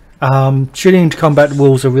 Shooting into combat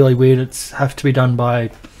rules are really weird. It's have to be done by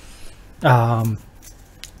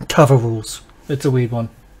cover rules. It's a weird one.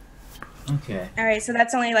 Okay. Alright, so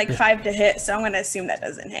that's only like 5 to hit, so I'm going to assume that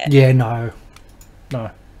doesn't hit. Yeah, no.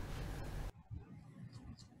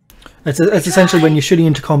 It's essentially when you're shooting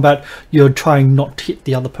into combat, you're trying not to hit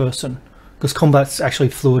the other person. Because combat's actually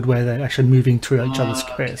fluid where they're actually moving through each other's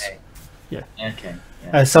squares. Okay. Yeah. Okay.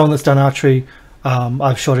 Yeah. As someone that's done archery,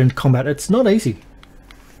 I've shot into combat. It's not easy.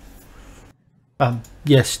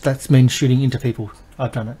 Yes, that means shooting into people.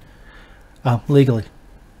 I've done it. Legally.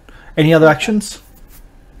 Any other actions?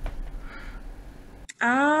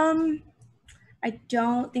 I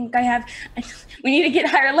don't think I have. We need to get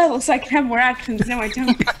higher levels so I can have more actions. No, I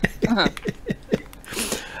don't.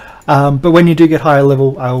 But when you do get higher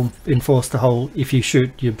level, I'll enforce the whole, if you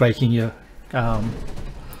shoot, you're breaking your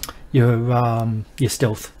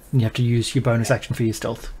stealth. And you have to use your bonus action for your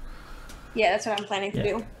stealth. Yeah, that's what I'm planning to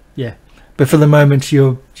do. Yeah. But for the moment,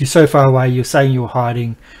 you're so far away, you're saying you're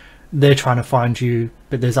hiding, they're trying to find you,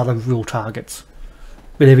 but there's other real targets.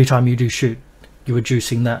 But every time you do shoot, you're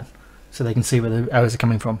reducing that so they can see where the arrows are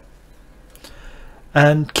coming from.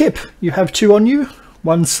 And Kip, you have 2 on you,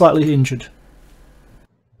 1 slightly injured.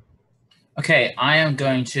 Okay, I am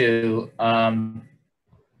going to no,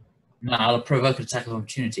 I'll provoke an attack of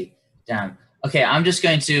opportunity. Damn. Okay, I'm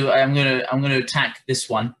going to attack this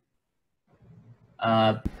one.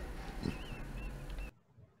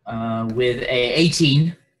 With a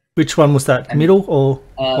 18. Which one was that? Middle or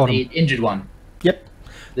bottom? The injured one. Yep.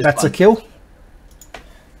 That's one. a kill.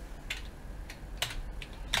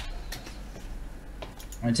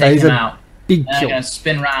 I'm going to take him out. Big and kill. I'm going to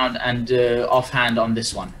spin around and offhand on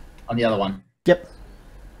this one. On the other one. Yep.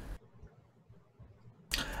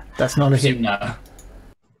 That's not a hit. No.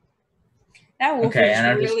 That wolf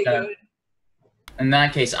is really good. In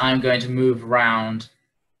that case, I'm going to move around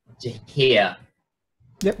to here.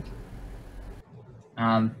 Yep.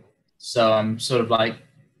 So I'm sort of like...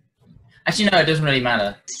 Actually, no, it doesn't really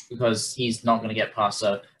matter because he's not going to get past,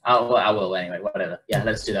 so I will anyway, whatever. Yeah,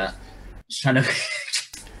 let's do that. Just trying to...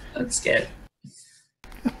 I'm scared.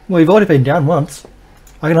 Well, you've already been down once.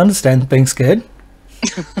 I can understand being scared.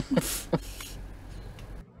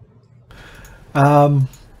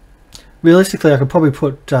 Realistically, I could probably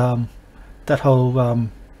put that whole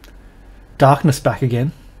darkness back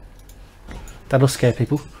again. That'll scare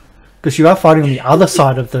people. Because you are fighting on the other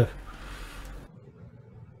side of the...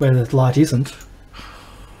 where the light isn't.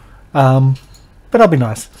 But that'll be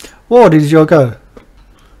nice. What is your go?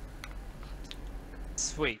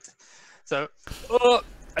 Sweet. So,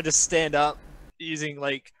 I just stand up using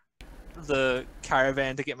like the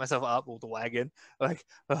caravan to get myself up, or the wagon. Like,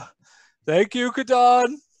 thank you,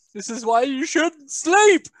 Kadan. This is why you shouldn't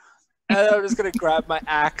sleep. And I'm just gonna grab my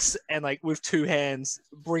axe and, like, with 2 hands,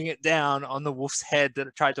 bring it down on the wolf's head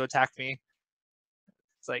that tried to attack me.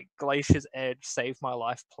 It's like, Glacier's Edge, save my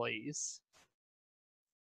life, please.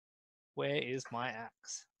 Where is my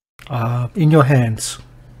axe? In your hands.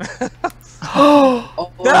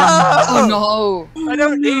 Oh, No! no! I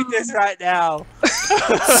don't need this right now.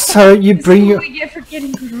 So you bring your... What we get for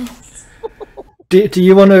getting girls. Do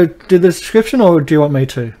you want to do the description, or do you want me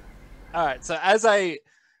to? Alright, so as I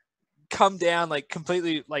come down, like,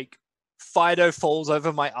 completely, like, Fido falls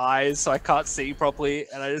over my eyes so I can't see properly,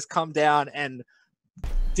 and I just come down and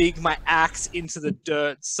dig my axe into the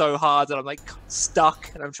dirt so hard that I'm, like,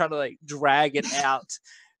 stuck, and I'm trying to, like, drag it out,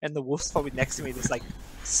 and the wolf's probably next to me just, like,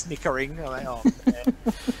 snickering. I'm like, oh man.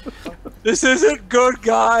 This isn't good,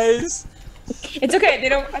 guys! It's okay. I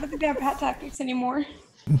don't think they have pat tactics anymore.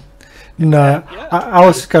 No, Yeah. I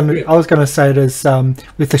was gonna say there's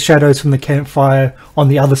with the shadows from the campfire on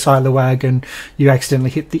the other side of the wagon, you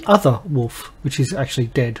accidentally hit the other wolf, which is actually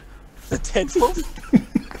dead. The dead wolf?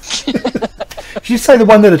 You say the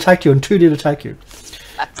one that attacked you, and 2 did attack you.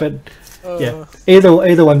 But yeah,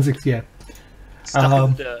 either one's Stuck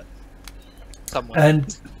in the dirt. Somewhere.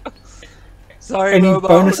 And sorry, any Robo.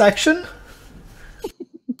 bonus action?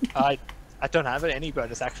 I don't have any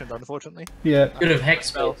bonus actions, unfortunately. Yeah. Could have hex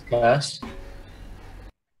spell first.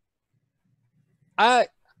 I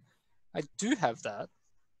do have that,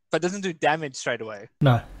 but it doesn't do damage straight away.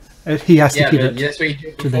 No, he has to Yeah, hit but it. that's what you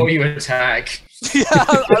do to before them. you attack. Yeah,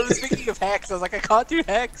 I was thinking of hex. I was like, I can't do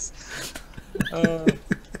hex.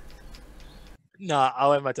 No,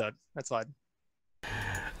 I'll end my turn. That's fine.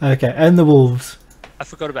 Okay, and the wolves. I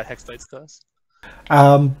forgot about Hexblade's curse.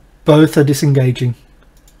 Both are disengaging.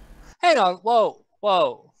 Hang on, whoa.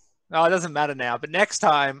 No, it doesn't matter now, but next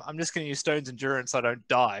time, I'm just going to use Stone's Endurance so I don't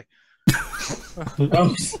die.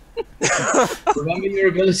 Oh. Remember your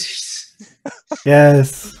abilities.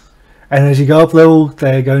 Yes. And as you go up level,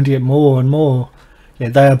 they're going to get more and more. Yeah,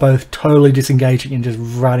 they are both totally disengaging and just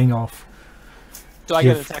running off. Do I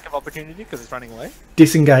get an attack of opportunity because it's running away?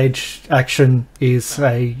 Disengage action is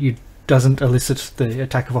doesn't elicit the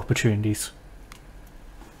attack of opportunities.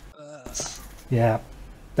 Yeah,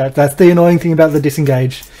 that's the annoying thing about the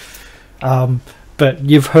disengage. But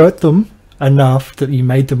you've hurt them enough that you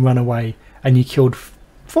made them run away, and you killed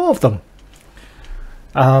 4 of them.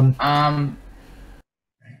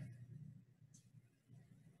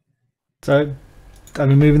 So, are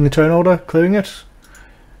we moving the turn order, clearing it?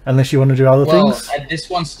 Unless you want to do other things? This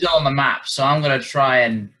one's still on the map, so I'm going to try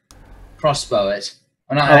and crossbow it.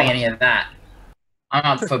 I'm not having any of that. I'm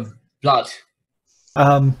up for blood.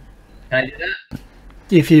 Can I do that?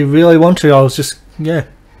 If you really want to, I was just Yeah.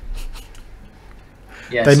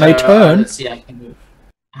 They may turn. Let's see. I can move.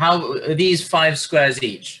 How are these 5 squares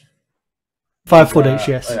each? 5 foot each,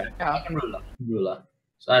 yes. Okay. I can ruler.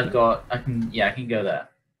 So I can go there.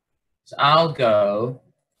 So I'll go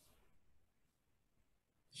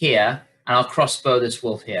here, and I'll crossbow this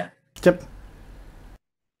wolf here. Yep.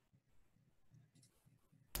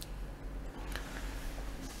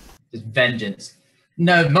 Just vengeance.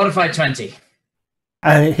 No, modified 20.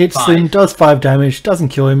 And it hits 5. him, does 5 damage, doesn't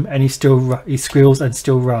kill him, and he squeals and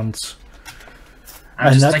still runs.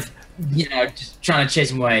 I'm And just that's- just trying to chase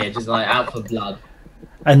him away, just like out for blood.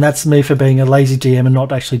 And that's me for being a lazy DM and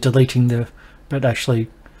not actually deleting but actually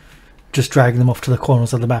just dragging them off to the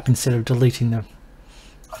corners of the map instead of deleting them.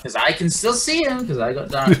 Because I can still see him, because I got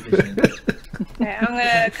dark vision. Okay, I'm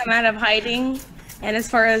gonna come out of hiding, and as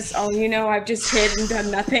far as all you know, I've just hid and done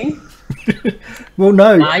nothing. Well,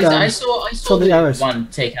 no. I saw the the arrows. one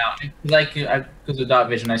take out. Because of dark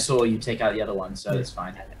vision, I saw you take out the other one, so it's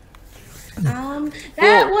fine. That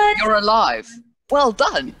was. You're alive. Well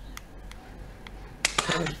done.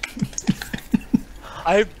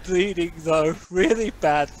 I'm bleeding though, really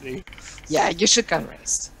badly. Yeah, you should go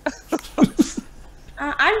rest.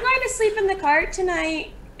 I'm going to sleep in the cart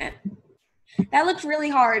tonight. That looks really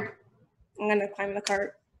hard. I'm gonna climb the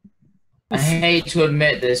cart. I hate to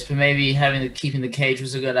admit this, but maybe keeping the cage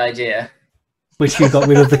was a good idea. Which you got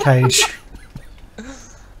rid of the cage.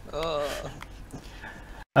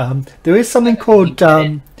 There is something called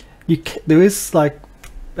there is like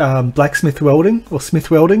blacksmith welding or smith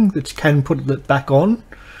welding that you can put it back on,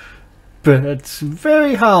 but it's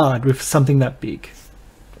very hard with something that big.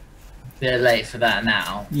 They're late for that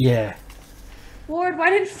now. Yeah. Lord,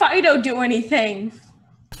 why didn't Fido do anything?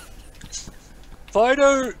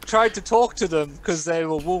 Fido tried to talk to them because they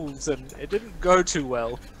were wolves, and it didn't go too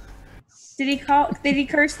well. Did he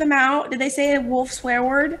curse them out? Did they say a wolf swear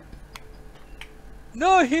word?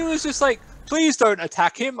 No, he was just like, please don't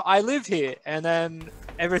attack him, I live here, and then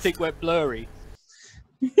everything went blurry.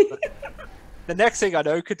 The next thing I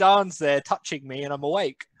know, Kadan's there touching me and I'm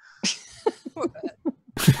awake.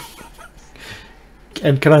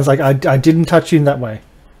 And Kanan's like, I didn't touch you in that way.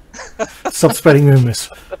 Stop spreading rumors.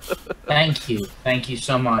 Thank you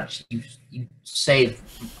so much. You saved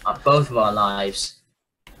both of our lives.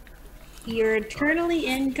 You're eternally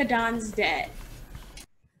in Kadan's debt.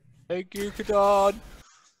 Thank you, Kadan.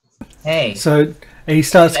 Hey. So, and he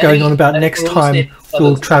starts going on about next time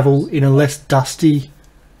we'll travel in a less dusty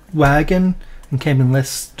wagon and camp in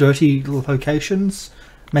less dirty locations.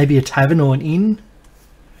 Maybe a tavern or an inn.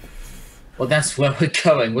 Well, that's where we're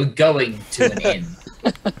going. We're going to an inn.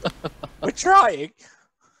 We're trying.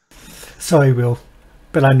 Sorry, Will,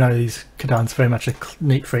 but I know Kadan's very much a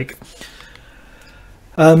neat freak.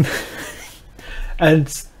 And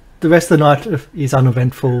the rest of the night is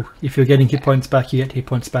uneventful. If you're getting hit points back, you get hit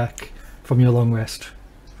points back from your long rest.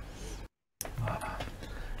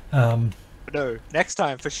 No, next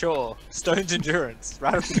time for sure. Stone's endurance,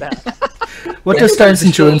 right off the bat. What does Stone's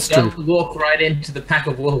endurance do? Don't walk right into the pack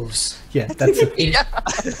of wolves. Yeah, that's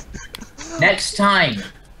it. Next time,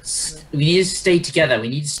 we need to stay together. We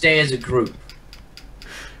need to stay as a group.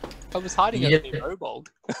 I was hiding as a kobold.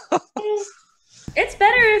 It's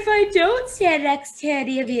better if I don't stand next to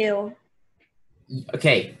any of you.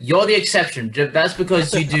 Okay, you're the exception. That's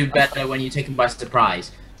because you do better when you take them by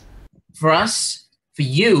surprise. For us, for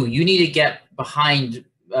you need to get behind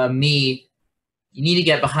me. You need to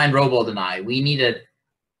get behind Robold and I. We need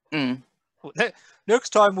to... Next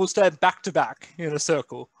time we'll stand back to back in a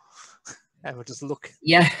circle. And we'll just look.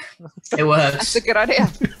 Yeah, it works. That's a good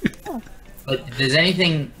idea. But if there's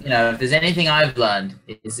anything, if there's anything I've learned,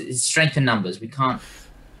 it's strength in numbers. We can't...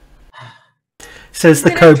 Says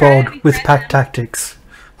the kobold with pack tactics.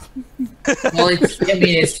 Well,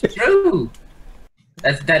 it's true.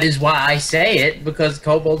 That is why I say it, because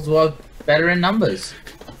kobolds were better in numbers.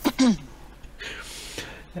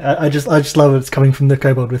 I just love it. It's coming from the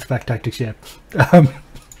kobold with pack tactics. Yeah.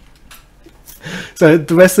 So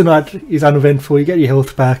the rest of the night is uneventful. You get your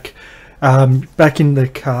health back. Back in the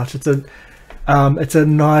cart. It's a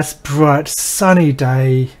nice, bright, sunny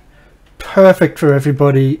day, perfect for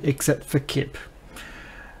everybody except for Kip,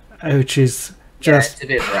 which is just it's a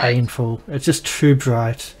bit bright. painful. It's just too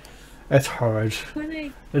bright. It's horrid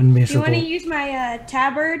and You miserable. want to use my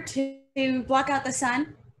tabard to block out the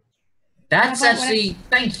sun? That's How about actually...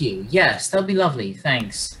 Thank you. Yes, that'll be lovely.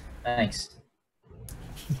 Thanks.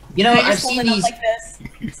 You know, I I've just hold seen it up these... like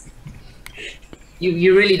this.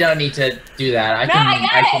 You really don't need to do that. I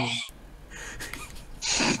can...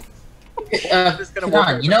 just gonna walk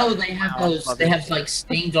Kadan, you over know they have my arm those. above They it. have like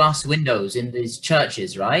stained glass windows in these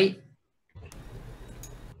churches, right?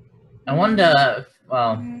 I wonder.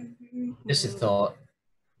 Well, just a thought.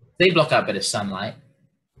 They block out a bit of sunlight.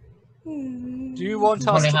 Do you want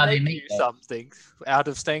I'm us wondering to how they make make you that. something out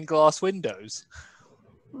of stained glass windows?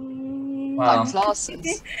 Well, Like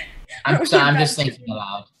glasses. I'm sorry, I'm just thinking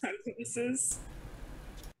aloud.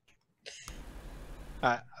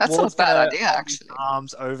 That's not a Ward's bad gonna idea, hold his actually.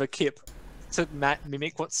 arms over Kip to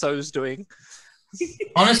mimic what So's doing.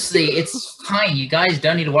 Honestly, it's fine. You guys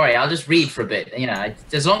don't need to worry. I'll just read for a bit. You know,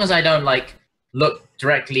 as long as I don't like look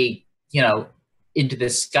directly, you know, into the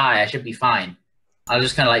sky, I should be fine. I'll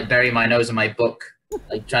just kind of like bury my nose in my book,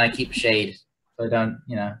 like trying to keep shade, so I don't,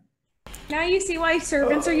 you know. Now you see why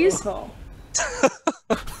servants are useful.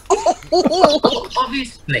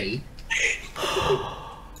 Obviously.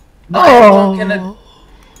 Not everyone can.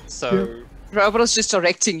 So Robert was just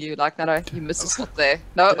directing you, like, no, you missed a spot there.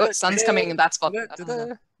 No, oh, sun's coming in that spot. My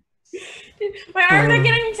arms are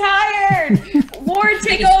getting tired. Ward,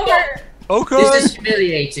 take over. Okay. This is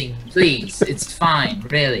humiliating. Please, it's fine,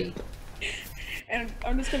 really. And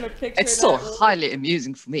I'm just gonna picture It's still that. highly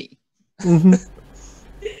amusing for me. You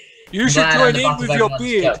I'm should glad join I'm the in boss with of your everyone's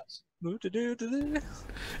beard. jokes. With the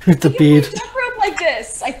We can beard. play jump rope like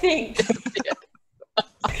this, I think.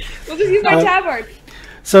 We'll just use my tabard.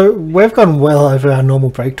 So we've gone well over our normal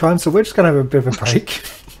break time, so we're just going to have a bit of a break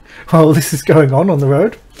while this is going on the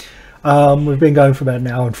road. We've been going for about an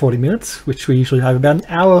hour and 40 minutes, which we usually have about an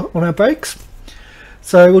hour on our breaks.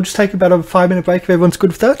 So we'll just take about a 5-minute break if everyone's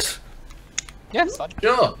good with that. Yeah, it's fine.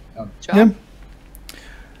 Sure. Sure. Yeah.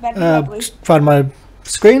 That'd be lovely. Just find my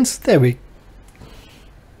screens. There we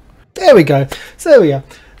go. So there we are.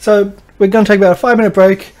 So we're going to take about a 5-minute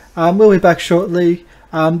break. We'll be back shortly.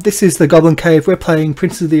 This is the Goblin Cave. We're playing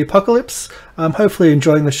Prince of the Apocalypse. Hopefully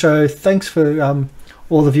enjoying the show. Thanks for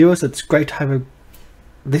all the viewers. It's great to have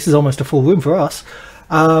this is almost a full room for us.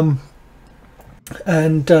 Yeah,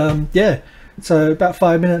 so about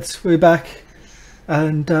 5 minutes we're back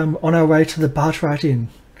and on our way to the Bartrat Inn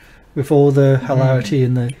with all the hilarity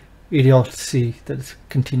and the idiocy that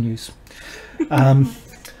continues.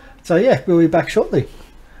 So yeah, we'll be back shortly.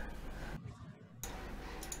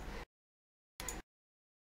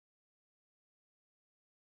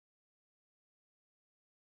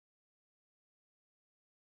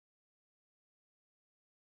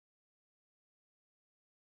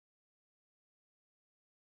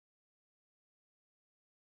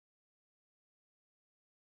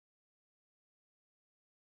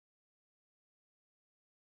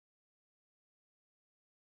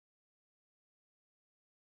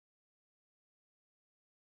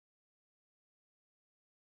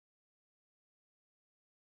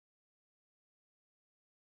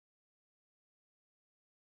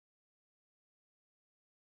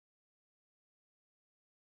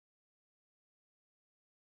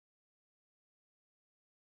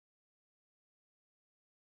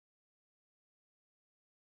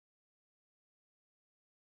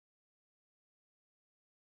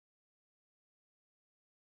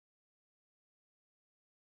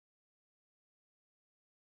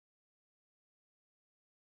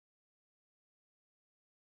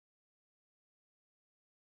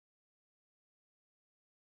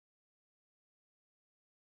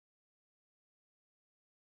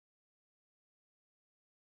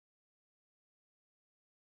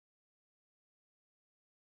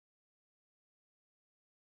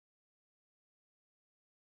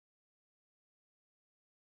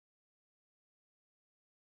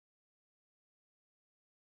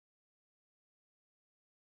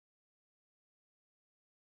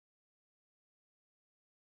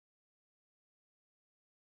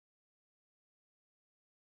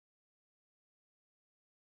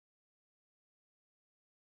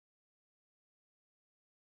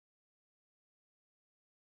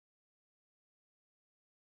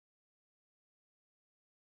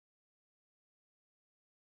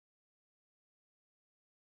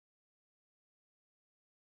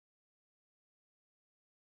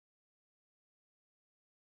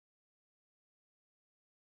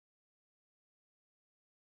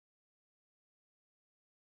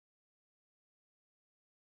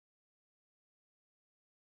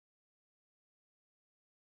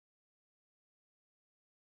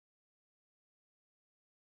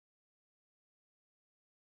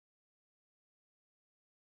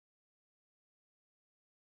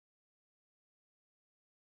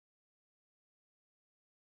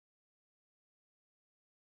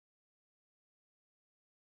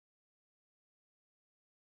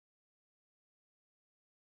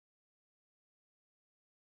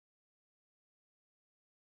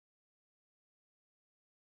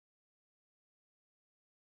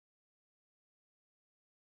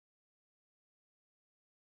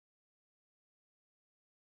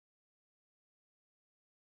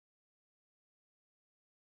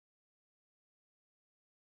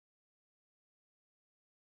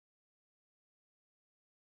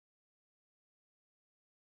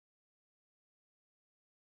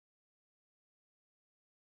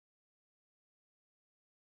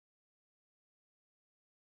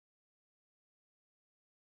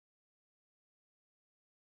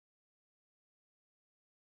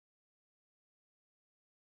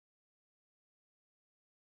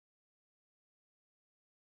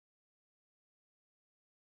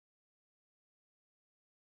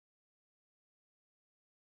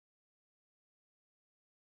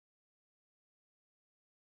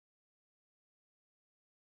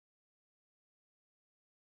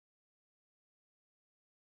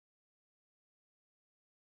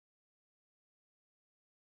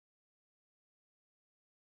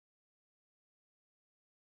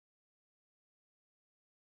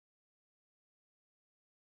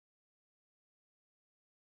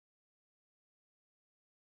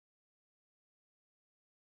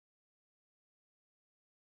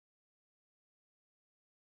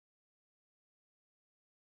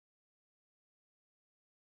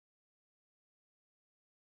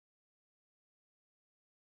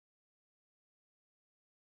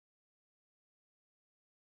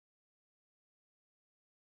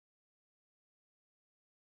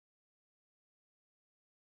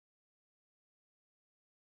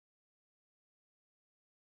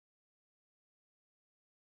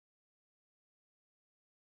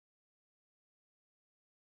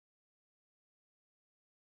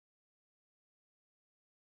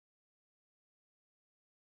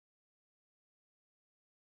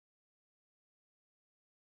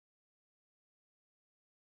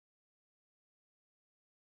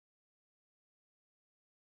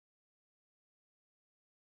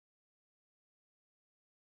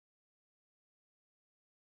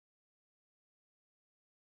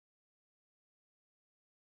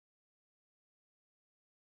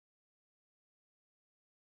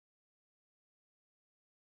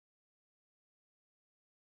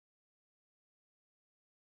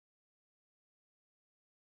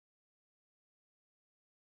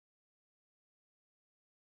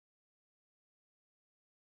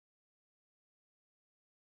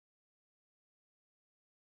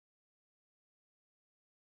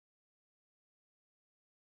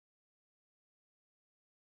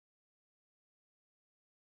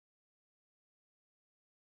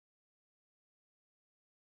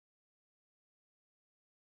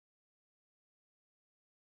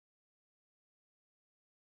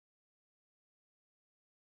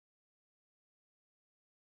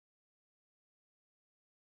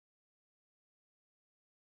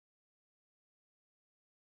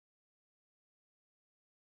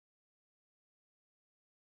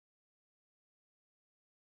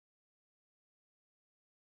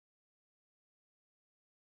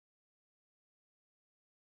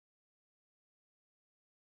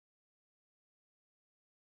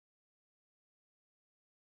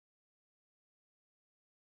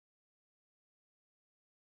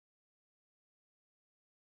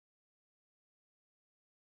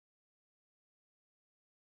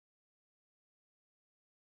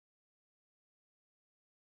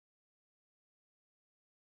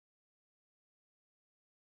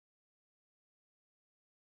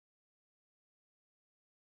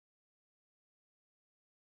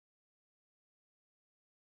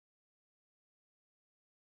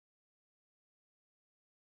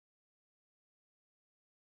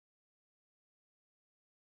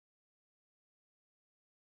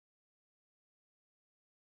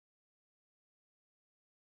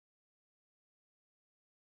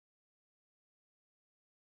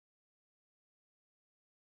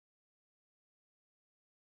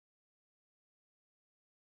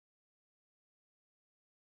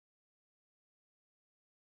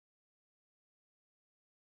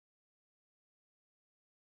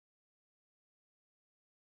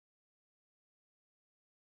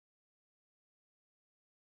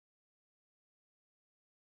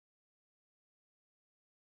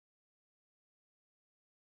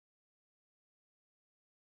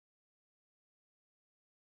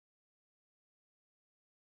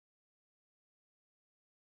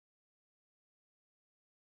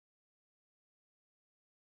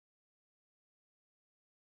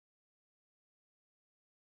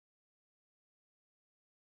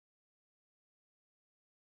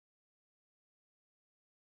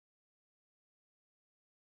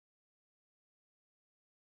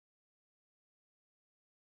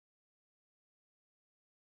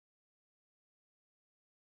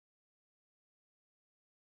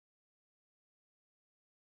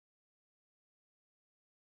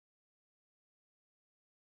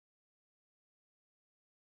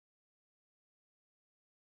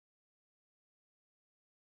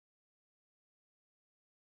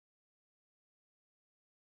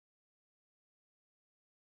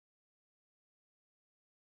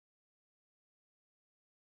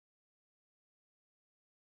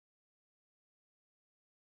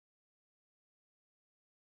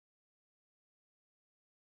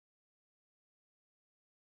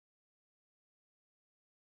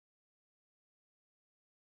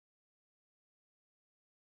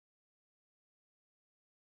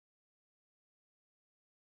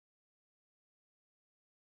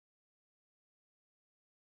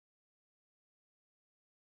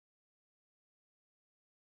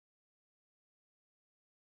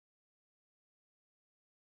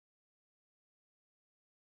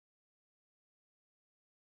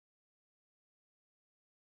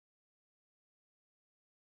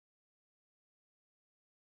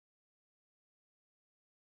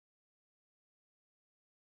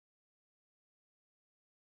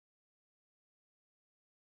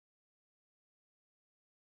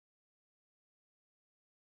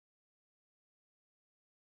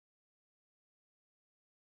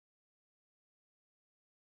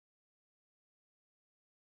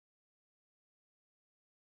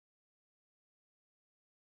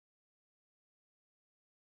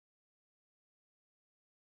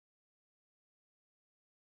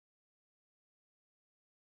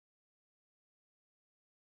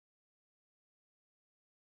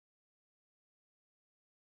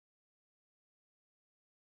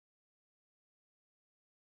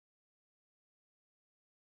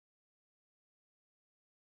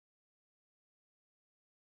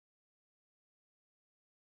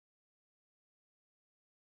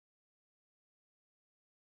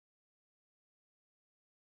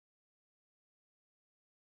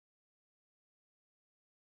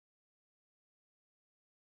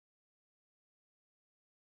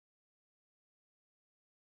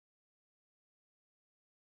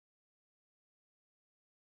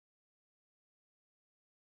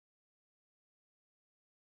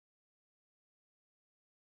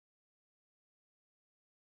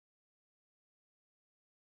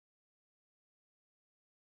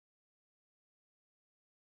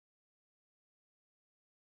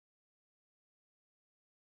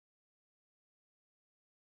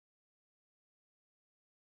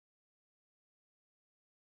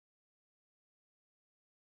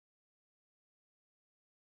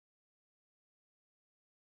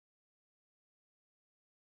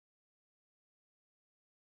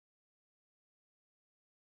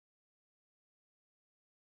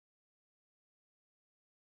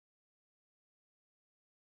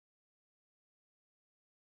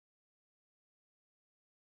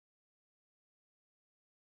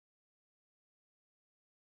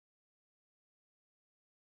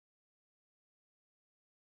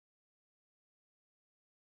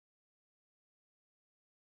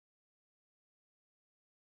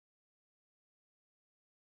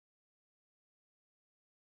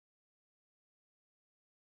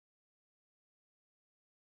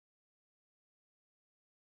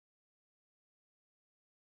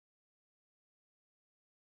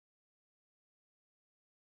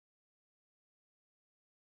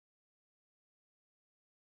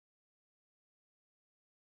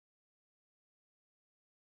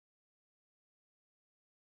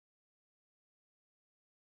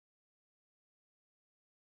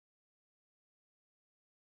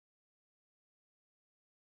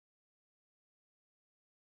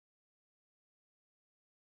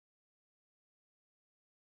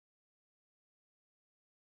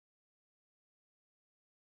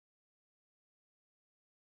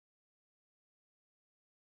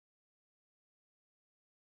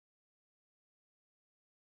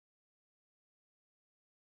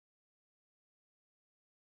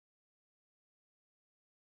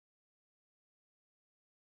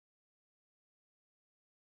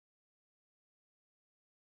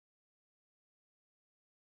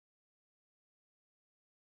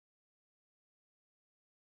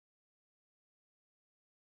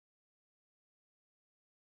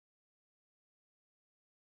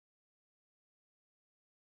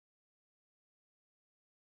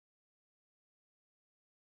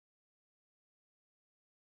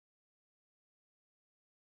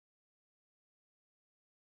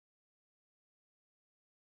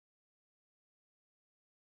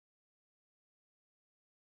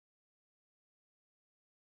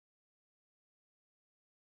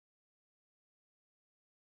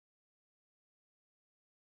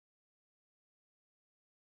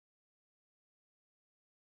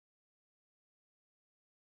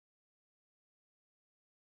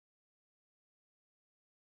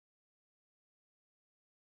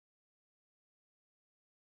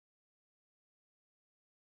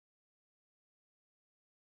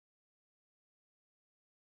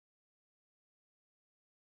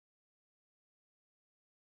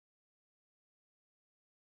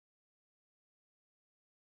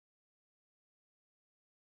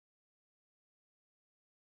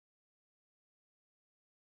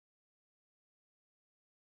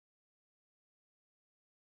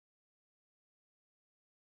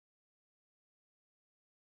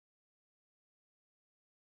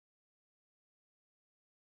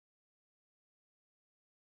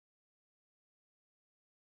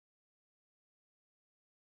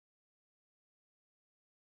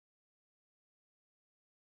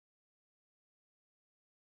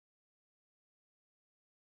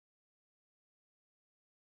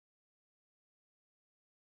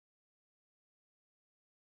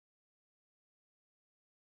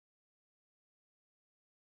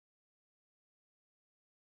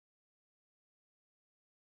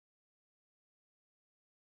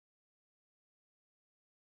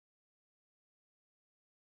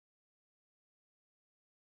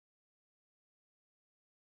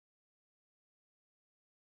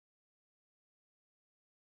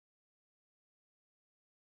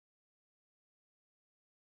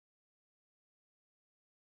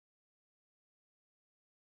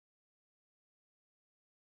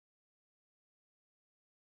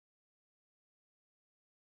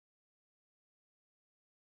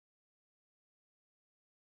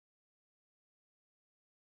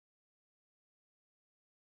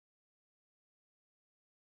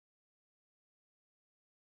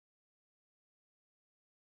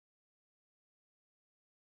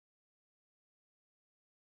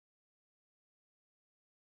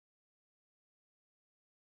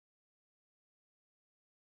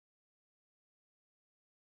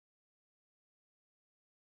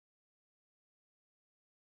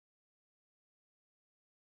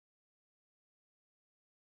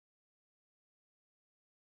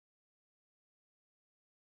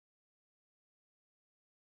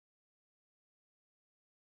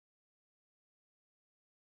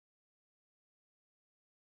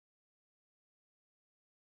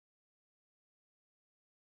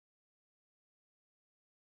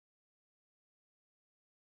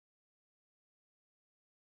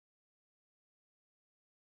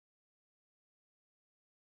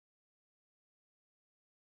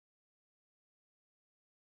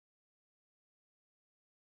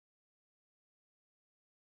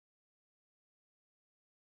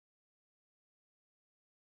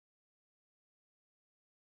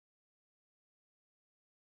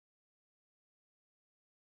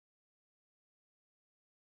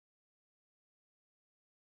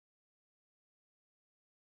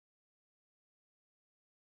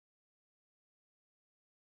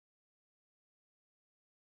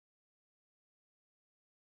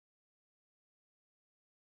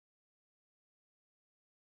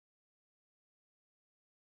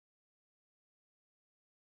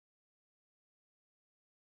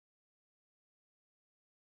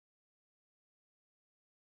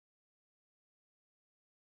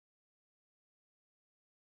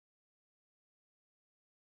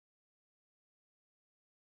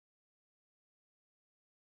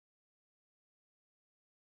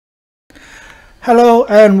 Hello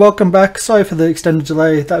and welcome back. Sorry for the extended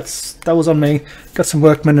delay. That was on me. Got some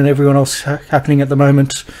workmen and everyone else happening at the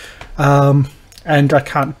moment, and I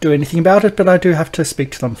can't do anything about it. But I do have to speak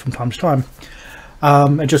to them from time to time.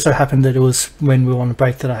 It just so happened that it was when we were on a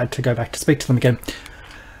break that I had to go back to speak to them again.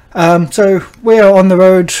 So we are on the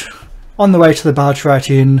road, on the way to the barge right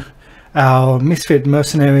in. Our misfit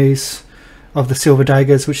mercenaries of the Silver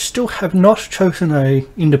Daggers, which still have not chosen a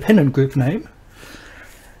independent group name.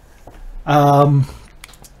 On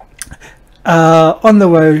the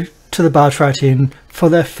way to the barge right in for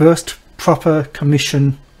their first proper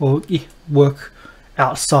commission or work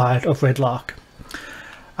outside of Red Lark.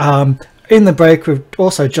 In the break, we've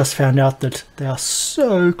also just found out that they are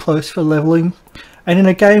so close for leveling, and in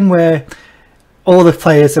a game where all the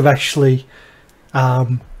players have actually,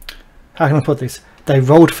 how can I put this? They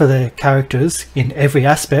rolled for their characters in every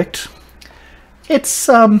aspect. It's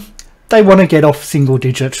they want to get off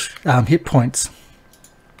single-digit hit points.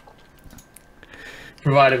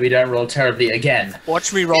 Provided we don't roll terribly again.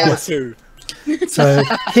 Watch me roll a 2. So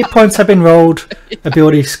hit points have been rolled,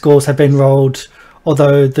 ability scores have been rolled,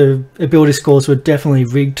 although the ability scores were definitely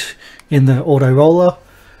rigged in the auto roller,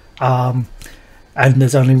 and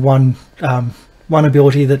there's only one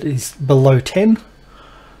ability that is below 10,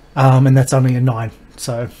 and that's only a 9.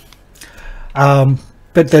 So, but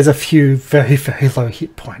there's a few very, very low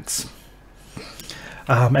hit points.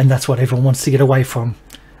 And that's what everyone wants to get away from.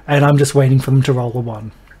 And I'm just waiting for them to roll a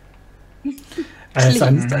 1. As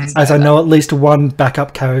I know at least one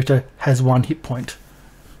backup character has 1 hit point.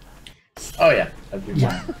 Oh yeah, that'd be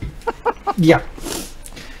fine. Yeah.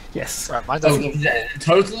 Yes. Right, mine's Oh,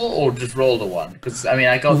 total or just rolled a 1? Because I mean,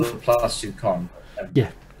 I got the +2 con.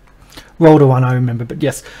 Yeah. Rolled a 1, I remember, but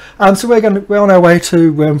yes. So we're on our way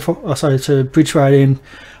to to Bridge Right In.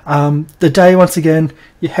 The day, once again,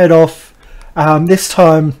 you head off. This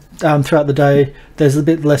time throughout the day, there's a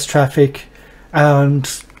bit less traffic, and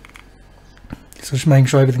so just making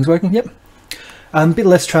sure everything's working. Yep. A bit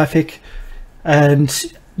less traffic, and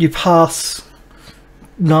you pass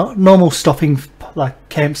normal stopping like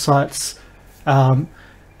campsites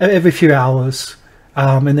every few hours,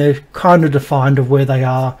 and they're kind of defined of where they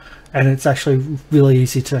are. And it's actually really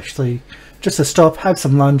easy to just to stop, have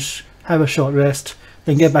some lunch, have a short rest,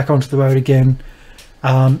 then get back onto the road again.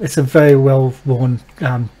 It's a very well-worn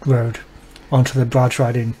road onto the barge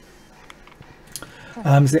right in.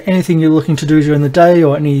 Is there anything you're looking to do during the day,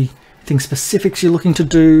 or anything specifics you're looking to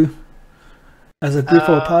do as a group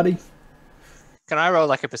or a party? Can I roll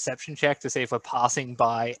like a perception check to see if we're passing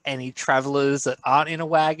by any travelers that aren't in a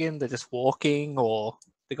wagon, they're just walking, or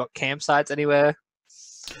they got campsites anywhere?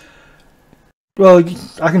 Well,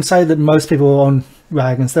 I can say that most people are on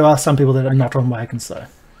wagons. There are some people that are not on wagons, though.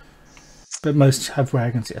 But most have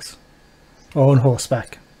wagons, yes. Or on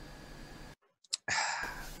horseback.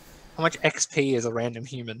 How much XP is a random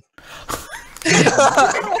human?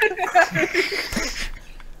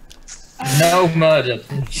 No murder,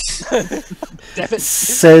 please.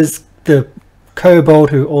 Says the kobold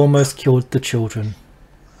who almost killed the children.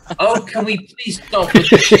 Oh, can we please stop with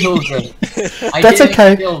the children? That's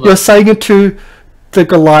okay. You're saying it to the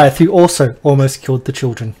Goliath who also almost killed the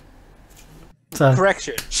children. So,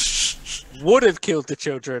 Correction. Would have killed the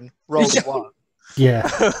children. Rolled a 1. yeah.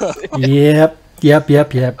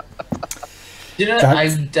 Yep. You know,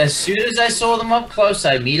 as soon as I saw them up close,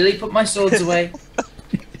 I immediately put my swords away.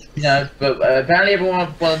 You know, but apparently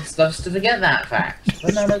everyone wants us to forget that fact.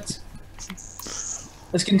 But no, let's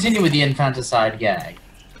continue with the infanticide gag.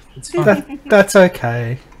 It's fine. That's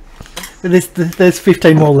okay. There's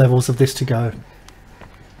 15 more levels of this to go.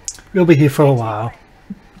 We'll be here for a while.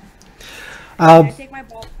 Can I take my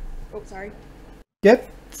ball? Oh, sorry. Yep.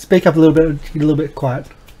 Speak up a little bit. Get a little bit quiet.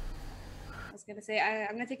 I was gonna say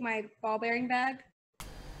I'm gonna take my ball bearing bag,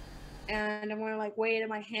 and I'm gonna like weigh it in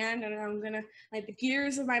my hand, and I'm gonna like the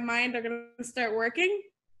gears of my mind are gonna start working.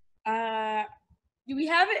 Do we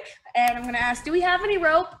have it? And I'm gonna ask, do we have any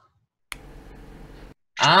rope?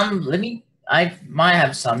 I might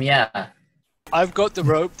have some, yeah. I've got the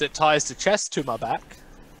rope that ties the chest to my back.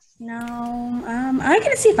 No. I'm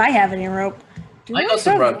gonna see if I have any rope. I got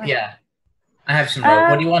some rope, yeah. I have some rope.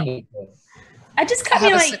 What do you want it for? I just I cut me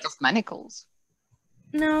have a like set of manacles.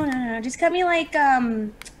 no. Just cut me like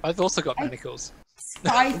I've also got manacles.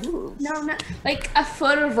 5. No, not like a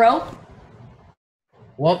foot of rope.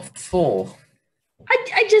 What for? I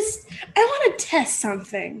want to test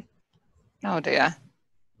something. Oh dear.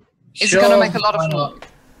 Is it going to make a lot of noise?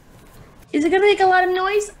 Is it going to make a lot of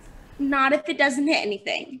noise? Not if it doesn't hit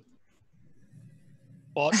anything.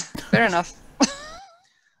 What? Fair enough.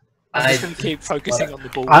 I'm just going to keep focusing on the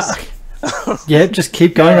balls. Yeah, just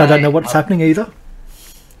keep going. I don't know what's happening either.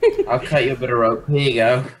 I'll cut you a bit of rope. Here you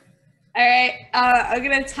go. All right, I'm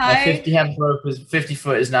gonna My tie. 50 hemp rope is 50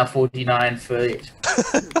 foot is now 49 foot.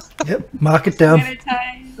 Yep, mark it I'm down. gonna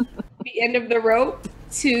tie the end of the rope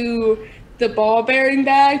to the ball bearing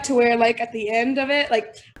bag to where, like, at the end of it,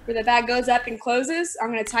 like where the bag goes up and closes. I'm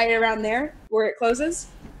gonna tie it around there where it closes.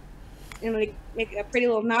 I'm gonna make a pretty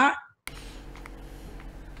little knot.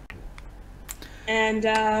 And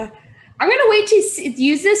I'm gonna wait to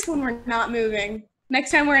use this when we're not moving.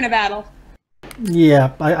 Next time we're in a battle.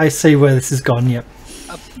 Yeah, I see where this has gone. Yep.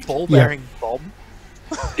 A ball-bearing bomb?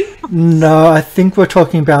 No, I think we're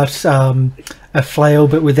talking about a flail,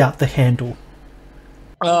 but without the handle.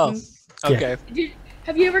 Oh, okay.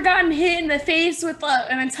 Have you ever gotten hit in the face with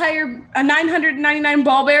an entire 999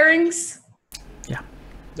 ball bearings?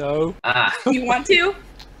 No. You want to?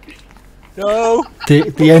 No.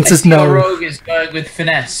 The answer's Your no. rogue is going with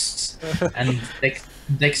finesse and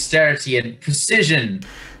dexterity and precision.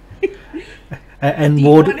 And Do you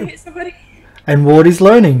Ward want to hit somebody? and Ward is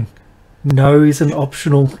learning. No is an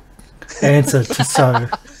optional answer to so.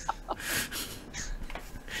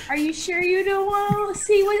 Are you sure you don't want to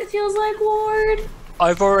see what it feels like, Ward?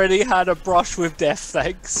 I've already had a brush with death,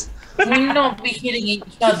 thanks. Can we not be hitting each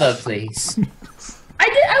other, please?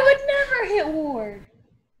 I would never hit Ward.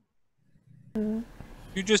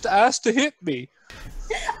 You just asked to hit me.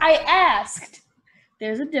 I asked.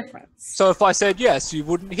 There's a difference. So if I said yes, you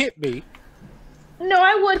wouldn't hit me. No,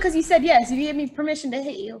 I would because you said yes. You gave me permission to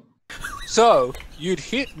hit you. So, you'd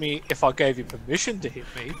hit me if I gave you permission to hit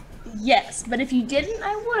me. Yes, but if you didn't,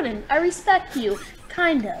 I wouldn't. I respect you.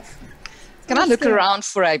 Kind of. Can I look Understand. around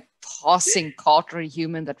for a passing cart or a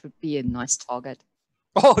human that would be a nice target?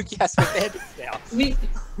 Oh, yes, we're there now.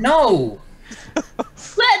 No!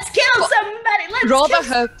 Let's kill somebody! Let's Rather kill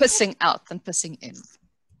her pissing out than pissing in.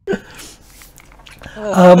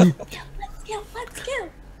 Um, Let's kill.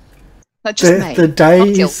 Not just me. the day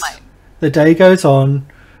Not kill is, me. the day goes on.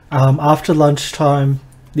 After lunchtime,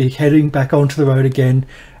 you're heading back onto the road again,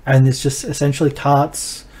 and there's just essentially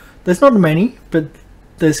carts. There's not many, but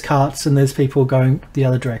there's carts and there's people going the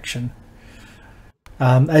other direction.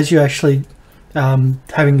 As you actually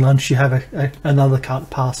having lunch, you have another cart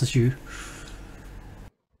passes you.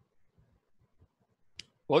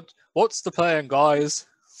 What's the plan, guys?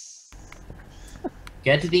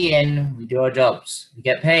 Get to the inn, we do our jobs. We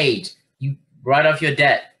get paid. You write off your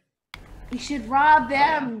debt. We should rob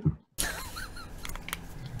them.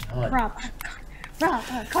 God. Rob.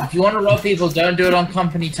 If you want to rob people, don't do it on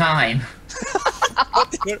company time.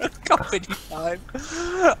 Company time.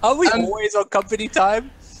 Are we always on company time?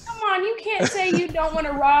 Come on, you can't say you don't want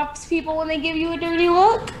to rob people when they give you a dirty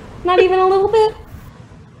look. Not even a little bit.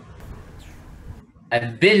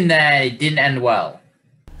 I've been there, it didn't end well.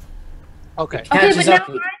 Okay. It catches but up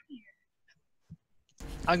now with,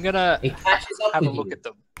 I'm gonna it catches up have a with look you. at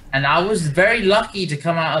them. And I was very lucky to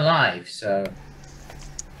come out alive, so...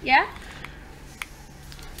 Yeah?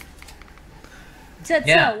 So,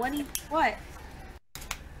 Yeah. what?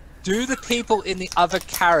 Do the people in the other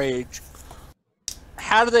carriage,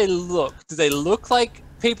 how do they look? Do they look like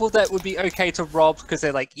people that would be okay to rob because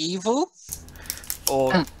they're like evil?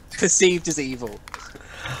 Or perceived as evil?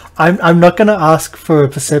 I'm not going to ask for a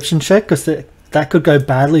perception check because that could go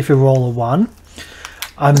badly if you roll a 1.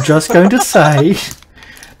 I'm just going to say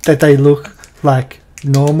that they look like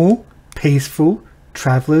normal, peaceful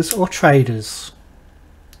travelers or traders.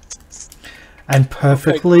 And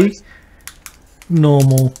perfectly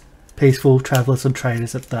normal, peaceful travelers and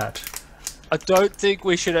traders at that. I don't think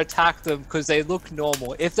we should attack them because they look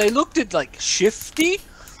normal. If they looked like shifty,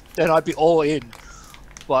 then I'd be all in.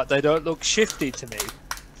 But they don't look shifty to me.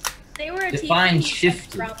 They were a Define TP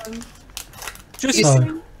shifty. problem. Just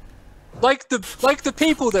So, like the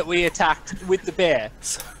people that we attacked with the bear.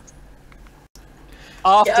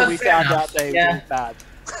 After Yeah, we fair found enough. out they Yeah. were bad.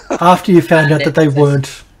 after you found out that they That's-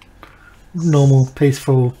 weren't normal,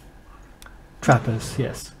 peaceful trappers,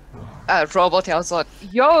 yes. Robot yells out,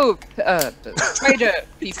 "Yo, trader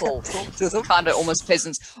people!" Kind of almost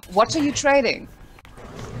peasants. What are you trading?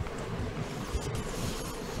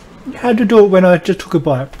 How'd you do it when I just took a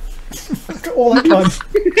bite? All the time.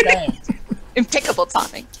 Damn. Impeccable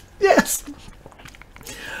timing. Yes.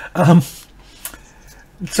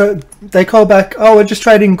 So they call back. Oh, we're just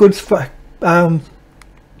trading goods for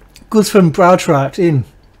goods from Browchart Inn.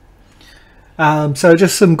 So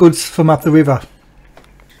just some goods from up the river.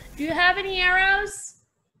 Do you have any arrows?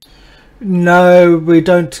 No, we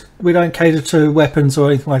don't cater to weapons or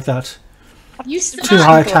anything like that. You Too suck.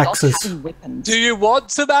 high People not taxes. having weapons. Do you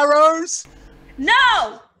want some arrows?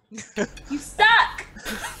 No! You suck!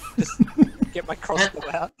 Get my crossbow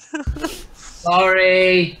out.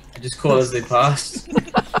 Sorry. I just call as they passed.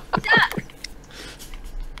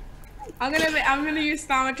 I'm gonna use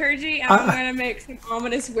thaumaturgy, and I'm gonna make some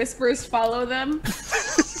ominous whispers follow them.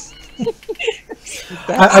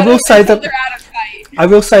 I will say that they're out of sight. I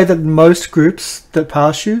will say that most groups that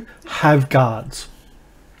pass you have guards.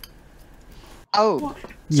 Oh,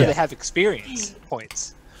 So Yeah. they have experience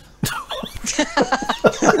points.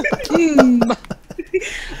 I'm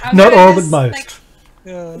Not gonna all, but just, most. like,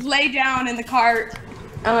 Yeah. lay down in the cart.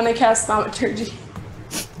 I'm gonna cast thaumaturgy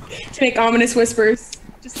to make ominous whispers.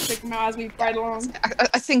 Just to take them out as we ride along.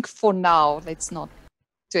 I think for now, let's not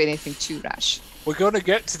do anything too rash. We're gonna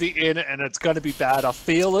get to the inn and it's gonna be bad. I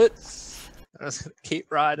feel it. I'm just gonna keep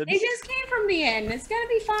riding. They just came from the inn. It's gonna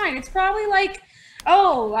be fine. It's probably like,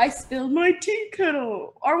 oh, I spilled my tea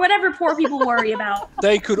kettle, or whatever poor people worry about.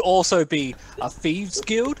 They could also be a thieves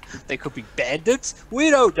guild. They could be bandits.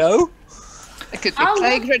 We don't know. It could be I'll look-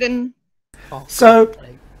 plague-ridden. Oh, So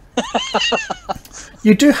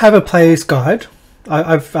you do have a player's guide.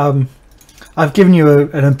 I've given you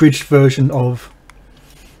an abridged version of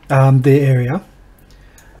the area,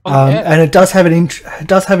 yeah. and it does have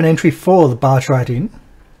an entry for the barge ride in.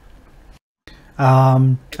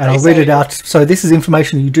 And I'll read it out. So this is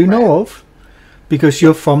information you do know of because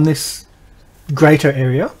you're from this greater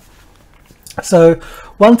area. So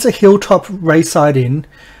once a hilltop rayside inn,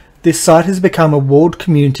 this site has become a walled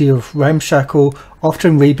community of ramshackle,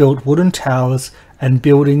 often rebuilt wooden towers and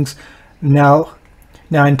buildings, now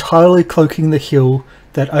entirely cloaking the hill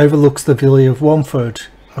that overlooks the village of Womford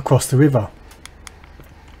across the river.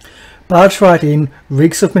 Barge ride inn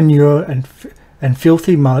reeks of manure and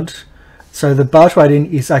filthy mud. So the barge ride inn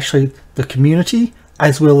is actually the community,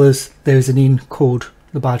 as well as there's an inn called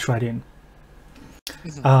the barge ride inn.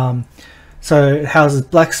 So it houses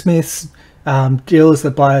blacksmiths, dealers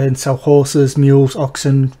that buy and sell horses, mules,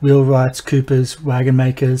 oxen, wheelwrights, coopers, wagon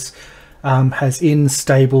makers. Has inns,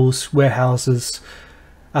 stables, warehouses,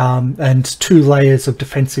 and 2 layers of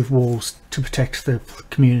defensive walls to protect the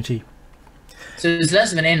community. So it's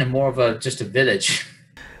less of an inn and more of just a village.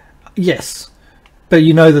 Yes, but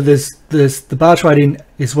you know that there's the barge ride inn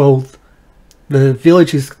as well. The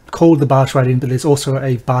village is called the barge ride inn, but there's also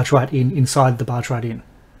a barge ride inn inside the barge ride inn.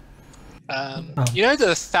 You know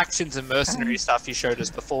the factions and mercenary stuff you showed us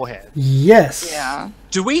beforehand? Yes. Yeah.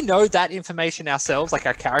 Do we know that information ourselves? Like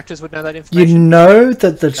our characters would know that You information? know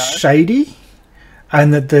that that's shady,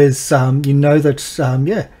 and that there's you know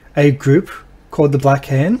that a group called the Black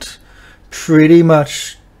Hand pretty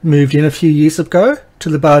much moved in a few years ago to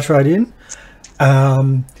the barge ride inn,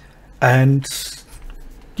 and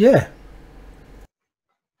yeah.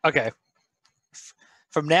 Okay.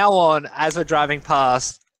 From now on, as we're driving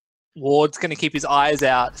past, Ward's going to keep his eyes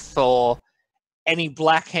out for any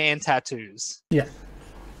Black Hand tattoos. Yeah.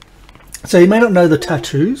 So you may not know the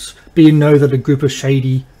tattoos, but you know that a group of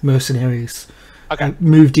shady mercenaries Okay.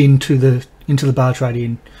 moved into the barge ride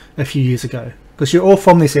inn a few years ago, because you're all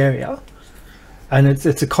from this area, and it's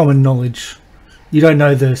a common knowledge. You don't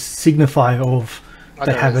know the signifier of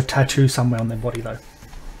they have a tattoo somewhere on their body though.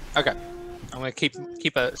 Okay. I'm going to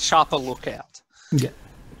keep a sharper lookout. Yeah.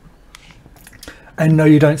 And no,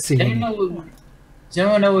 you don't see Does any. anyone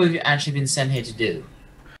know what we've actually been sent here to do?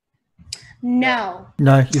 No.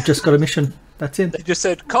 No, you've just got a mission. That's it. They just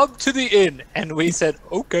said, come to the inn. And we said,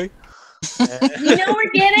 okay. You know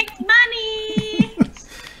we're getting money.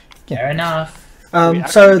 Fair enough.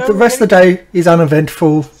 So the rest of the day is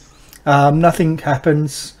uneventful. Nothing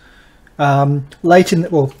happens. Nothing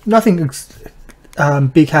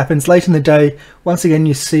big happens. Late in the day, once again,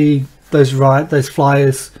 you see those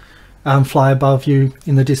flyers fly above you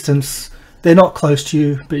in the distance. They're not close to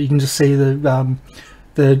you, but you can just see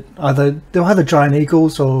they're either giant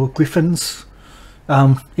eagles or griffins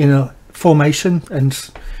in a formation,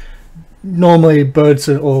 and normally birds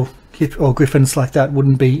or griffins like that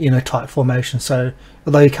wouldn't be in a tight formation. So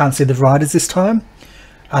although you can't see the riders this time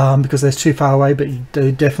because they're too far away, but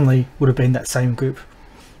they definitely would have been that same group.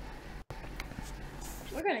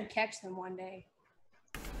 We're gonna catch them one day.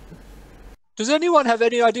 Does anyone have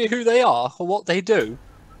any idea who they are or what they do?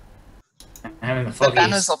 I'm having the The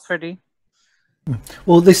banners foggies. are pretty.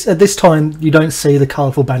 Well, at this time you don't see the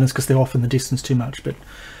colourful banners because they're off in the distance too much, but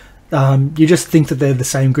you just think that they're the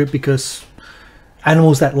same group because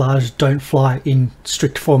animals that large don't fly in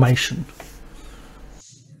strict formation.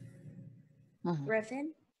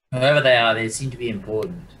 Griffin? Whoever they are, they seem to be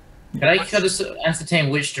important. Could I kind of ascertain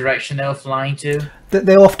which direction they were flying to?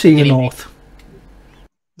 They're off to your north.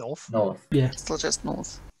 North? North. Yeah. Still just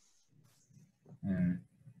north. Hmm.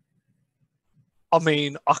 I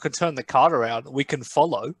mean, I can turn the cart around. We can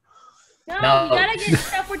follow. No, No. we gotta get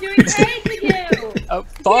stuff we're doing trade with you. Oh, You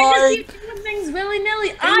can't fine. just keep doing things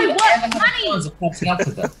willy-nilly. I want money. Catching up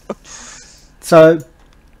with them. So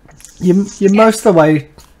you're most of the way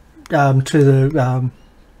to the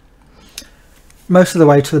most of the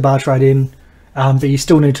way to the barge ride in, but you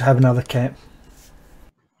still need to have another camp.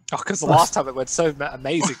 Oh, because the last time it went so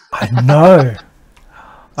amazing. I know.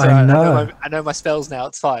 So I know. I know my spells now.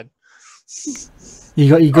 It's fine. You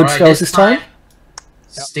got your good Alright, spells this time?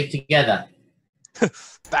 Stick together.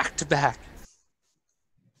 Back to back.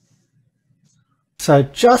 So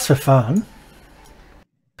just for fun,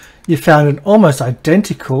 you found an almost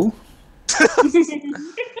identical.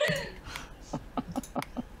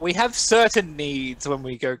 We have certain needs when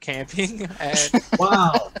we go camping, and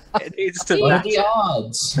Wow. it needs to What are match. the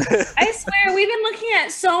odds? I swear, we've been looking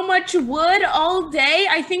at so much wood all day.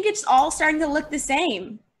 I think it's all starting to look the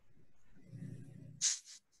same.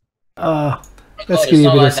 Let's give you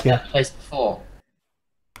a bit of like skill. that place before.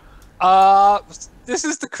 This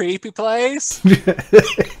is the creepy place.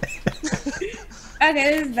 Okay,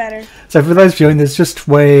 this is better. So for those viewing, there's just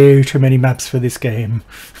way too many maps for this game.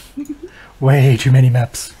 Way too many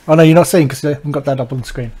maps. Oh no, you're not seeing because I haven't got that up on the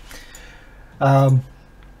screen.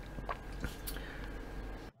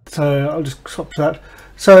 So I'll just swap to that.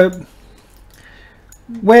 So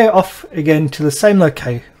we're off again to the same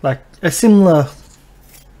location, like a similar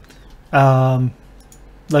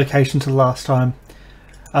location to the last time.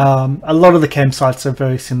 A lot of the campsites are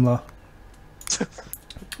very similar.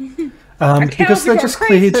 Because they're just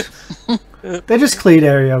cleared. They're just cleared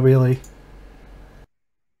area, really.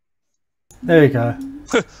 There you go.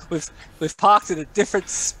 We've parked in a different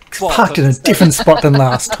spot. Parked in a different spot than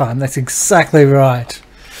last time. That's exactly right.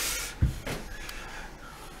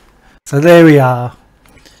 So there we are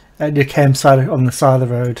at your campsite on the side of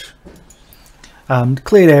the road.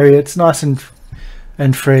 Cleared area. It's nice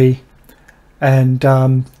and free, and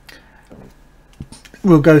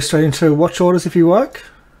we'll go straight into watch orders if you like.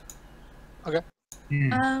 Okay.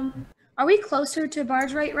 Are we closer to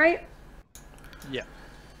barge right? Yeah.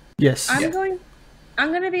 Yes.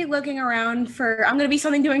 I'm gonna be looking around for. I'm gonna be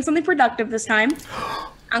doing something productive this time.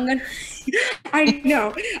 I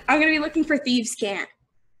know. I'm gonna be looking for thieves' cant.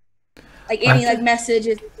 Like any like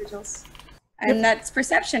messages, sigils. And that's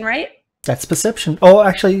perception, right? That's perception. Or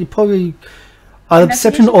actually, probably either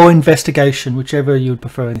perception or investigation, whichever you would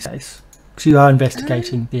prefer in this case. Because you are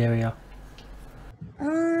investigating the area.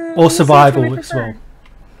 Or survival as well.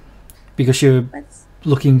 Because you're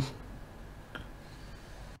looking.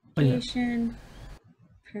 Investigation.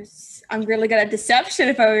 I'm really good at deception.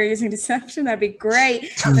 If I were using deception, that'd be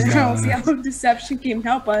great. But I don't see how deception can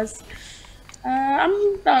help us.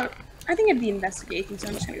 I think it'd be investigation, so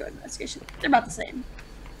I'm just gonna go with investigation. They're about the same.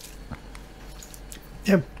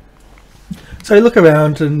 Yep. So you look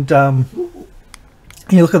around and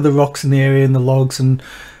you look at the rocks in the area and the logs and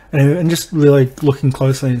just really looking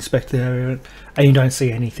closely and inspect the area, and you don't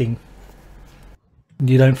see anything.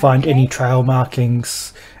 You don't find any trail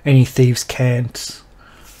markings, any thieves' cant.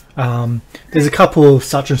 There's a couple of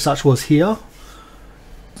such and such was here,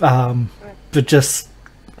 but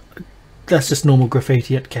that's just normal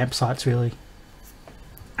graffiti at campsites, really.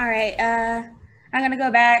 All right. I'm gonna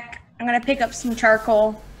go back. I'm gonna pick up some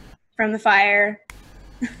charcoal from the fire,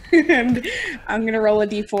 and I'm gonna roll a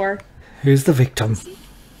d4. Who's the victim?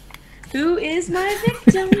 Who is my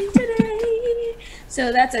victim today?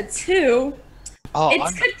 So that's a 2. Oh,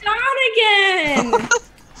 It's Kadon again.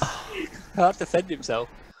 can't defend himself.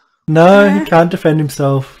 No, he can't defend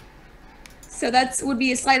himself. So that would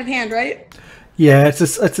be a sleight of hand, right? Yeah, it's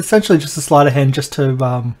essentially just a sleight of hand, just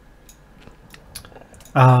to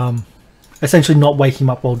essentially not wake him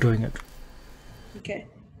up while doing it. Okay.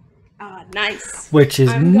 Nice. Which is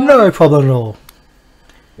I'm going- no problem at all.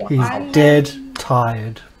 Wow. He's I'm dead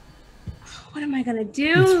tired. What am I gonna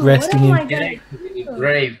do? He's resting what am in- I gonna do?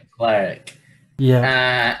 Brave cleric.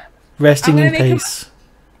 Yeah, resting I'm in gonna make peace.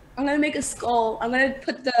 I'm gonna make a skull. I'm gonna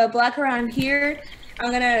put the black around here.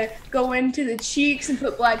 I'm gonna go into the cheeks and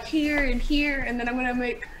put black here, and then I'm gonna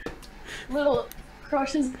make little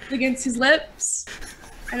crushes against his lips,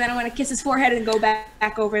 and then I'm gonna kiss his forehead and go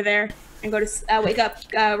back over there and go to wake up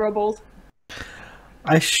Robold.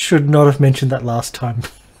 I should not have mentioned that last time.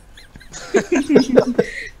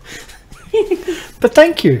 But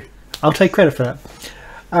thank you. I'll take credit for that.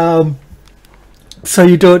 So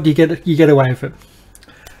you do it. You get away with it.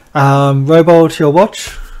 Robold, your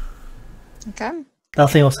watch. Okay.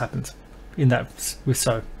 Nothing else happens in that with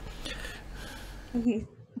so. Okay.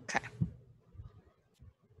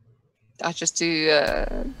 I just do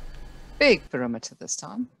big perimeter this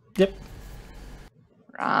time. Yep.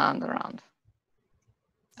 Round.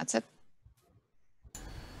 That's it.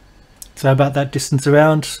 So about that distance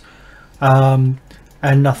around, and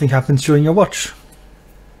nothing happens during your watch.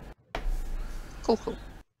 Cool, cool.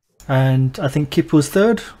 And I think Kip was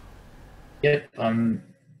third. Yep,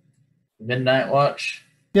 midnight watch.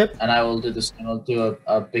 Yep. And I will do this. And I'll do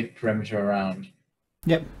a big perimeter around.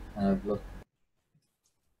 Yep. Look.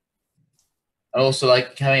 I also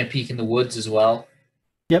like having a peek in the woods as well.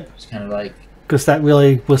 Yep. It's kind of like, because that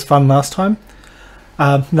really was fun last time.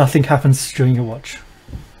 Nothing happens during your watch.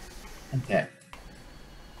 okay.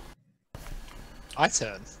 I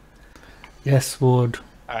turn. Yes, Ward.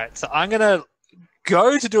 Alright, so I'm gonna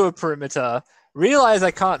go to do a perimeter, realize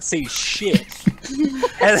I can't see shit,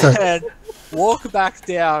 and then walk back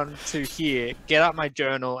down to here, get out my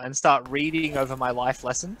journal, and start reading over my life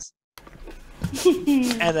lessons.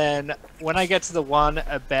 And then when I get to the one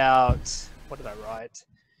about, what did I write?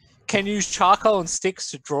 Can use charcoal and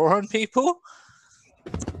sticks to draw on people.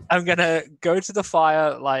 I'm gonna go to the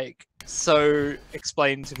fire, like so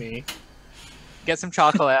explain to me. Get some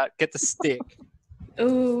charcoal out, get the stick,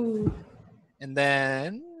 Ooh. and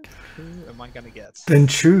then who am I gonna get? Then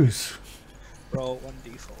choose. Roll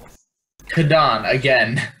 1d4. Kadan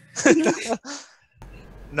again.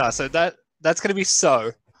 No, so that's gonna be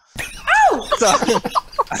so. Oh! So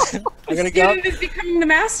I'm gonna go. Student is becoming the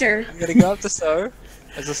master. I'm gonna go up to so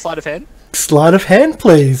as a sleight of hand. Sleight of hand,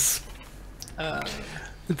 please.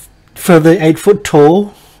 For the 8-foot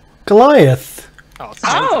tall Goliath. Oh, it's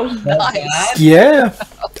Oh! Nice. Yeah,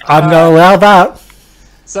 I'm gonna allow that.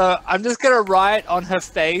 So I'm just gonna write on her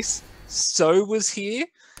face, "So was here,"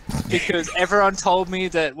 because everyone told me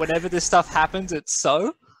that whenever this stuff happens, it's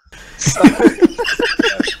so. So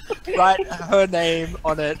write her name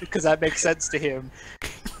on it because that makes sense to him.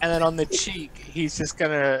 And then on the cheek, he's just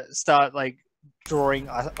gonna start like drawing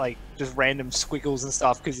like just random squiggles and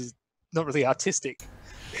stuff because he's not really artistic.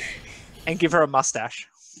 And give her a mustache.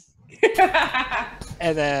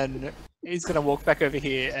 And then he's gonna walk back over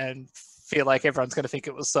here and feel like everyone's gonna think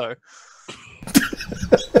it was so.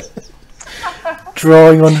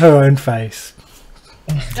 Drawing on her own face.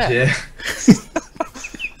 Yeah.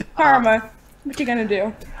 Karma. What you gonna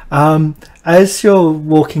do? As you're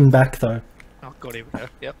walking back though, Oh god, here we go.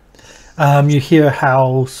 Yep. you hear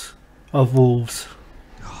howls of wolves.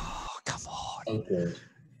 Oh, come on. Okay.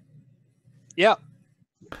 Yep.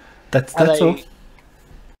 That's Are all. they-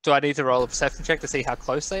 Do I need to roll a perception check to see how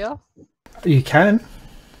close they are? You can.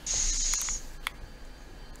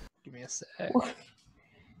 Give me a sec.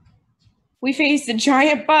 We faced a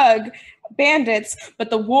giant bug, bandits, but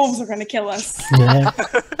the wolves are gonna kill us. Yeah.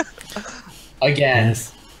 Again.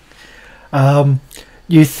 Yes.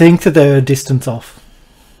 You think that they're a distance off.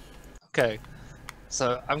 Okay.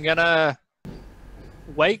 So I'm gonna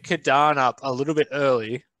wake Kadan up a little bit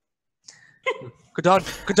early. Kadan!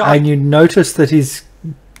 And you notice that his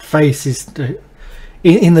face is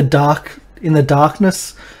in the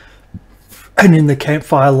darkness, and in the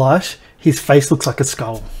campfire light, his face looks like a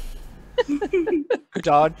skull.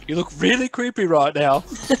 Kadan, you look really creepy right now,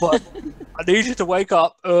 but I need you to wake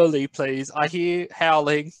up early, please. I hear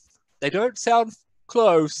howling. They don't sound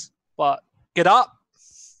close, but get up.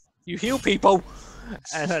 You heal people.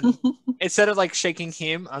 And then, instead of like shaking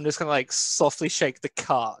him, I'm just gonna like softly shake the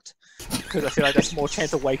cart because I feel like that's more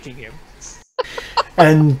chance of waking him.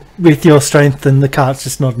 And with your strength, then the cart's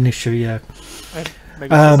just not an issue. Yeah. And maybe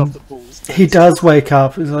piss off the bulls. He does wake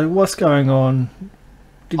up. He's like, "What's going on?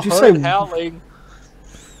 Did you say howling?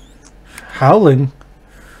 howling?"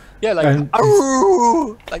 Yeah, like And-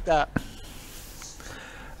 "Arroo!" like that.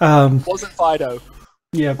 Wasn't Fido.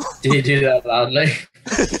 Yeah. Did you do that loudly?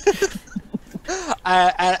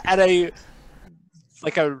 At a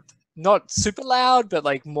like a not super loud, but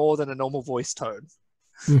like more than a normal voice tone.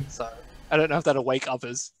 So I don't know if that'll wake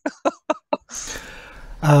others.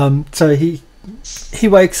 So he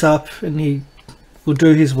wakes up and he will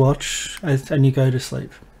do his watch, and you go to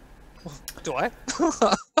sleep. Do I?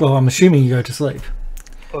 Well, I'm assuming you go to sleep.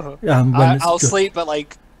 When I'll it's good. sleep, but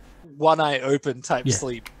like one eye open type Yeah.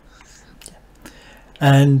 sleep.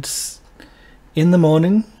 And in the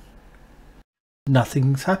morning,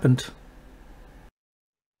 nothing's happened.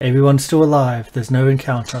 Everyone's still alive. There's no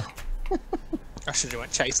encounter. I should have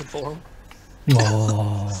went chasing for him.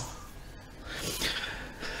 Oh.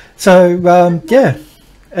 So yeah,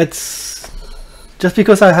 it's just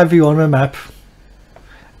because I have you on a map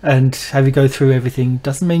and have you go through everything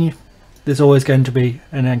doesn't mean there's always going to be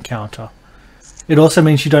an encounter. It also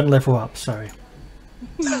means you don't level up. Sorry.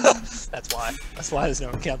 That's why. That's why there's no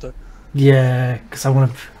encounter. Yeah, because I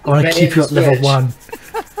want to Bait keep you at and level switch.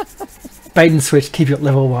 1. Bait and switch, keep you at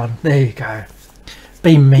level 1. There you go.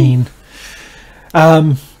 Be mean.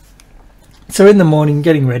 So in the morning,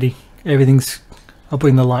 getting ready, everything's... I'll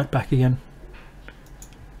bring the light back again.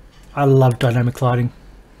 I love dynamic lighting.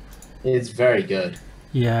 It's very good.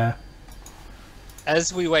 Yeah.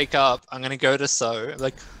 As we wake up, I'm gonna go to So.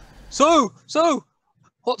 Like, So,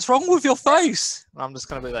 what's wrong with your face? And I'm just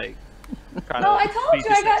gonna be like, Oh, I told you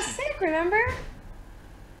I got sick, remember?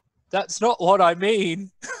 That's not what I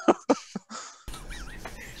mean.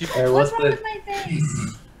 What's wrong with my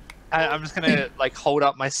face? I'm just gonna like hold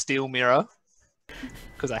up my steel mirror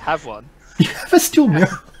because I have one. You have a steel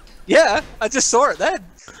mirror? Yeah, I just saw it then.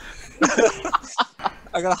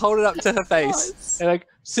 I'm gonna hold it up to her face and like,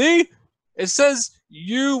 see, it says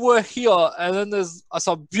you were here, and then there's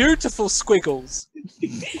some beautiful squiggles.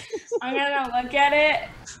 I'm gonna look at it,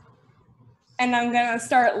 and I'm gonna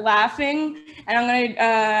start laughing, and I'm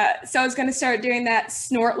gonna so it's gonna start doing that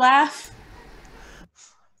snort laugh.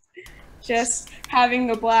 Just having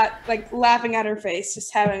the black, like laughing at her face,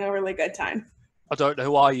 just having a really good time. I don't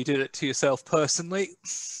know why you did it to yourself personally.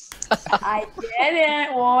 I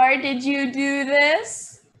didn't, or did you do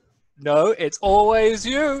this? No, it's always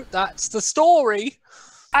you. That's the story.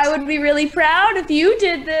 I would be really proud if you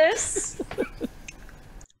did this.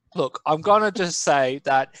 Look, I'm gonna just say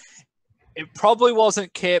that it probably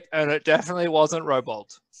wasn't Kip, and it definitely wasn't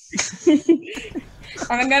Robold.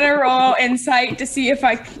 I'm gonna roll insight to see if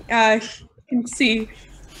I can see.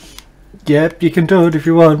 Yep, you can do it if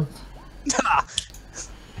you want.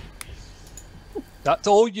 That's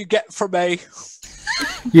all you get from me.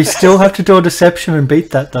 You still have to do a deception and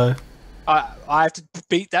beat that, though. I have to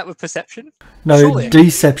beat that with perception? No, Surely.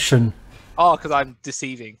 deception. Oh, because I'm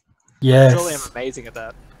deceiving. Yes. Surely I'm amazing at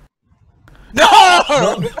that. No!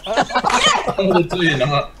 Oh, do you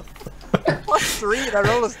not? +3 and I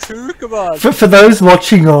roll a 2, come on. For those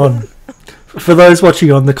watching on,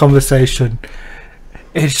 the conversation,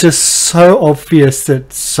 it's just so obvious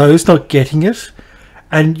that So's not getting it,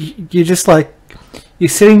 and you're just like, you're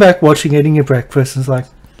sitting back watching, eating your breakfast, and it's like,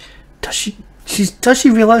 does she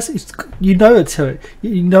realize it's, you know it's her,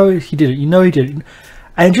 you know he did it,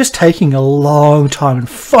 and just taking a long time, and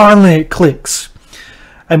finally it clicks,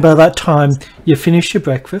 and by that time you finish your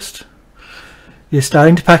breakfast, you're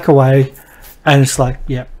starting to pack away, and it's like,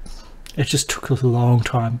 yeah, it just took a long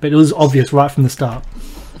time, but it was obvious right from the start.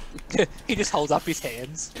 He just holds up his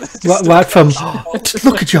hands. right from,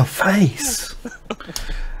 look at your face.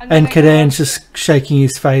 And Kadan's just shaking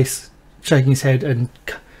his head and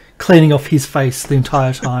cleaning off his face the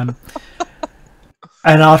entire time.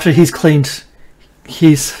 And after he's cleaned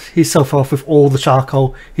himself off with all the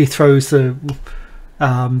charcoal, he throws the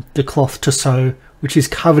cloth to So, which is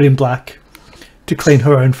covered in black, to clean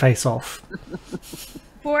her own face off.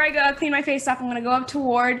 Before I go clean my face off, I'm gonna go up to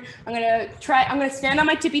Ward. I'm gonna stand on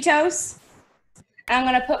my tippy toes. And I'm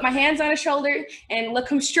gonna put my hands on his shoulder and look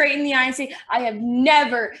him straight in the eye and say, I have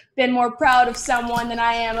never been more proud of someone than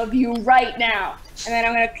I am of you right now. And then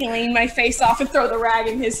I'm gonna clean my face off and throw the rag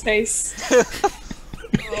in his face.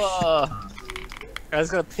 I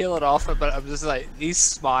was gonna peel it off, but I'm just like, he's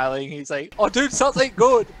smiling. He's like, oh, dude, something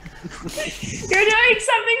good. You're doing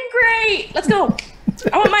something great. Let's go.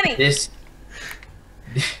 I want money.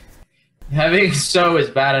 Having So is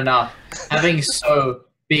bad enough. Having So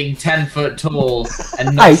being 10 foot tall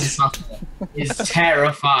and not suffer is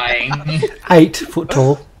terrifying. 8 foot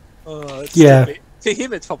tall. Yeah. To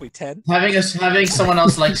him, it's probably 10. Having someone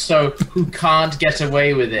else like So who can't get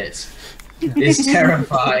away with it is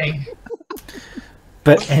terrifying.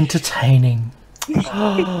 But entertaining.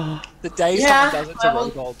 The day someone does it to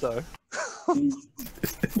Robold, though.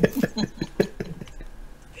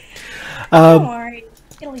 Don't worry.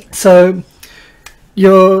 So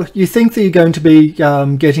you think that you're going to be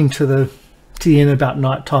getting to the inn about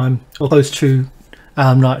night time, or close to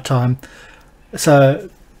night time. So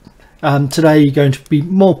today you're going to be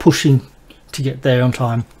more pushing to get there on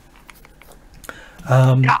time.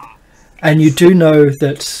 And you do know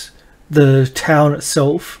that the town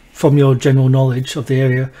itself, from your general knowledge of the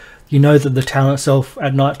area, you know that the town itself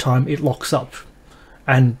at night time, it locks up,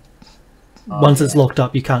 and once it's locked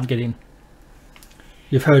up, you can't get in.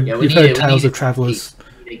 You've heard tales of travellers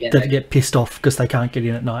that get pissed off because they can't get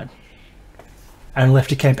in at night and left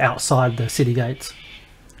to camp outside the city gates.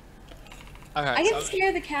 Okay, I can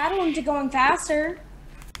scare the cattle into going faster.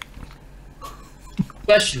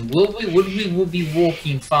 Question: would we be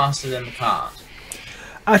walking faster than the cart?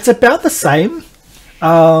 It's about the same.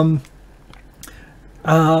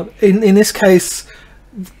 In this case,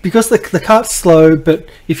 because the cart's slow, but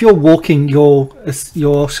if you're walking, you're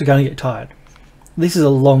also going to get tired. This is a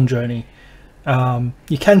long journey.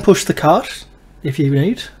 You can push the cart if you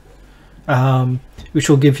need, which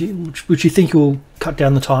will give you, which you think will cut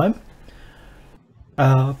down the time.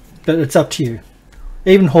 but it's up to you.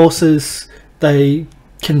 Even horses, they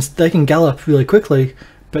can gallop really quickly,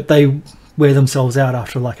 but they wear themselves out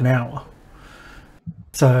after like an hour.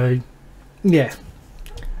 So, yeah,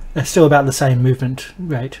 they're still about the same movement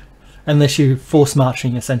rate, unless you force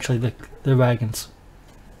marching essentially the wagons,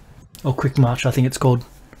 or quick march, I think it's called.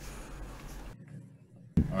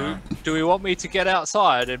 Do we want me to get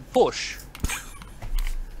outside and push?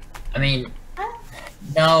 I mean,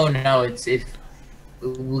 no. It's if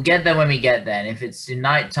we'll get there when we get there. And if it's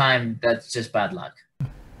night time, that's just bad luck.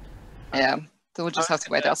 Yeah, so we'll just have to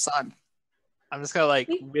wait outside. I'm just gonna like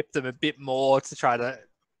whip them a bit more to try to,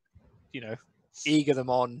 you know, eager them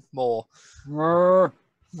on more.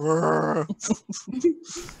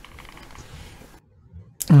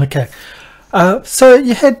 Okay, so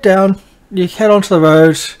you head down, you head onto the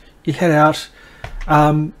road, you head out,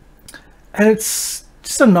 and it's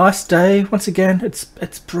just a nice day. Once again, it's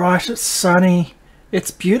bright, it's sunny,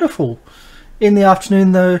 it's beautiful. In the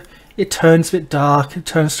afternoon, though, it turns a bit dark. It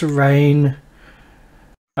turns to rain.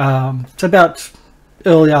 It's about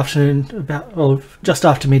early afternoon, or just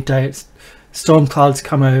after midday. Storm clouds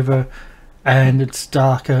come over, and it's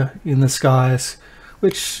darker in the skies,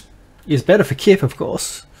 which is better for Kip, of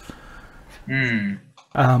course.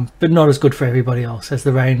 But not as good for everybody else, as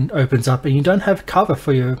the rain opens up and you don't have cover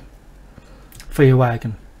for your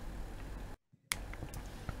wagon.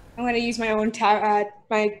 I'm gonna use my own I'm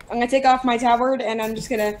gonna take off my tabard and I'm just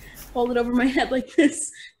gonna hold it over my head like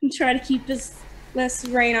this and try to keep as less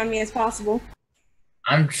rain on me as possible.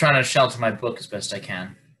 I'm trying to shelter my book as best I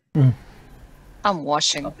can. I'm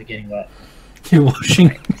washing. Not getting wet. You're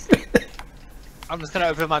washing. I'm just gonna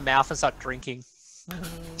open my mouth and start drinking.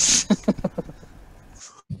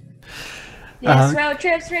 This road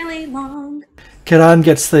trip's really long. Karan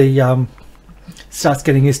gets starts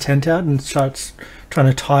getting his tent out and starts trying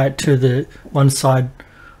to tie it to the one side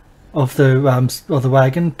of the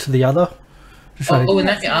wagon to the otother. In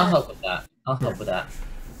that case, I'll help with that.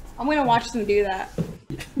 I'm gonna watch them do that.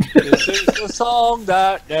 This is the song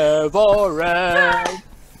that never ends.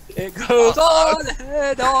 It goes on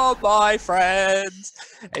ahead of my friends.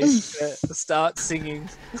 And start singing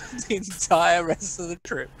the entire rest of the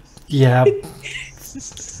trip. Yeah.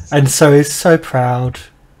 And so he's so proud.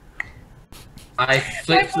 I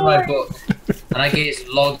flick through my book and I gaze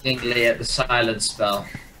longingly at the silence spell.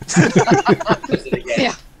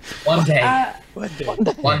 Yeah. One day.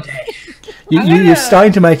 One day. You're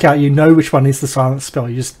starting to make out you know which one is the silent spell.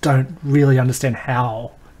 You just don't really understand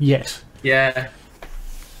how yet. Yeah.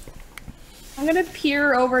 I'm gonna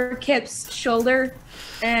peer over Kip's shoulder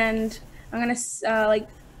and I'm gonna like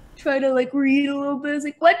try to like read a little bit. It's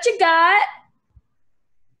like, what you got?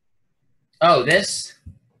 Oh, this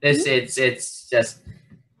it's just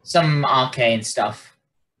some arcane stuff.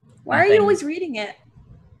 Why are you always reading it?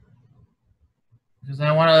 Because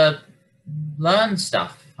I want to learn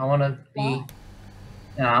stuff. I want to be,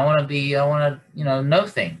 I want to know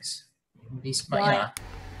things. Be smart.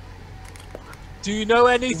 Do you know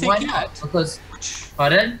anything Why yet? not? Because,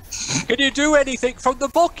 pardon? Can you do anything from the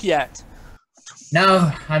book yet?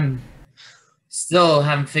 No, I'm still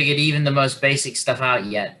haven't figured even the most basic stuff out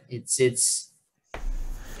yet. It's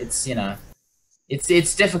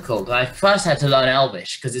difficult. I first had to learn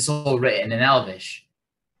Elvish because it's all written in Elvish.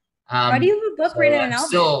 Why do you have a book written in Elvish? I'm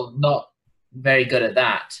still not very good at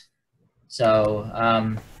that. So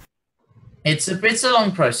it's a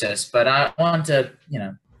long process, but I want to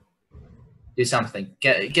do something,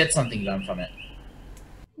 get something done from it.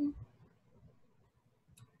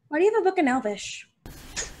 Why do you have a book in Elvish?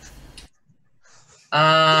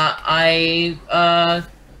 I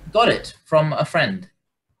got it from a friend.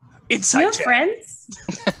 Inside You have joke. friends?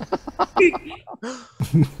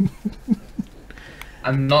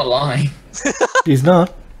 I'm not lying. He's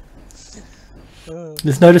not.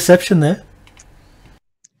 There's no deception there.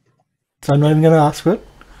 So I'm not even going to ask for it.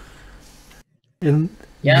 Do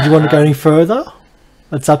you want to go any further?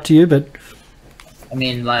 That's up to you, but I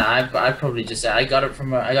mean, like I probably just say I got it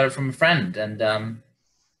from a friend, and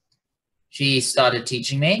she started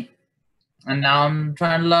teaching me, and now I'm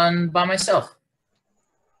trying to learn by myself.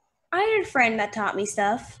 I had a friend that taught me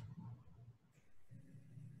stuff.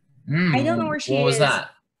 I don't know where she is. What was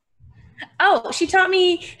that? Oh, she taught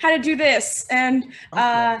me how to do this, and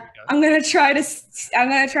I'm gonna try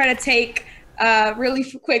to take really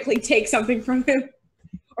quickly take something from him,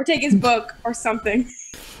 or take his book or something.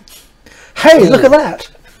 hey, look at that!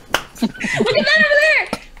 Look at that over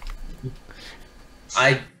there!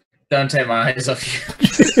 I don't take my eyes off you.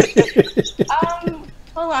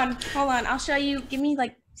 Hold on. I'll show you. Give me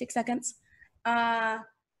like 6 seconds. I'm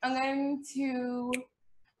going to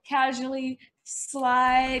casually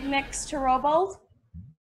slide next to Robold.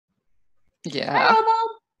 Hi, Yeah. Robold.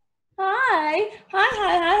 Hi.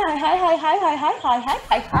 Hi.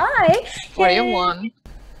 What do you want?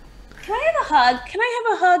 Can I have a hug? Can I have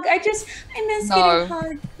a hug? I miss No. getting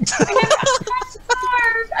hugged. I never touched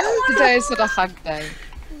Mars. I don't want Today is not a hug day.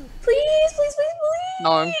 Please.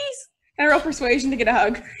 No. Can I roll persuasion to get a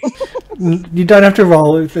hug? You don't have to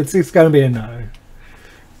roll. It's going to be a no.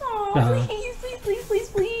 Oh,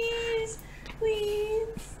 please.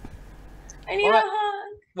 I need a hug.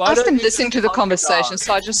 I've been listening to the conversation,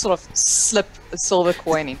 so I just sort of slip a silver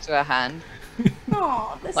coin into her hand,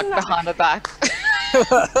 Oh, this like is not behind her back.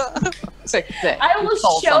 So, there, I will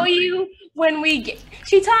solve show something. you when we get.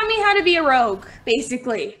 She taught me how to be a rogue,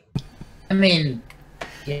 basically. I mean,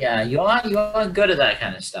 yeah, you are good at that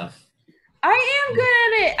kind of stuff. I am good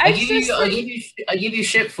at it. I give you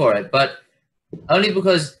shit for it, but only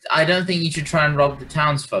because I don't think you should try and rob the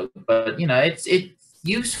townsfolk. But you know, it's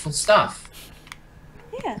useful stuff.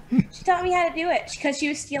 Yeah, she taught me how to do it because she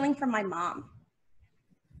was stealing from my mom.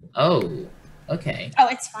 Oh, okay. Oh,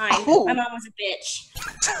 it's fine. Oh. My mom was a bitch.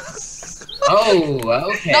 Oh,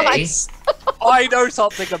 okay. Nice. I know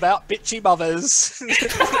something about bitchy mothers.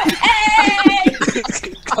 Hey!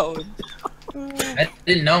 Keep going. I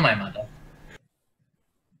didn't know my mother.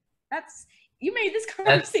 You made this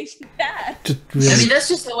conversation bad. Just I mean, really. that's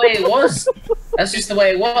just the way it was. That's just the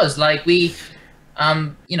way it was. Like we,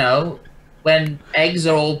 you know, when eggs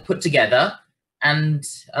are all put together and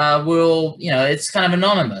we're all, you know, it's kind of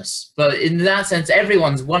anonymous. But in that sense,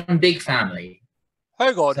 everyone's one big family.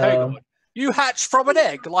 Hang on. You hatched from an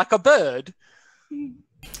egg like a bird.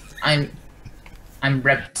 I'm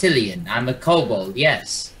reptilian. I'm a kobold.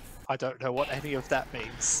 Yes. I don't know what any of that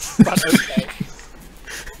means. But okay.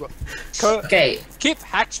 Okay. Kip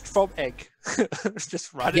hatched from egg.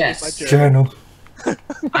 Just write it Yes. in my journal. Journal.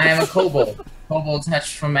 I am a kobold. Kobolds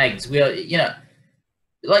hatched from eggs. We are, you know,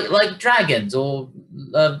 like dragons or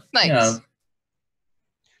Snakes. you know,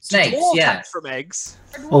 snakes. Dwarves Yeah. hatch from eggs.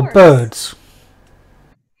 Or birds.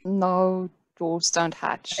 No, dwarves don't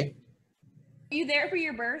hatch. Are you there for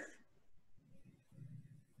your birth?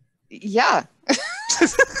 Yeah.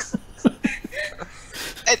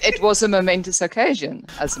 It was a momentous occasion,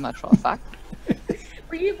 as a matter of fact.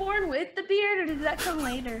 Were you born with the beard, or did that come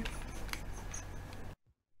later?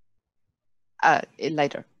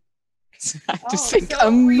 Later. I have to Oh, think.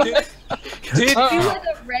 so were you, Did were you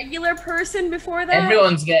with a regular person before that?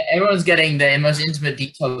 Everyone's getting the most intimate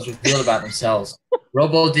details revealed about themselves.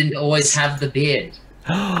 Robo didn't always have the beard.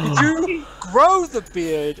 you grow the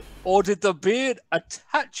beard, or did the beard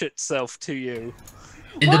attach itself to you?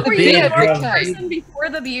 Did What the were you, a beard regular grow? person before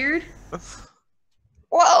the beard?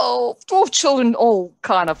 Well, dwarf children all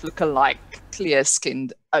kind of look alike,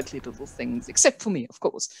 clear-skinned, ugly little things, except for me, of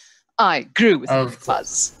course. I grew with Of the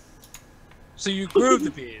fuzz. So you grew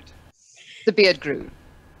the beard. The beard grew.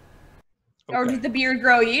 Or Okay. did the beard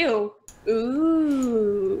grow you?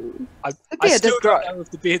 Ooh. I beard still did don't grow. know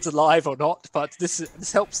if the beard's alive or not, but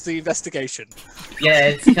this helps the investigation. Yeah,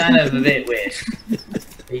 it's kind of a bit weird.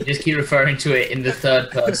 You just keep referring to it in the third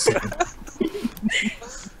person.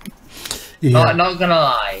 Yeah. Not gonna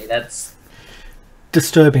lie, that's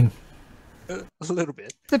Disturbing. A little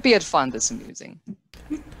bit. The beard find this amusing.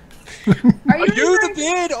 Are Are you the referring-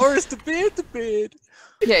 beard, or is the beard the beard?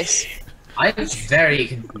 Yes. I'm very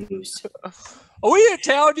confused. Are we in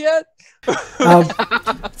town yet?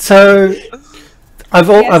 So I've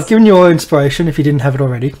Yes. given you all inspiration if you didn't have it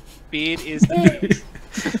already, Beard is the beard.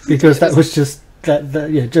 because that was just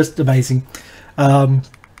yeah, just amazing.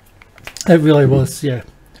 It really was, yeah.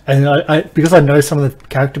 And I because I know some of the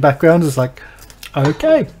character backgrounds, it's like,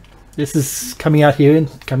 okay, this is coming out here and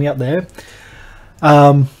coming out there,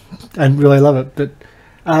 and really love it. But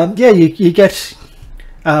yeah, you get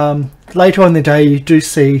later on in the day, you do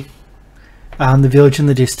see the village in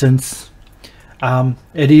the distance.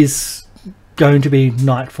 It is going to be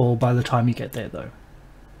nightfall by the time you get there, though.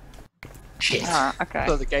 Shit. Okay.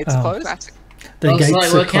 So the gates are closed. Classic. The Looks gates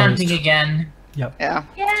like are we're counting closed. again. Yeah.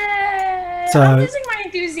 Yay! So- I'm losing my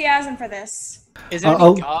enthusiasm for this. Is there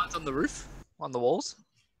I'll- any guards on the roof? On the walls?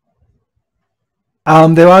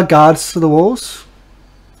 There are guards to the walls.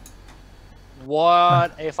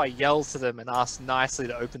 What if I yell to them and ask nicely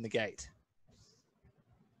to open the gate?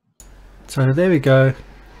 So there we go. And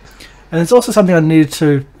there's also something I needed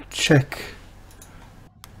to check.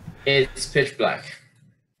 It's pitch black.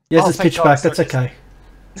 Yes, Oh, it's thank pitch God, black. so That's it's- okay.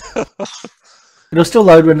 It'll still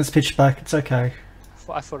load when it's pitch black. It's okay.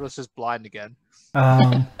 I thought it was just blind again.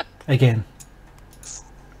 Again. So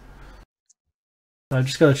I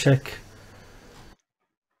just got to check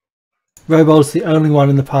Robold's the only one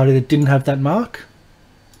in the party that didn't have that mark.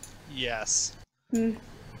 Yes. I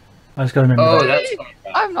just got to remember. Oh, that. that's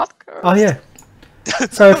I'm not cursed. Oh yeah.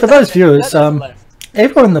 So for those viewers, Left.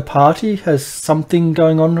 everyone in the party has something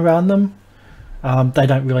going on around them. They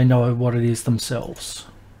don't really know what it is themselves.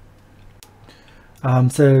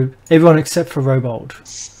 So everyone except for Robold.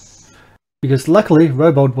 Because luckily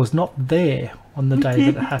Robold was not there on the day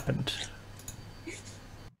that it happened.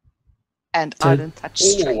 And So- I don't touch Oh,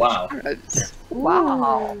 strange wow. roads.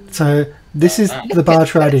 Wow. So this is the bar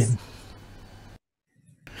trade in.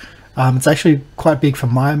 It's actually quite big for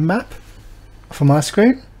my map, for my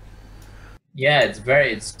screen. Yeah,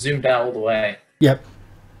 it's zoomed out all the way. Yep.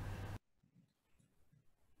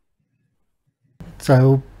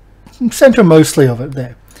 So center mostly of it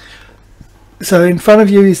there. So in front of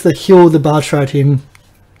you is the hill the bar trade in.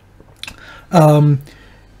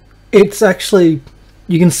 It's actually,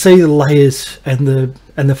 you can see the layers and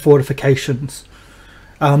the fortifications.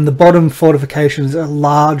 The bottom fortifications are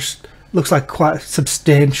large, looks like quite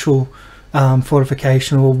substantial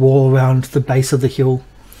fortification or wall around the base of the hill.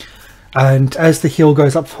 And as the hill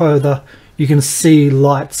goes up further, you can see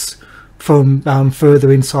lights from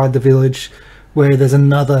further inside the village, where there's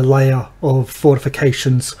another layer of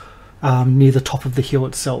fortifications near the top of the hill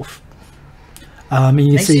itself. And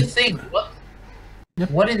you Makes see, you think,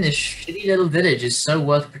 what in this shitty little village is so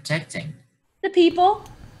worth protecting? The people.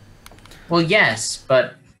 Well, yes,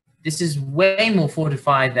 but this is way more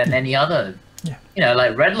fortified than any other. Yeah. You know,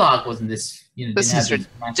 like Red Lark wasn't this. You know, This didn't is have these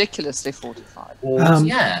massive ridiculously fortified. walls.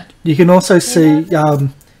 Yeah. you can also see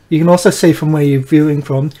from where you're viewing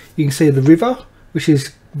from, you can see the river, which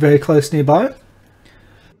is very close nearby,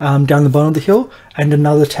 down the bottom of the hill, and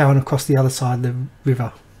another town across the other side of the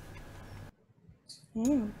river.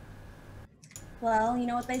 Well, you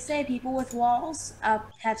know what they say, people with walls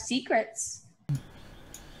have secrets.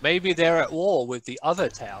 Maybe they're at war with the other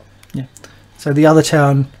town. So the other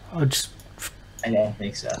town, I don't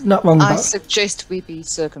think so. not wrong, I but suggest we be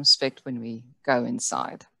circumspect when we go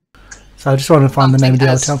inside. so I just want to find the name of the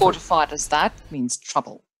other as town. fortified as that means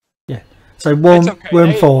trouble. So It's okay,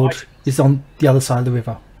 Wormfold they- is on the other side of the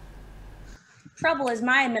river. Trouble is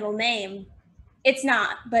my middle name. It's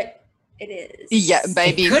not, but it is. Yeah,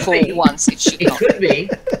 maybe could for be. once it should It not. could be.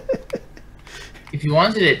 If you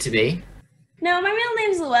wanted it to be. No, my middle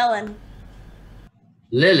name's Llewellyn.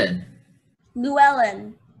 Lilin.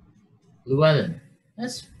 Llewellyn. Llewellyn.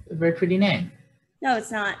 That's a very pretty name. No,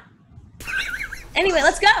 it's not. Anyway,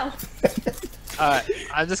 let's go. Alright,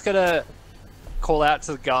 I'm just gonna call out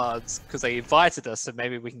to the guards because they invited us, so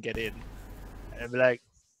maybe we can get in. And be like,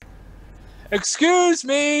 "Excuse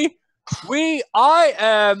me, I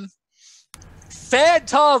am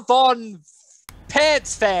Fanta von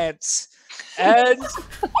Pants, and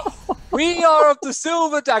we are of the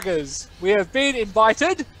Silver Daggers. We have been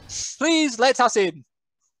invited. Please let us in."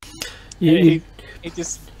 You He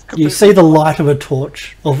just you see the light of a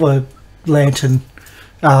torch, of a lantern,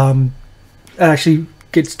 it actually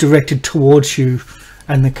gets directed towards you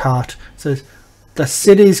and the cart. It says, "The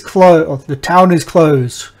city's closed, or the town is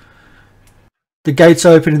closed. The gates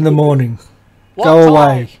open in the morning. What Go time?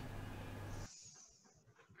 away."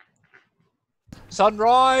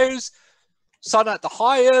 Sunrise, sun at the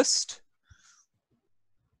highest.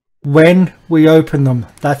 When we open them,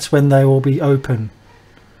 that's when they will be open.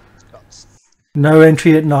 No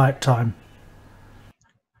entry at night time.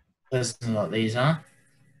 Listen to these, huh?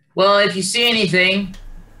 Well, if you see anything,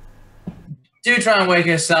 do try and wake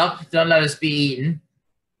us up. Don't let us be eaten.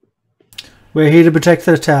 We're here to protect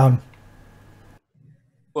the town,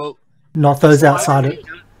 Well, not those outside it.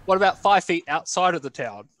 what about 5 feet outside of the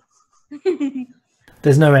town?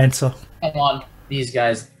 There's no answer. Come on, these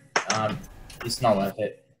guys. It's not worth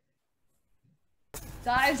it.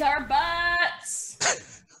 Dives our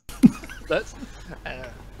butts. That's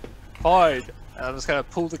fine. I'm just gonna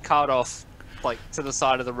pull the cart off, like to the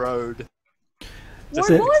side of the road. What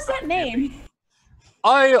it. was that name?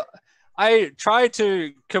 I tried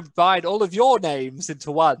to combine all of your names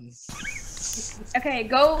into one. Okay,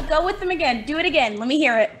 go with them again. Do it again. Let me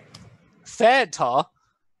hear it. Fanta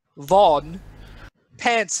von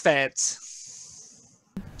Pants.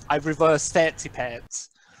 I reverse Fancy Pants.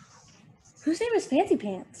 Whose name is Fancy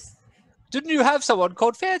Pants? Didn't you have someone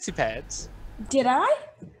called Fancy Pants? Did I? I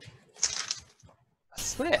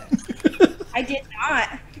swear. I did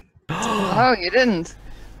not. Oh, you didn't.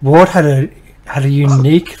 Ward had a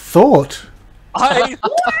unique thought. I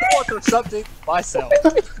thought of something myself.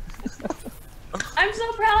 I'm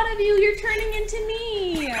so proud of you. You're turning into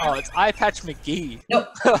me. Oh, it's Eye Patch McGee. No.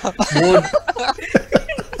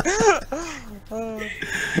 Wood.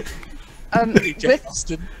 Um, Jane with,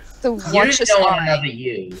 Austen. The You Watcher's don't want Eye. another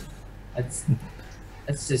you. That's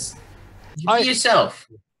just you I- be yourself.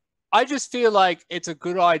 I just feel like it's a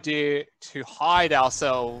good idea to hide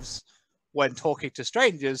ourselves when talking to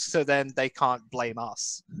strangers, so then they can't blame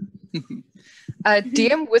us.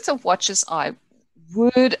 DM with a Watcher's Eye,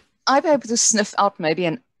 would I be able to sniff out maybe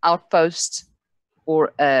an outpost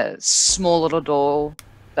or a small little door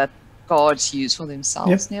that guards use for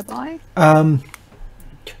themselves nearby?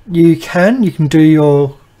 You can do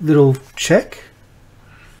your little check.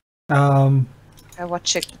 What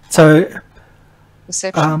check? So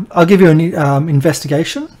Perception. I'll give you an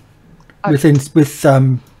investigation Okay. with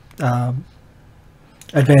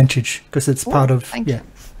advantage because it's part of thank you.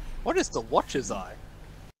 What is the Watcher's Eye?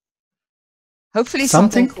 Hopefully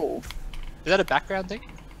something something? cool. Is that a background thing?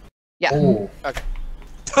 Yeah. Oh, Okay.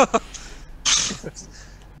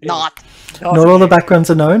 Not. Not all the backgrounds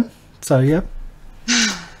are known, so yeah.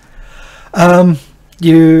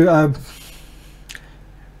 You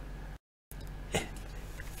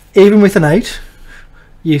even with an 8,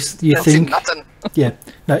 you think Nothing.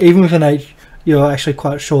 even with an 8, you're actually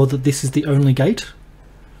quite sure that this is the only gate.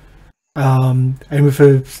 And with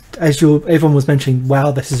everyone was mentioning,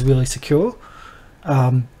 wow, this is really secure.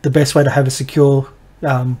 The best way to have a secure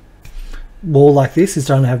wall like this is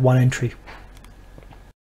to only have one entry.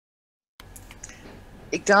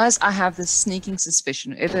 Guys, I have this sneaking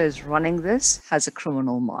suspicion whoever is running this has a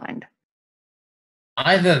criminal mind.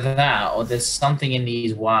 either that or there's something in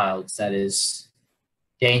these wilds that is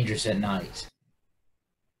dangerous at night.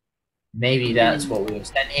 Maybe that's what we were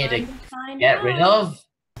sent here to get rid of.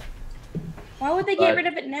 Why would they get rid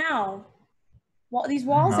of it now? Well, these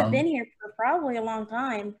walls have No. been here for probably a long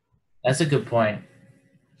time. That's a good point.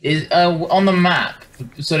 Is on the map?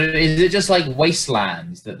 So is it just like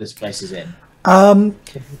wastelands that this place is in?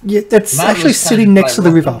 Yeah, that's Mine actually was sitting kind of next to like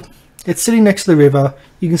the river. It's sitting next to the river.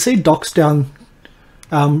 You can see docks down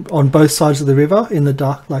on both sides of the river in the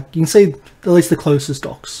dark. Like you can see at least the closest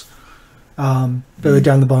docks further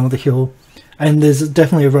down the bottom of the hill, and there's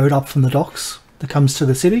definitely a road up from the docks that comes to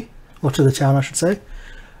the city or to the town, I should say.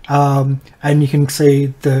 And you can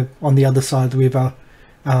see on the other side of the river,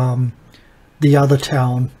 the other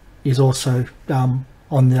town is also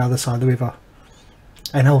on the other side of the river,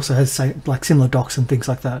 and also has like similar docks and things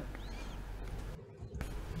like that.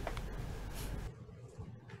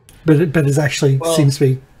 But it actually seems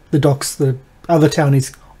to be the docks. The other town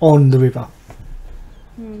is on the river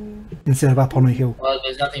instead of up on a hill. Well,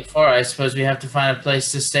 there's nothing for it. I suppose we have to find a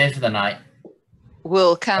place to stay for the night.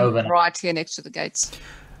 We'll camp Overnight. right here next to the gates.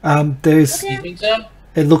 There's. Okay. You think so?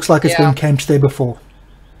 It looks like it's Yeah. been camped there before.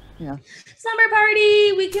 Slumber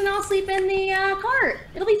party! We can all sleep in the cart.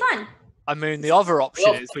 It'll be fun. I mean, the other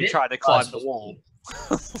option is we try to climb the wall.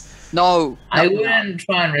 No. I no, no. wouldn't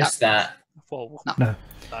try and risk that. Well, No.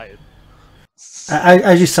 excited.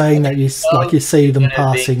 As you're saying that, you see them Being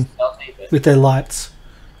passing stealthy, but- with their lights,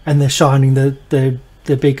 and they're shining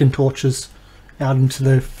their beacon torches out into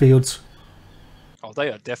the fields. Oh,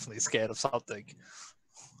 they are definitely scared of something.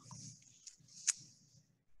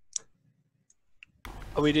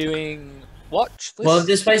 Are we doing watch list? Well, if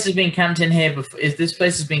this place has been camped in here before, if this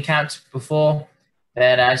place has been camped before,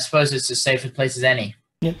 then I suppose it's as safe a place as any.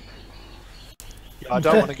 Yeah, I don't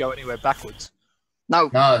Okay. want to go anywhere backwards. No.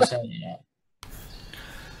 No, certainly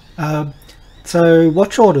not. So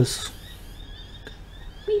watch orders.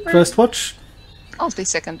 Me First watch. I'll be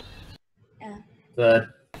second. But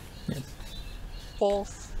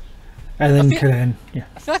Fourth. And then I feel- Kadan. Yeah.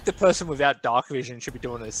 I feel like the person without dark vision should be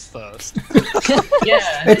doing this first. yeah,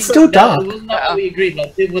 I think still that- dark. Wasn't that what we agreed?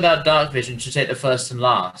 Like people without dark vision should take the first and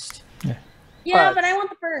last. Yeah, But- but I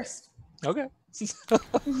want the first. Okay.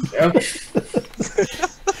 Okay.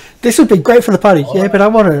 This would be great for the party. Yeah, but I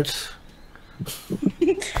want it.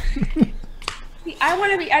 See,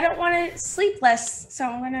 I don't want to sleep less, so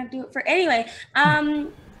I'm gonna do it for anyway.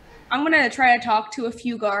 I'm gonna try to talk to a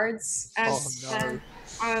few guards as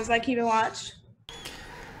I keep a watch.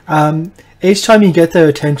 Each time you get their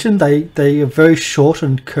attention, they are very short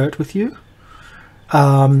and curt with you,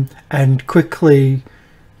 and quickly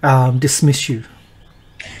dismiss you,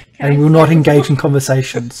 and will not engage in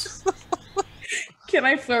conversations. Can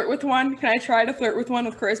I flirt with one? Can I try to flirt with one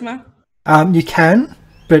with charisma? You can,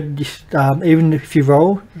 but even if you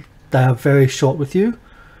roll, they are very short with you.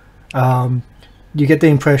 You get the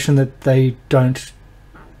impression that they don't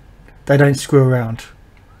screw around,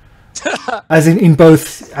 as in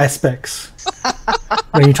both aspects.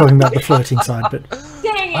 When you're talking about the flirting side, but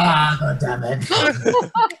Dang it! God damn it!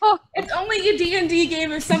 It's only a D&D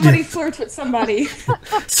game if somebody flirts with somebody.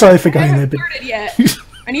 sorry for I going there, haven't but flirted yet.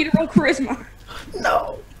 I need to roll charisma.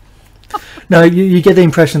 No, you get the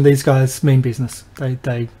impression these guys mean business.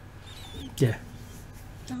 They, yeah.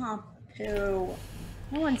 Oh, poo.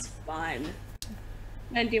 That one's fun.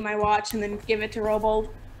 I'm gonna do my watch and then give it to Robold.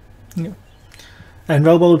 Yeah. And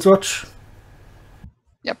Robold's watch?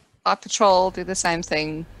 Yep. I patrol, do the same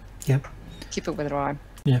thing. Yep. Keep it with her eye.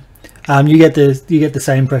 Yeah. You get the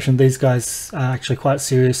same impression. These guys are actually quite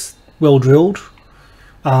serious, well drilled,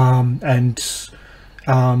 and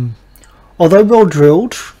although well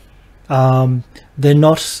drilled, they're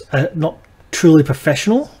not truly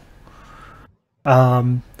professional.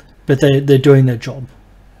 But they're doing their job.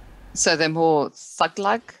 So they're more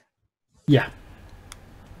thug-like? Yeah.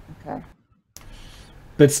 Okay.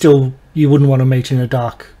 But still, you wouldn't want to meet in a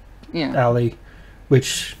dark Yeah. alley,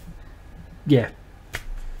 which, yeah,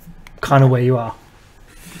 kind of where you are,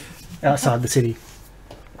 outside the city.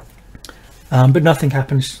 But nothing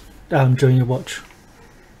happens during your watch.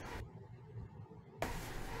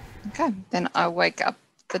 Okay. Then I wake up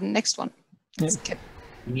the next one. It's Kip.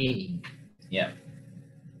 Yeah.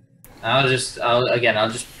 I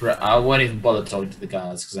won't even bother talking to the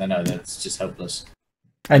guards because I know that's just hopeless.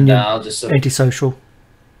 And you're I'll just antisocial.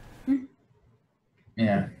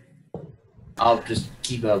 Yeah. I'll just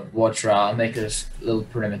keep a watch around. I'll make a little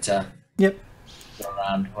perimeter. Yep.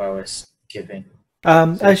 Around where we're skipping.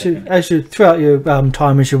 As you throughout your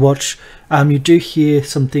time as you watch, you do hear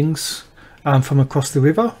some things from across the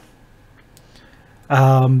river.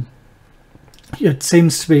 It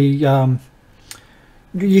seems to be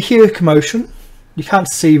you hear a commotion. You can't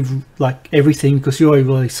see like everything because you're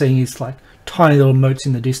really seeing is like tiny little motes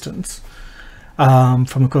in the distance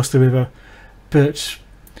from across the river. But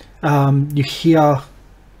you hear.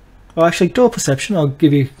 Well, actually, do a perception. I'll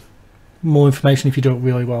give you more information if you do it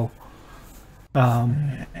really well.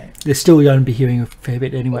 They're still going to be hearing a fair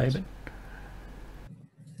bit anyway. But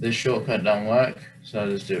the shortcut don't work, so I'll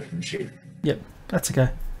just do it from the sheet. Yep, that's okay.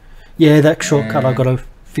 Yeah, that shortcut I've got to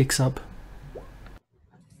fix up.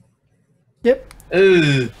 Yep.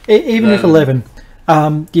 Even if 11,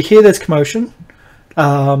 you hear there's commotion,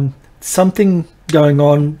 something going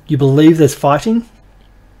on. You believe there's fighting,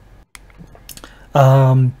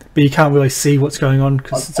 but you can't really see what's going on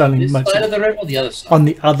because it's only this side of the river or the other side? on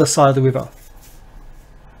the other side of the river.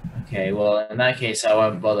 Okay, well in that case I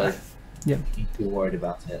won't bother. Yep. Too worried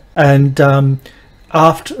about it. And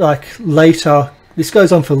after, like later, this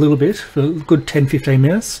goes on for a little bit, for a good 10-15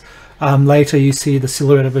 minutes. Later, you see the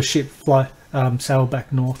silhouette of a ship sail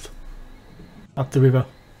back north up the river.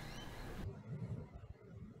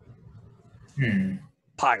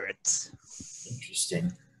 Pirates.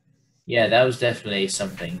 Interesting. Yeah, that was definitely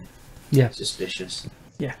something. Yeah. Suspicious.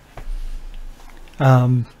 Yeah.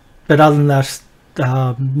 But other than that,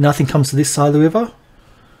 nothing comes to this side of the river.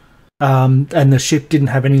 And the ship didn't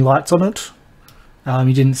have any lights on it.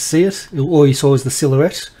 You didn't see it. All you saw was the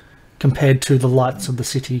silhouette compared to the lights of the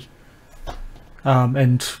city.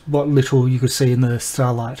 And what little you could see in the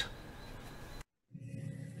starlight.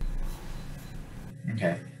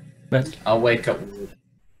 Okay. But I'll wake up.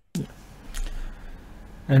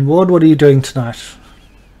 and Ward, what are you doing tonight?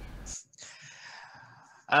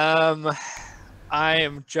 I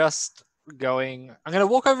am just going. I'm going to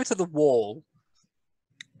walk over to the wall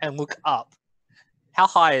and look up. How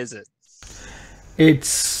high is it?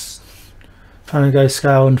 It's trying to go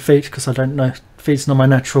scale and feet because I don't know. Feet's not my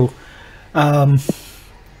natural. A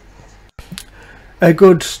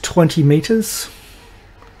good 20 meters.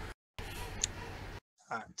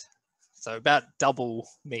 Alright. So about double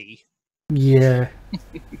me. Yeah.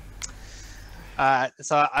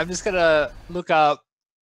 So I'm just gonna look up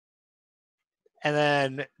and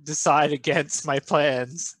then decide against my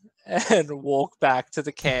plans and walk back to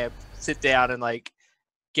the camp, sit down and like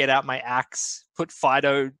get out my axe, put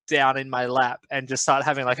Fido down in my lap and just start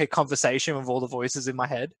having like a conversation with all the voices in my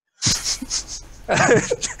head. So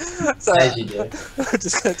As you do. I'm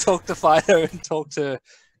just going to talk to Fido and talk to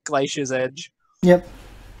Glacier's Edge. Yep.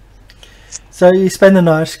 So you spend the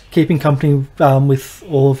night keeping company with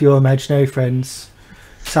all of your imaginary friends.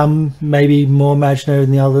 Some maybe more imaginary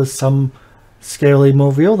than the others, some scarily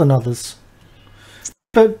more real than others.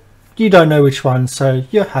 But you don't know which one, so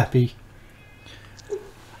you're happy.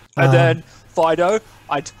 And then Fido,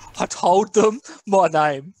 I told them my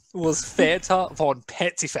name was Fanta von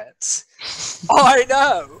Petsifets. I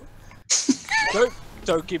know.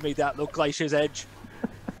 Don't give me that look, Glacier's Edge.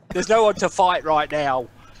 There's no one to fight right now.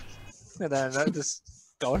 And then I'm just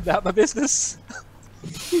going about my business.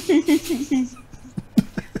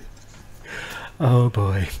 Oh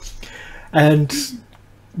boy. And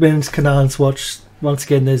when it's Kanan's watch, once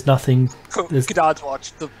again there's nothing. Godard's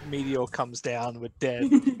watch, the meteor comes down, we're dead.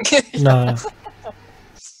 No.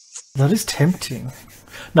 That is tempting.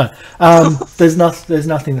 No, there's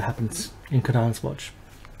nothing that happens in Katan's Watch.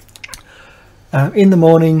 In the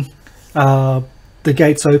morning, the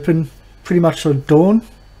gates open pretty much at dawn.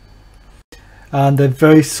 They're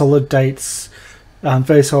very solid gates,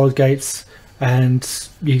 and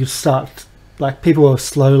you start people are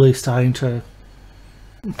slowly starting to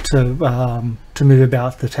move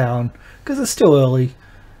about the town because it's still early.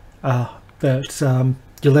 But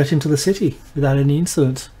you're let into the city without any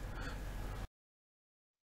incident.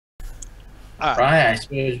 Right, I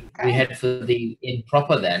suppose we head for the inn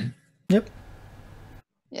proper then. Yep.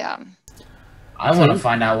 Yeah. I want to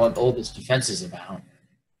find out what all this defense is about.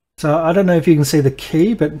 So I don't know if you can see the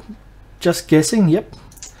key, but just guessing, yep.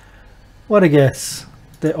 What a guess.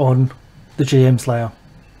 They're on the GM's layer.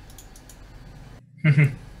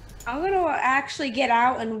 I'm going to actually get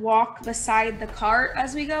out and walk beside the cart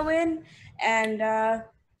as we go in. And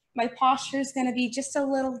my posture is going to be just a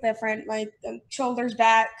little different. My shoulders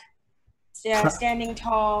back, standing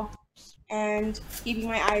tall, and keeping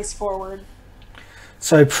my eyes forward.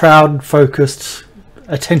 So proud, focused,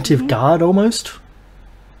 attentive guard almost?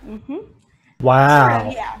 Mm-hmm. Wow. Sort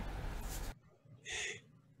of, yeah.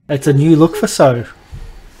 It's a new look for So.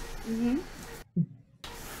 Mm-hmm.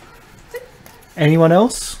 Anyone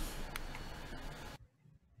else?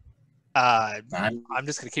 I'm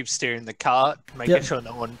just going to keep steering the cart, making sure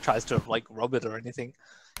no one tries to rob it or anything.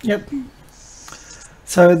 Yep.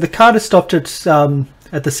 So the cart is stopped at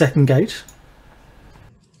the second gate,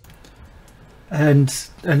 and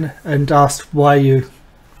asked why your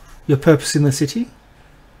purpose in the city.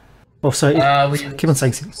 Also, we keep on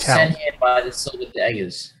saying town. Sent here by the Silver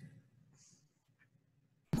Daggers.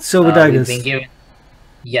 Silver Daggers. We've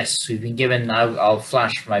been given. I'll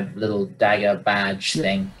flash my little dagger badge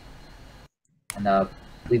thing, and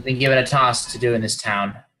we've been given a task to do in this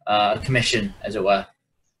town, a commission, as it were.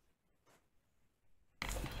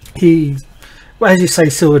 As you say,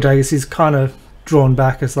 Silver Daggers is kind of drawn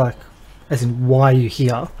back as in why are you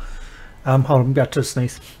here? Hold on, I'm about to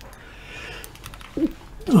sneeze.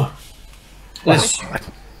 Oh. I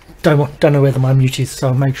don't know whether my mute is, so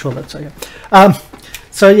I'll make sure that's okay.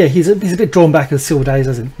 So yeah, he's a bit drawn back as Silver Days,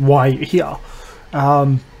 as in why are you here?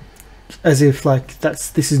 As if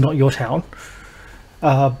this is not your town.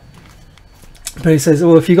 But he says,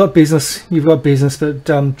 well, if you got business, you've got business, but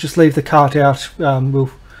just leave the cart out.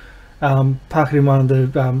 We'll park it in one of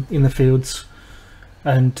the in the fields,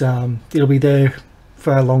 and it'll be there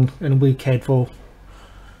for how long, and it'll be cared for.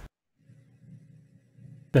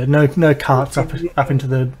 But no carts up into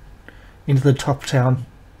the top town.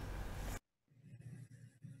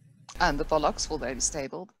 And the bullocks, will they be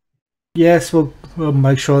stabled? Yes, we'll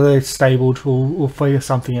make sure they're stabled. We'll figure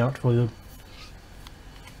something out for you.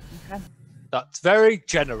 Okay. That's very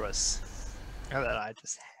generous. And then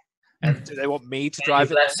and do they want me to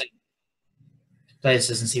drive it? The place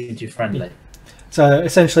doesn't seem too friendly. So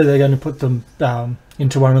essentially, they're going to put them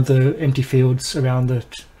into one of the empty fields around the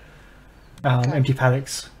empty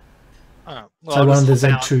paddocks. Oh, well, so one of the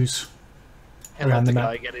Z2s around the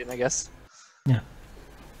map. Get in, I guess. Yeah.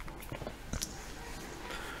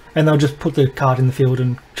 And they'll just put the cart in the field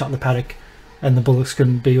and shut the paddock, and the bullocks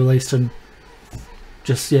can be released and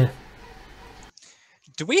just, yeah.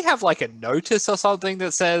 Do we have a notice or something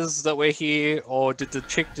that says that we're here, or did the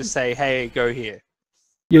chick just say, hey, go here?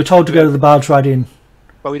 You're told to go to the barge ride in.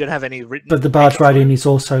 But we don't have any written... But the barge ride in is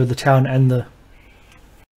also the town and the...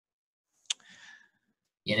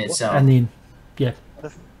 In itself. And the inn, yeah.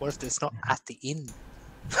 What if it's not at the inn?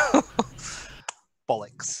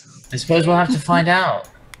 Bollocks. I suppose we'll have to find out.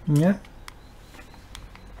 Yeah.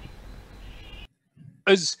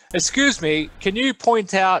 Excuse me, can you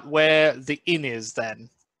point out where the inn is then?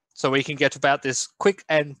 So we can get about this quick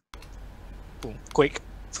and... Boom, quick.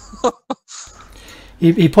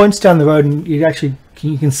 He points down the road and you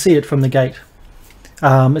can see it from the gate.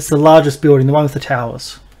 It's the largest building, the one with the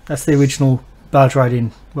towers. That's the original barge ride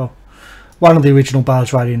in. Well, one of the original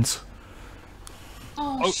barge ride ins.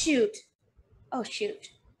 Oh, shoot. Oh, shoot.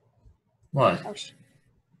 What? Oh, shoot.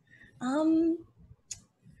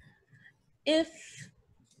 If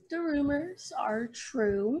the rumors are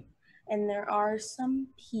true, and there are some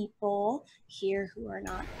people here who are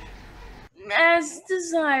not as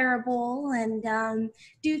desirable and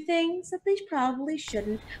do things that they probably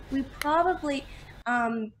shouldn't, we probably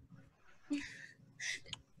I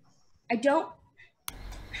don't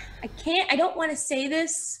want to say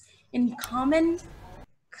this in common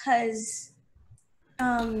because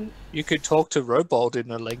you could talk to Robold in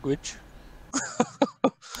a language.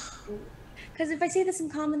 because if I say this in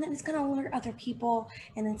common, then it's gonna alert other people,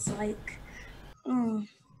 and it's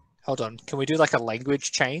Hold on, can we do a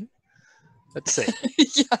language chain? Let's see.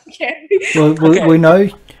 Yeah. Okay. Well,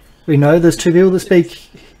 Okay. we know there's two people that speak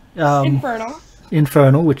Infernal.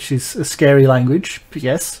 Infernal, which is a scary language. But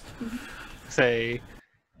yes. Say,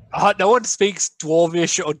 no one speaks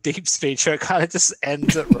Dwarvish or Deep Speech, so it kind of just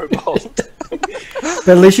ends at Robold. But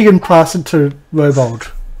at least you can pass it to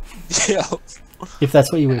Robold, Yeah. if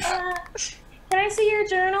that's what you wish. Can I see your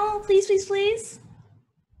journal, please, please, please?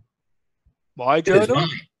 My It is journal? mine.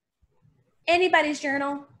 Anybody's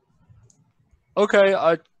journal.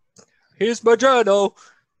 Okay, here's my journal.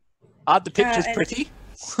 Aren't the pictures and- pretty?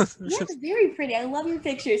 Yeah, it's very pretty. I love your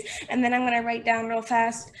pictures. And then I'm gonna write down real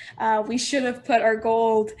fast. We should have put our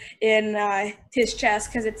gold in his chest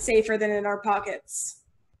because it's safer than in our pockets.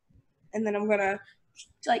 And then I'm gonna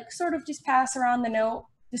like sort of just pass around the note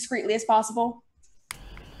discreetly as possible.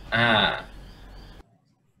 Ah,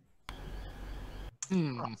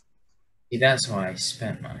 Hmm. see, that's why I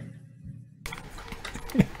spent mine.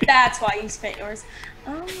 That's why you spent yours.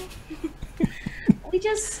 We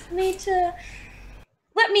just need to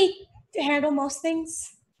let me handle most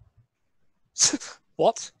things.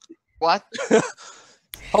 What? What?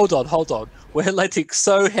 Hold on. We're letting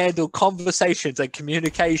So handle conversations and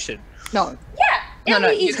communication. No. Yeah. No,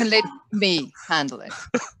 it'll be you can easy. let me handle it.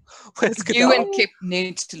 Where's You Gadal? and Kip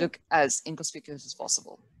need to look as inconspicuous as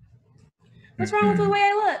possible. What's wrong with the way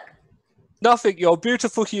I look? Nothing, you're a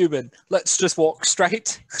beautiful human. Let's just walk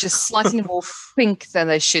straight. Just slightly more pink than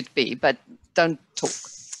they should be, but don't talk.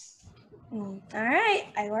 All right,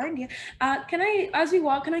 I learned you. Can I, as we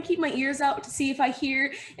walk, can I keep my ears out to see if I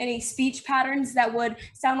hear any speech patterns that would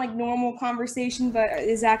sound like normal conversation, but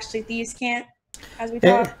is actually thieves' cant as we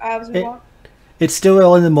Yeah, talk, as we it- walk? It's still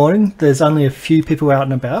early in the morning. There's only a few people out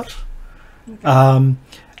and about.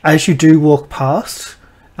 As you do walk past,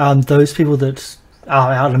 those people that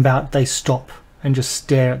are out and about, they stop and just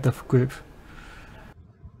stare at the group.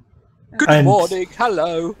 Good And- morning,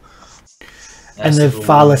 hello. And they're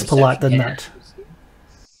far less polite than that.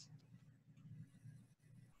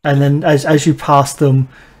 And then as you pass them,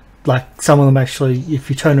 like some of them actually, if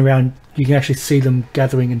you turn around, you can actually see them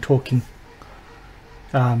gathering and talking.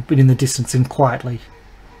 But in the distance and quietly.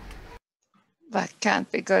 That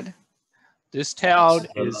can't be good. This town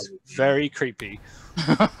is very creepy.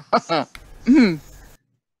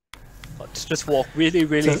 Let's just walk really,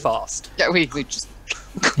 really fast. Yeah, we just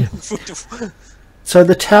So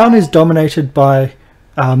the town is dominated by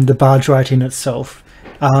the barge right in itself.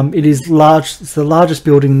 It is large. It's the largest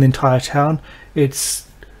building in the entire town. It's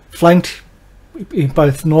flanked in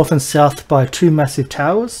both north and south by two massive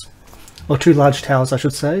towers, or two large towers, I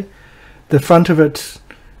should say. The front of it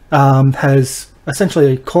has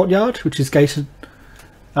essentially a courtyard, which is gated.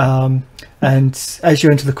 And as you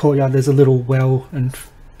enter the courtyard, there's a little well and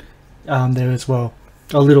there as well.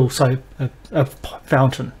 A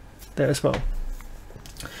fountain there as well.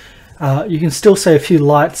 You can still see a few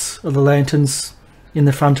lights of the lanterns in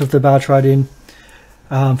the front of the barge ride in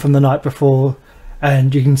from the night before,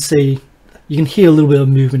 and you can hear a little bit of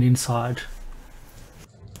movement inside.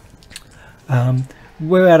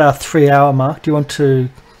 We're at our 3-hour mark. Do you want to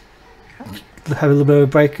have a little bit of a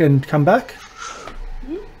break and come back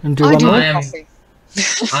and do I one do more? I am- coffee.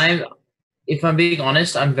 If I'm being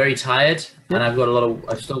honest, I'm very tired, and I've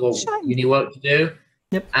still got Shame. uni work to do.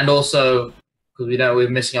 Yep. And also, because we're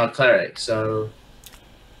missing our cleric, so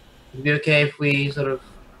it'd be okay if we sort of.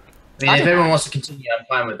 I mean, I if don't everyone mind. wants to continue, I'm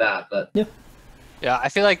fine with that. But Yeah, I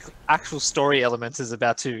feel like actual story elements is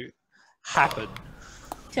about to happen.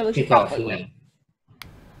 So we should kick off probably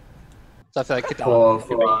So I feel like Gadal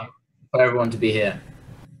for everyone to be here.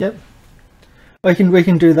 Yep. We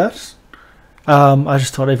can do that. I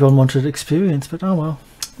just thought everyone wanted experience, but oh well.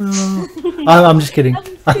 I'm just kidding.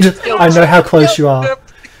 I know how close you are.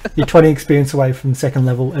 You're 20 experience away from second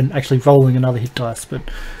level and actually rolling another hit dice, but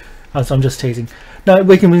I'm just teasing. No,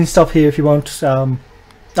 we can stop here if you want. I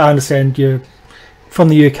understand you're from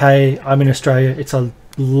the UK. I'm in Australia. It's a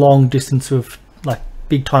long distance of like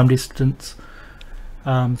big time distance.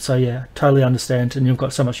 So yeah, totally understand, and you've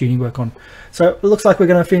got so much uni work on. So it looks like we're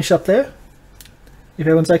going to finish up there. If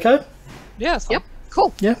everyone's okay. Yeah, it's fine. Yep,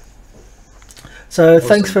 cool. Yeah. So Awesome.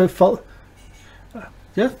 thanks for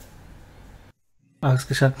yeah. I was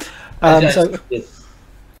gonna say.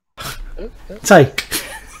 Say.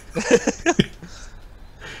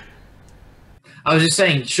 I was just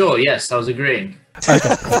saying, sure, yes, I was agreeing. Okay.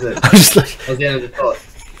 That was it. I was just like, That was the end of the thought.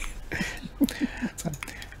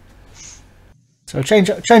 so change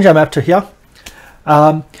our map to here.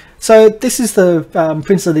 So this is the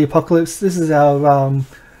Prince of the Apocalypse. This is our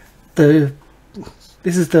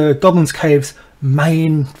this is the Goblin's Cave's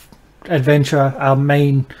main adventure, our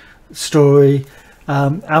main story.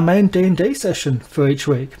 our main D&D session for each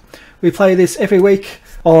week. We play this every week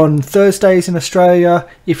on Thursdays in Australia.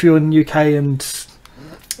 If you're in UK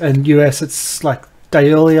and US, it's like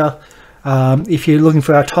day earlier. If you're looking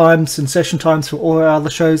for our times and session times for all our other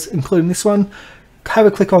shows, including this one, have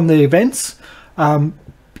a click on the events.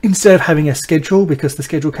 Instead of having a schedule, because the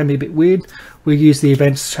schedule can be a bit weird, we use the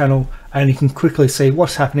events channel and you can quickly see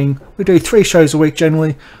what's happening. We do 3 shows a week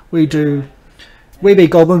generally. We do We Be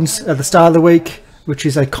Goblins at the start of the week, which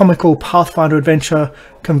is a comical Pathfinder adventure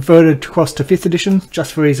converted across to 5th edition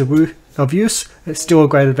just for ease of use. It's still a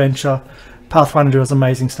great adventure. Pathfinder does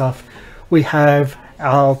amazing stuff. We have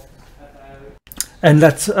our... and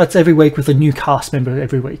that's every week with a new cast member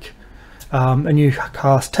every week. A new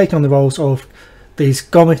cast taking on the roles of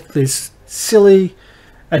these silly,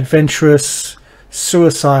 adventurous,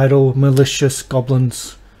 suicidal, malicious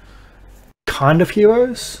goblins, kind of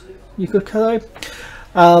heroes, you could say.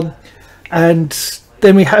 And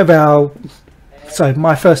then we have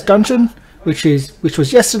my first dungeon, which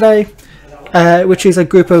was yesterday, which is a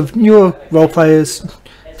group of newer role players,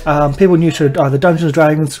 people new to either Dungeons and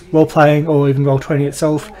Dragons, role playing, or even Roll20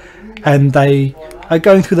 itself, and they are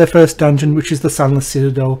going through their first dungeon, which is the Sunless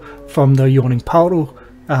Citadel from the Yawning Portal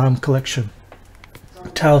collection.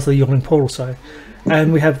 Tales of the Yawning Portal, so.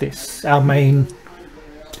 And we have this, our main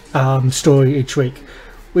story each week.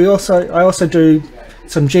 I also do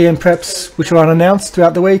some GM preps, which are unannounced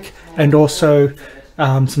throughout the week, and also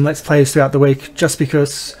some Let's Plays throughout the week, just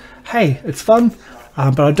because, hey, it's fun,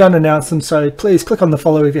 but I don't announce them, so please click on the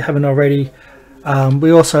follow if you haven't already.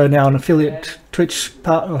 We also are now an affiliate Twitch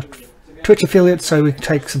affiliate, so we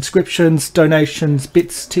take subscriptions, donations,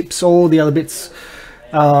 bits, tips, all the other bits,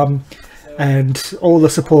 and all the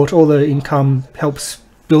support, all the income helps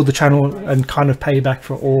build the channel and kind of pay back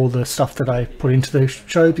for all the stuff that I put into the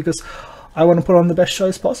show, because I want to put on the best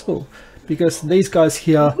shows possible, because these guys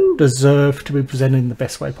here deserve to be presented in the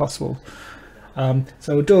best way possible. So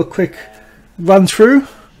we'll do a quick run through.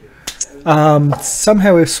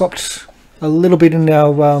 Somehow we've swapped a little bit in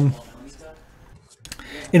our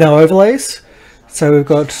overlays. So we've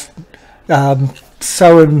got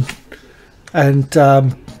Soren and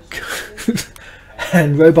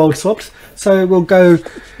and Robold swapped. So we'll go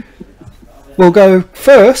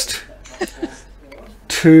first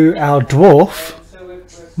to our dwarf,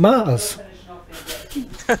 Mars.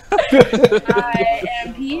 I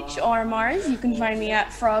am Peach or Mars. You can find me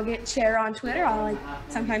at Frog It Chair on Twitter. I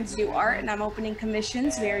sometimes do art, and I'm opening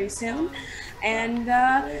commissions very soon. And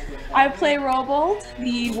I play Robold,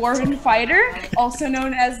 the Dwarven Fighter, also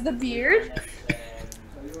known as the Beard.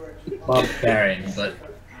 Barbarian, but...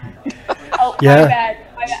 Oh, yeah. My bad.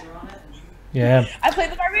 Yeah. I play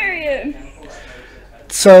the Barbarian.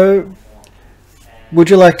 So, would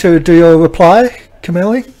you like to do your reply,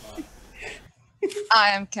 Kamali? I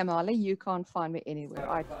am Kamali. You can't find me anywhere.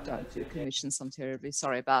 I don't do commissions. I'm terribly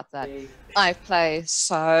sorry about that. I play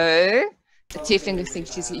the tiefling who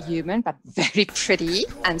thinks she's a human, but very pretty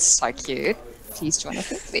and so cute. Please join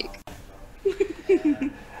us next week.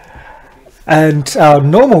 And our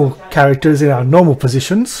normal characters in our normal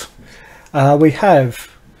positions, we have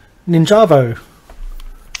Ninjavo.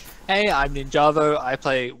 Hey, I'm Ninjavo. I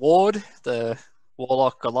play Ward, the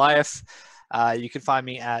Warlock Goliath. You can find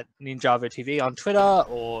me at Ninjavo TV on Twitter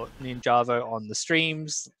or Ninjavo on the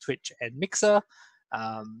streams, Twitch and Mixer.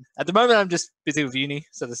 At the moment, I'm just busy with uni,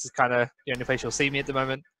 so this is kind of the only place you'll see me at the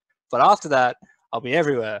moment. But after that, I'll be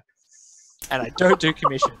everywhere. And I don't do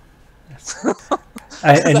commission.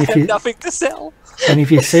 And I have nothing to sell. And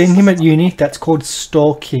if you're seeing him at uni, that's called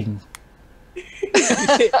stalking.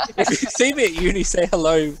 If you see me at uni, say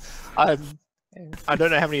hello. I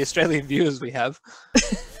don't know how many Australian viewers we have.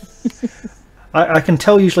 I can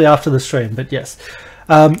tell usually after the stream, but yes.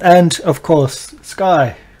 And of course,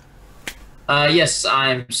 Sky. Yes,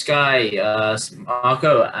 I'm Sky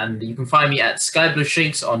Marco, and you can find me at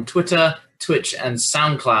SkyBlueShinks on Twitter, Twitch, and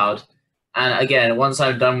SoundCloud. And again, once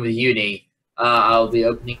I'm done with uni, I'll be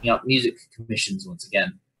opening up music commissions once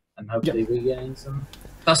again, and hopefully we're getting some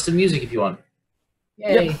custom music if you want.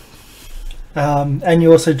 Yay! Yep. And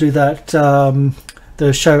you also do that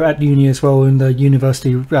the show at uni as well in the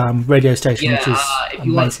university radio station, which is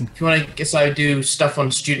amazing. If you want to, guess I do stuff on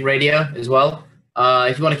student radio as well.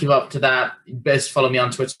 If you want to keep up to that, best follow me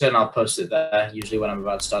on Twitter, and I'll post it there usually when I'm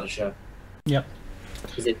about to start a show. Yep.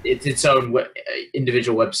 Because it's its own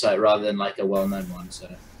individual website rather than like a well-known one. So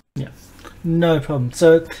yeah, no problem.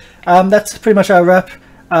 So that's pretty much our wrap.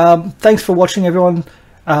 Thanks for watching, everyone.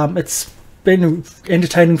 It's been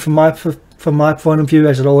entertaining from my point of view,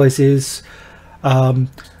 as it always is.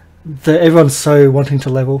 Everyone's so wanting to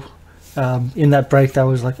level. in that break that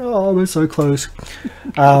was like, oh, we're so close.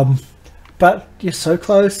 But you're so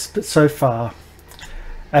close, but so far.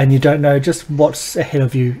 And you don't know just what's ahead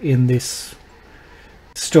of you in this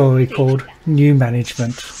story called New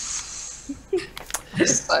Management.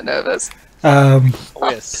 So nervous.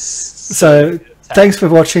 Yes. So thanks for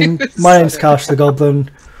watching. My name's Karsh the Goblin,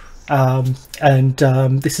 and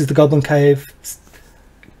this is the Goblin Cave.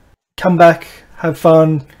 Come back, have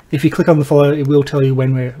fun. If you click on the follow, it will tell you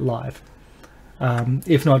when we're live.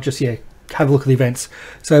 If not, just have a look at the events.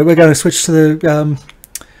 So we're going to switch to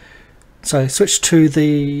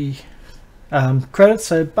the credits.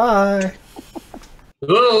 So bye.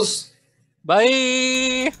 Rules.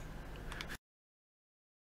 Bye.